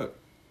still fuck?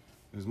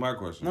 Is my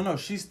question. No,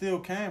 she still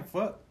can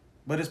fuck,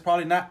 but it's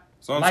probably not.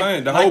 So I'm like-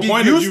 saying the like whole it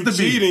point of used you to be.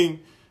 cheating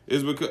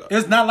is because.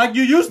 It's not like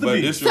you used to But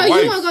be. this So your you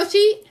wife. gonna go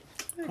cheat?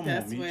 Come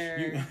That's on,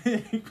 where-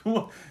 Meech. Come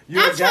on.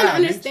 You're I'm a trying to guy,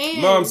 Meech.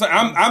 understand. No, I'm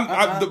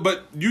saying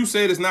but you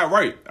said it's not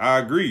right. I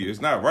agree,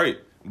 it's not right.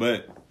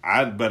 But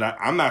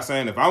I'm not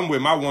saying if I'm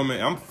with my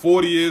woman, I'm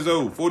 40 years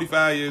old,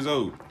 45 years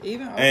old,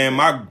 Even and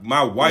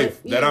my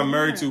wife Yeah, that I'm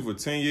married yeah. to for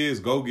 10 years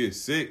go get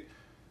sick.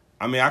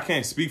 I mean, I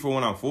can't speak for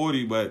when I'm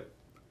 40, but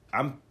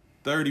I'm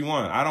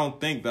 31. I don't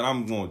think that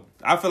I'm going.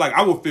 I feel like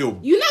I would feel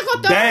You're not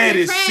gonna throw her bad in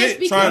the as trash shit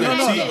because trying of to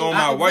that cheat shit. on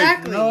my wife.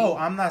 Exactly. No,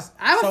 I'm not.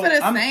 I would so feel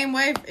the I'm- same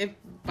way if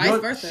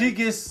vice versa. She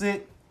gets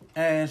sick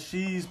and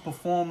she's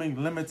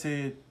performing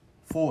limited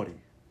 40.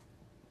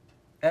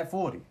 At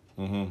 40.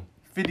 Mm-hmm.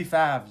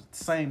 55,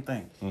 same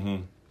thing. Mm-hmm.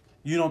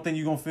 You don't think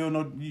you're gonna feel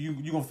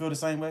you gonna feel the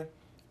same way?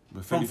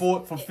 From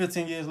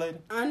 15 years later?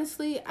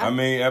 Honestly, I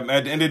mean, at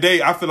the end of the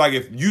day, I feel like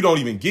if you don't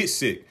even get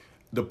sick,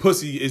 the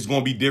pussy is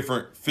gonna be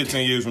different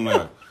 15 years from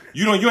now.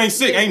 You ain't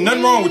sick. Ain't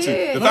nothing wrong with you.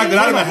 The fact that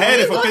I done had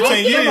it for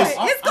 15 years, it's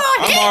gonna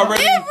I'm hit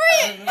already,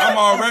 different. I'm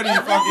already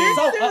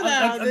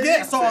fucking.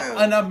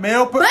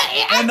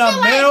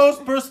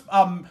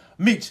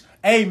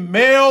 A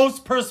male's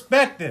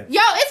perspective.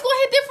 Yo, it's gonna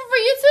hit different for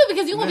you too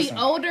because you're gonna Listen.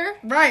 be older.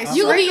 right.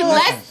 You gonna be Listen,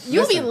 less. You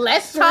be listen.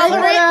 less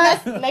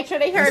tolerant. Let's make sure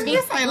they heard me.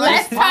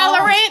 Less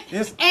tolerant,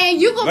 It's- and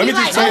you gonna Let be me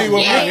just like, tell oh you what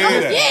my yeah,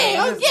 head oh at.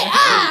 yeah, oh yeah,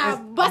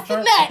 ah, bust a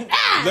nut,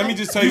 ah. Let me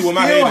just tell you You what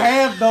my still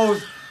head. have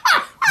those.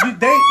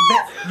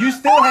 you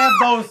still have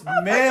those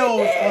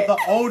males or the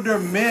older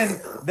men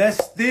that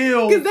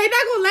still. Because they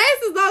not gonna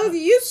last as long as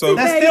you used to.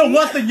 That still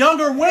want the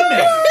younger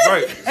women.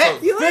 Right. At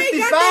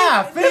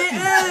 55, 50.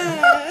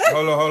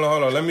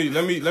 Hold on. Let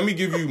me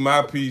give you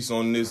my piece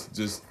on this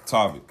just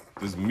topic.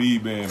 This me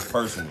being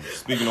personal,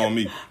 speaking on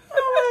me.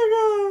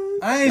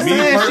 I ain't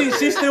saying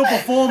she's still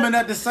performing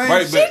at the same.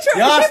 Right, but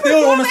y'all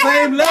still on the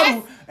same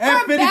level.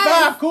 At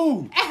 55,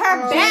 cool. At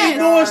her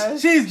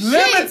best. She's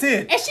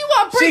limited. And she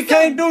want She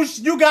can't do.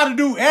 You got to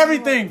do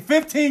everything.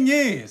 15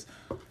 years.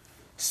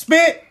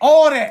 Spit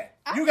all that.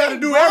 You got to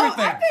do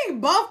everything. I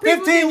think both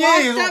people 15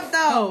 get years. washed up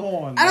though. Come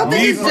on, I don't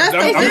think it's just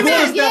I'm the going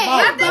women. step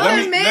out. I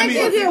think the men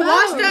can get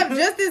washed up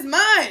just as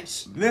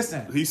much.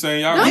 Listen. he's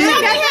saying y'all.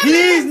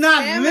 He's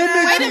not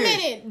limited. Wait a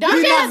minute.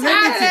 Don't you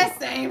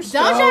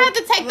have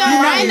to take the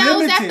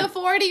rhinos after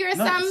 40 or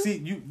something? See,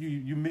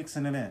 you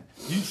mixing it in.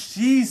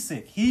 She's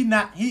sick.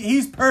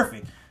 He's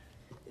perfect.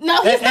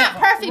 No, he's not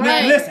perfect,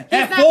 man. Listen, He's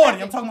at not 40,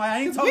 perfect. I'm talking about. I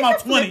ain't talking about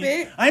 20. flip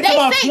it. I ain't talking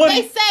about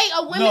 20. They say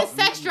a woman's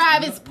sex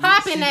drive is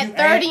popping at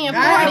 30 and 40.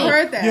 I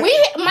heard that.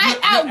 We might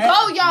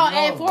outgo y'all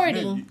at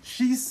 40.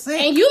 She's sick.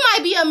 And you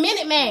might be a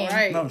minute man.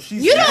 Right. No,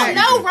 she's You sick. don't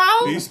know,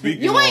 Rome. He's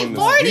speaking You ain't on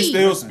 40. He's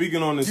still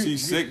speaking on the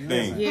she's sick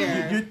thing.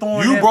 Yeah.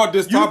 You brought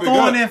this topic You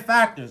throwing up. in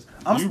factors.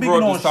 I'm You speaking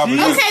brought on this topic she's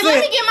up. Okay, sick.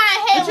 let me get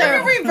my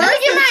inhaler. But you Let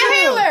me get my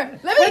inhaler.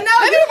 Let me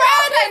roll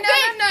this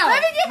dick.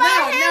 Let me get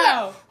my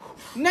inhaler.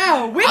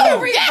 No, we can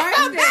reverse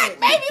I'm back,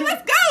 it. baby.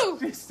 Let's go.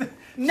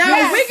 No,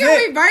 She's we can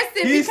sick. reverse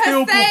it He's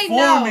still because say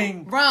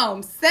performing. no.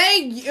 Rome,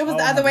 say it was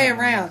the other way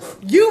around.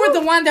 You were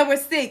the one that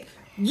was sick.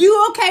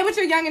 You okay with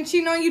your young and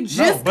cheating on you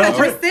just because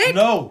you're sick?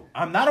 No,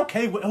 I'm not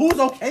okay with. Who's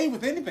okay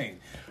with anything?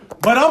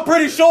 But I'm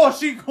pretty sure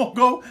she's gonna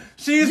go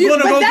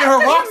get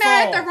her rocks You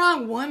married the on.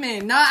 wrong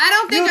woman. No, I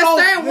don't think You don't-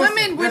 a certain listen,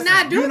 woman would listen,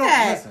 not do you don't-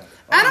 that. listen.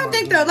 I don't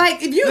think though.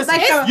 Like if you Listen,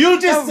 like the,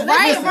 you just- the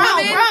right listen.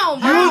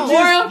 woman,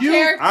 moral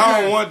character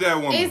I don't want that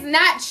woman. is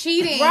not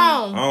cheating.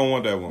 Wrong. I don't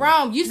want that woman.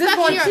 Wrong. You stuck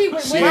one here. cheat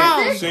with She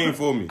Wrong. ain't, she ain't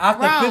for me.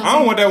 After Wrong. 15 I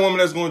don't want that woman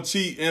that's gonna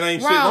cheat and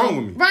ain't shit wrong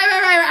with me. Right.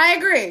 I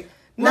agree.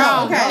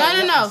 Wrong.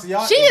 Okay. No. See,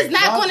 y'all- She is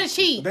not y'all- going to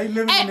cheat. they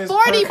living in At this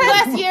 40 perfect-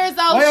 plus years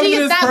Why old, y'all she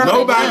in is this not perfect-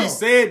 going to Nobody cheat.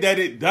 said that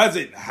it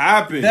doesn't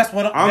happen. That's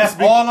what. That's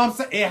speaking- all I'm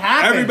saying. It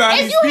happens. Everybody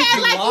If you had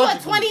speaking like you a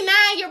logically.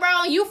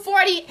 29-year-old and you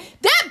 40,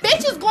 that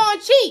bitch is going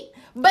to cheat.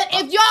 But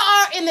if y'all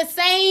are in the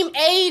same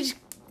age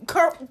I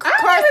don't even think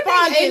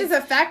correspondence, age is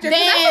a factor. 'Cause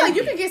I then feel like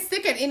you can get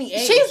sick at any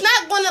age. she's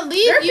not going to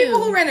leave There are you.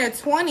 people who are in their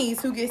 20s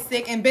who get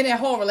sick and been in a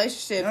whole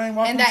relationship, You ain't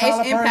watching and that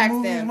Tyler age Perry impacts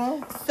movies, them.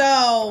 Mo?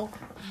 So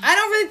I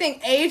don't really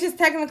think age is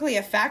technically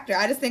a factor.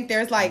 I just think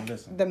there's like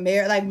Listen. the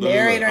married Look,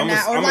 or I'ma-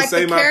 not, or I'ma like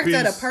say the my character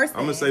piece. of the person.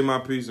 I'm gonna say my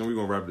piece, and we're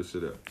gonna wrap this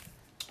shit up.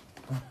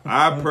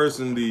 I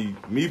personally,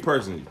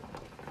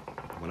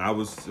 when I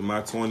was in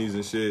my 20s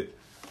and shit,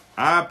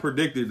 I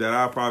predicted that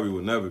I probably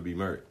would never be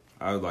married.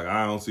 I was like,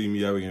 I don't see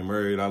me ever getting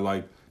married. I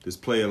like this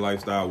player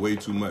lifestyle way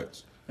too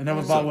much. And that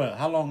was about what?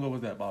 How long ago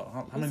was that? About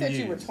how You many said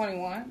years? you were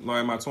 21. No,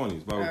 in my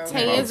 20s. About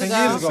 10 years 10 ago.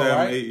 years ago, 7,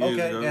 right? 8 years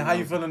Okay, ago. and how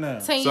you feeling now?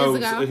 10 So years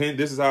ago.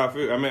 this is how I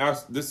feel. I mean,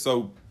 this is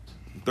so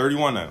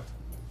 31 now.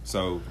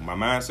 So my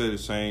mindset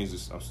has changed.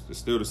 It's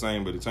still the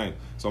same, but it changed.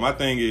 So my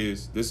thing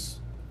is this.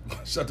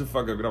 Shut the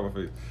fuck up! Get off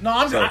my face.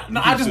 No, So,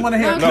 I just want to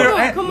hear No, a clear come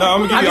on, answer. come No,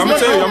 I'm on. gonna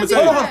tell you. I'm gonna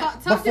tell you.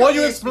 Talk Before your you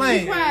shit. explain,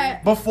 Be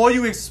quiet. before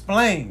you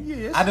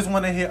explain, I just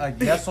want to hear a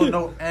yes or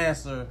no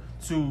answer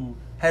to: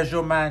 has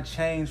your mind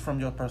changed from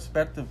your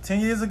perspective 10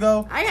 years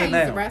ago I to gotta use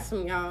the now?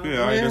 restroom, y'all.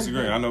 Yeah, I ain't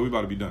disagreeing. I know we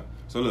about to be done.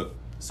 So look.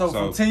 So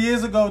from 10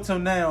 years ago till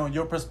now,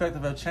 your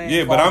perspective have changed.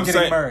 Yeah, but as far I'm as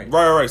getting saying married.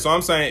 right. So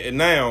I'm saying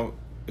now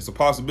it's a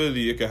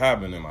possibility it could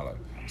happen in my life.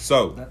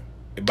 So,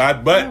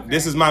 but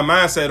this is my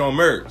mindset on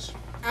marriage.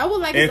 I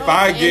would like If it all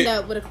I to get- end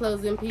up with a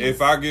closing piece.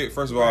 If I get,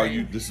 first of all,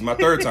 this is my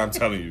third time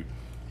telling you.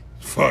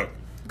 Fuck.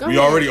 Go We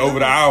ahead. already over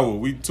the hour.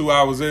 We 2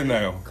 hours in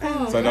now.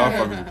 on, So no,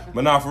 fuck it.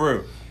 But not for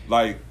real.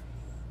 Like,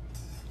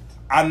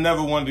 I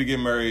never wanted to get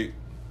married,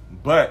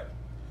 but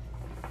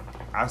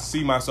I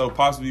see myself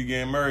possibly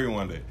getting married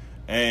one day.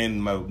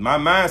 And my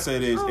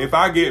mindset is, if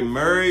I get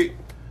married,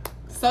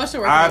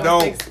 Social worker I wants to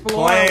don't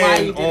explore why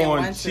plan you didn't on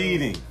want to.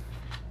 cheating.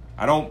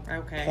 I don't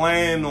Okay.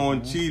 plan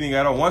on cheating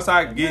at all. Once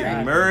I get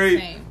Right. married,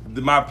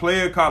 Same. my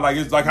player card, like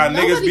it's like how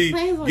Nobody niggas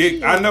plans on be get.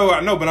 cheating. I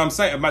know, but I'm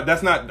saying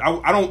that's not.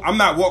 I don't. I'm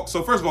not walk.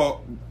 So first of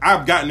all,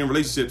 I've gotten in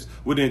relationships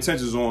with the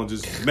intentions on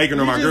just making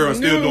her my just girl and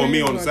still knew doing me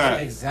you on the were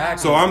side.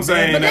 Exactly. So I'm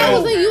saying but that that.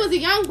 was when you was a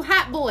young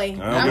hot boy.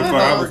 I don't give a fuck.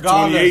 I was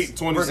Regardless. 28,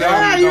 27.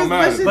 Regardless, It don't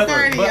matter. but-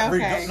 30,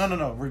 okay.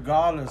 No.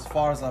 Regardless, as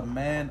far as a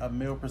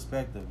male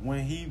perspective,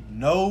 when he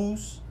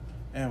knows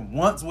and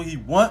wants what he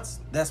wants,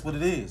 that's what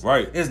it is.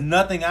 Right. It's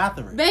nothing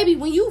after it. Baby,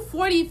 when you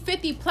 40,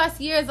 50 plus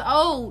years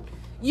old,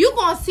 you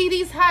gonna see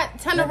these hot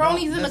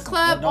tenderonis in the listen,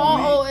 club that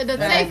don't or mean- the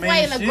that don't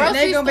Safeway in the mean grocery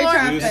They gonna be store.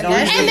 trying to And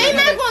finesse And they you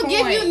not to the gonna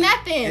give you point.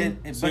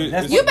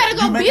 nothing. You better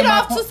go beat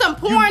off to some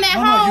porn at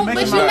home,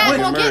 but you're not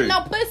gonna get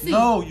no pussy.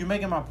 No, you're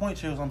making my point,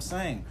 Chills. I'm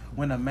saying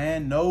when a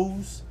man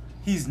knows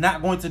he's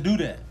not going to do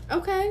that.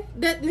 Okay,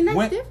 then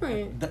that's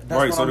different.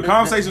 Right, so the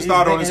conversation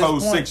started on this whole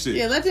sick shit.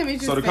 Yeah, let me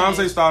So the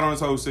conversation started on this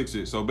whole sick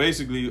shit. So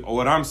basically,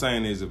 what I'm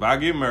saying is, if I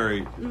get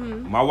married,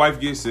 my wife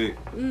gets sick,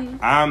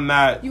 I'm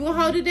not. You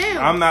gonna hold it down.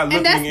 I'm not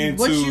looking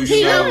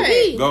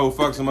into go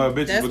fuck some other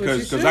bitches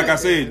because like I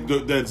said,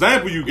 the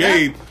example you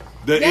gave,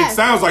 it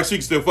sounds like she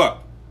can still fuck.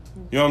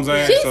 You know what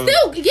I'm saying? She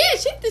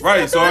still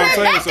right. So I'm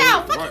saying,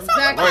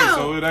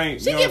 so it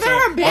ain't. She you know giving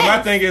her best. But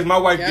my thing is, my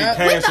wife get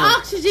cancer.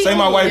 Say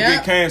my wife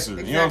get cancer.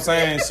 You know what I'm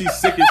saying? She's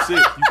sick as shit.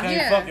 You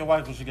can't fuck your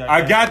wife when she got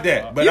cancer. I got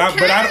that, but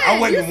I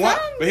wouldn't want.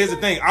 But here's the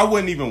thing: I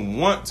wouldn't even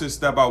want to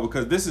step out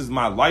because this is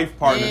my life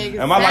partner,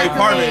 and my life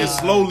partner is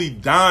slowly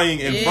dying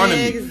in front of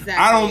me.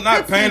 I'm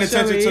not paying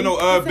attention to no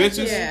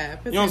bitches.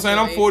 You know what I'm saying?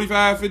 I'm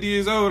 45, 50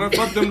 years old. I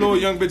fuck them little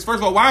young bitches. First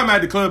of all, why am I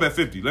at the club at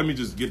 50? Let me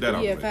just get that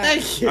out. I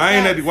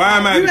ain't at the. Why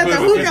am I at the club?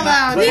 He's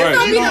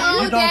gonna be the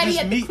old daddy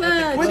at the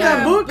club. With the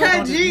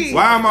bootcut jeans.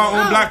 Why am I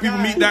on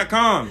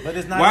blackpeoplemeet.com?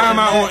 Why am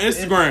I on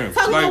Instagram?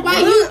 Like, why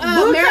you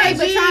married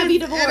but trying to be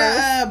divorced?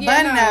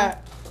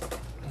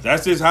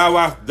 That's just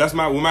how that's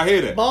where my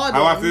head at.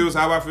 How I feel is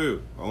how I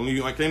feel.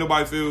 Only like can't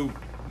nobody feel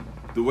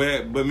the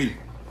way but me.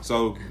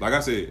 So like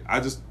I said,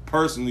 I just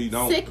personally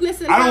don't. I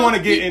don't want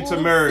to get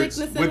into marriage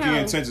with the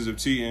intentions of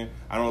cheating.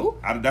 I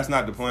don't. That's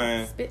not the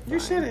plan. You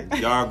shouldn't.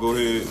 Y'all go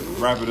ahead,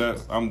 wrap it up.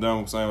 I'm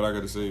done with saying what I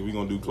got to say. We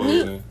gonna do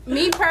closing.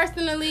 Me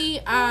personally,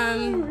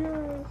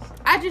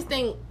 I just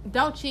think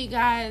don't cheat,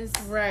 guys.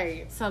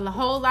 Right. It's a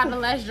whole lot of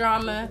less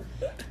drama.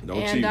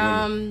 Don't cheat.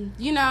 And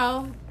you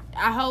know,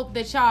 I hope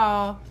that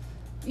y'all,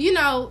 you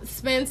know,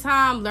 spend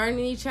time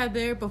learning each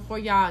other before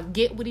y'all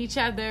get with each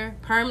other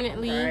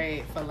permanently.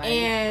 Right. For life.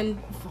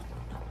 And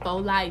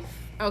for life.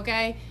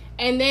 Okay.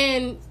 And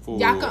then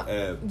y'all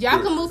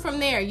can move from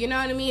there. You know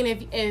what I mean?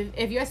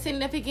 If your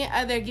significant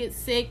other gets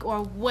sick or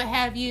what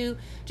have you,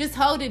 just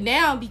hold it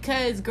down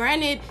because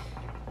granted,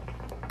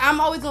 I'm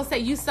always gonna say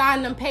you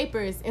sign them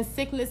papers in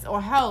sickness or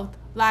health.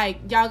 Like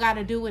y'all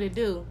gotta do what it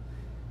do.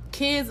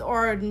 Kids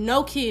or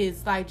no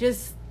kids, like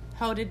just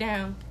hold it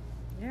down.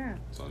 Yeah.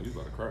 So you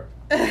about to cry.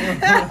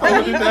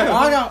 Hold it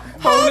down.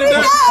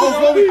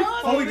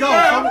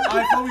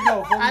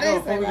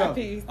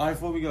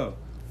 Before we go.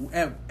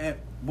 At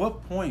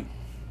what point?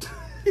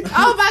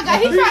 Oh my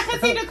God, he's trying to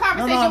continue the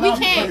conversation. We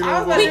can't,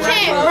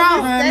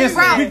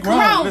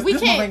 bro. We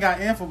can't. Got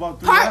in for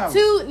about 3 Part hours.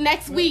 2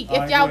 next week.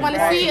 If y'all want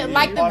to see it,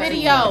 like the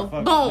video.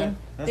 Boom.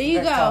 There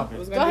you go.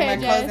 Go ahead,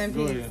 Jess.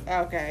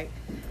 Okay.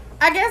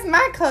 I guess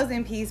my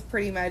closing piece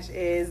pretty much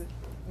is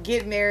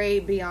get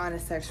married beyond a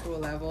sexual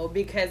level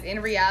because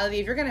in reality,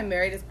 if you're going to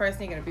marry this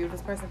person, you're going to be with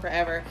this person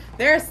forever,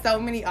 there are so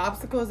many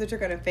obstacles that you're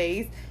going to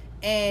face.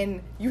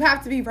 And you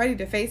have to be ready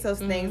to face those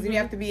things. And you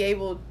have to be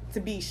able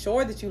to be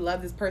sure that you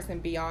love this person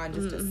beyond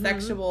just a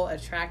sexual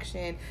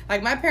attraction.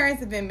 Like, my parents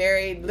have been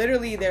married.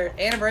 Literally, their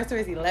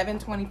anniversary is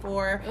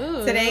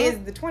 11/24. Today is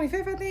the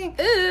 25th, I think.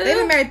 They've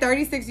been married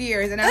 36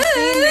 years. And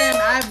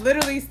I've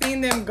literally seen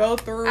them go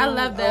through a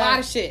lot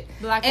of shit.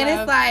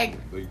 It's like,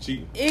 they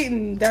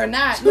cheating. They're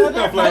not. But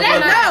if you want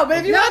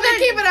to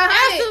keep it 100,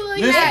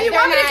 absolutely if you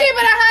want me to keep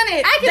it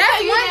 100, I can that's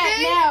tell you one that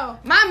thing. now.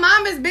 My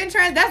mom has been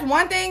that's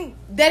one thing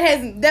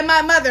that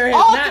my mother has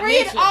all not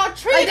three like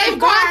they've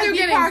gone through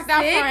getting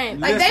sick.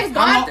 Like they've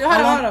gone through.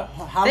 Hold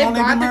on. They've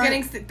gone through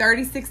getting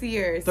 36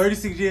 years.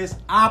 36 years.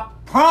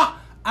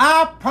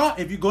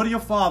 If you go to your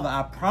father,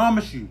 I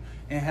promise you,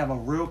 and have a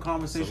real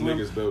conversation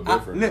with him.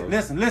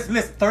 Listen.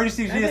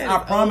 36 years. I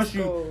promise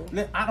you.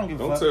 I don't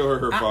give a fuck. Don't tell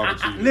her father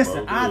cheated.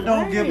 Listen, I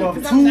don't give a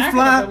two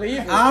fly.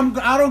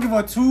 I don't give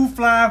a two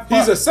fly fuck.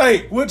 He's a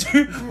saint. What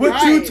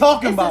you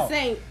talking about?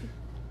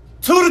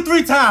 2 to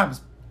 3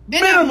 times.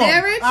 Minimum.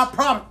 I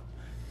promise.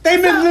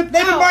 They've been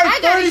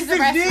married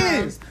 36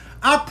 years.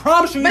 I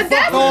promise you. But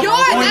that's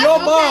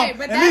yours.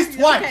 At least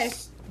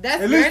twice.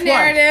 That's your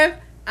narrative.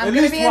 I'm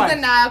going to be in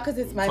denial because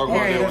it's my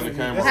parents.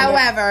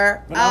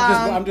 However,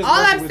 all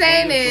I'm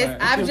saying is,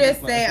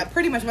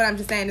 pretty much what I'm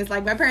just saying is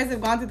like my parents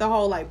have gone through the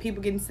whole like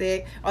people getting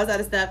sick, all this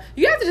other stuff.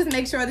 You have to just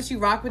make sure that you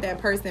rock with that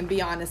person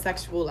beyond a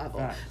sexual level.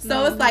 Right.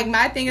 So it's like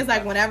my thing is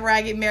like whenever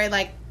I get married,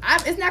 like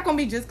it's not going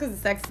to be just because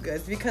the sex is good.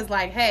 It's because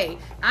like, hey,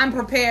 I'm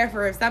prepared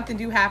for if something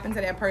do happen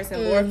to that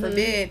person, Lord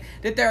forbid,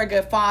 that they're a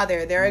good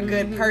father, they're a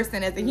good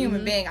person as a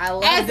human being. I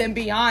love them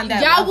beyond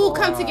that. Y'all will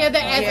come together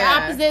as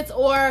opposites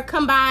or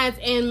combines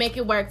and make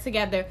it work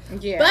together.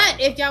 Yeah. But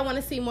if y'all want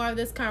to see more of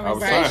this conversation, I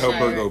was trying to help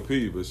her go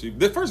pee, but she.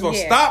 First of all,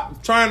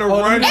 stop trying to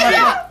run. If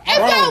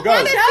y'all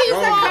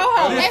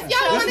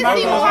want to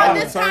see more of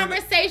this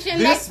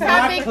conversation, next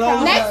topic,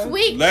 next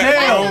week,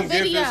 let the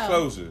video. Give this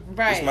closure.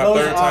 Right. It's my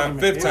 3rd time,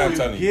 5th time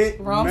telling you.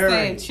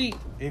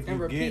 If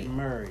you get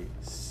married,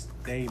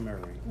 stay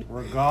married,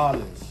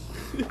 regardless.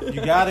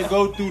 You gotta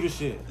go through the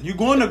shit. You're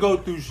going to go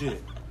through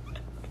shit.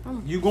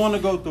 You're going to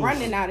go through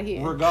running out of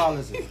here.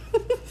 Regardless.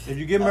 If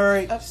you get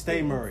married,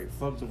 stay married.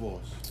 Fuck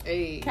divorce.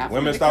 Hey.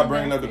 Women stop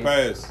bringing up the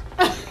past.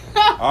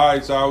 All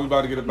right, y'all. We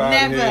about to get up out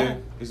of Never.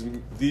 here. It's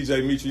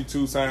DJ Mitri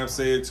 2 times.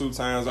 Say it 2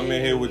 times. I'm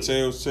in here with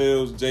Chills,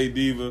 J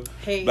Diva,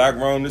 Hey. Black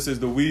Rome. This is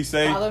the We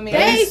Say Follow me.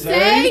 They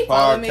say.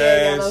 Follow me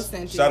at Yellow podcast.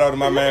 Sent You. Shout out to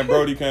my man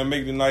Brody. Can't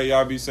make it tonight.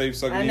 Y'all be safe.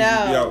 Suck it I easy. Be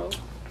know. out.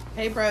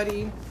 Hey,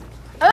 Brody.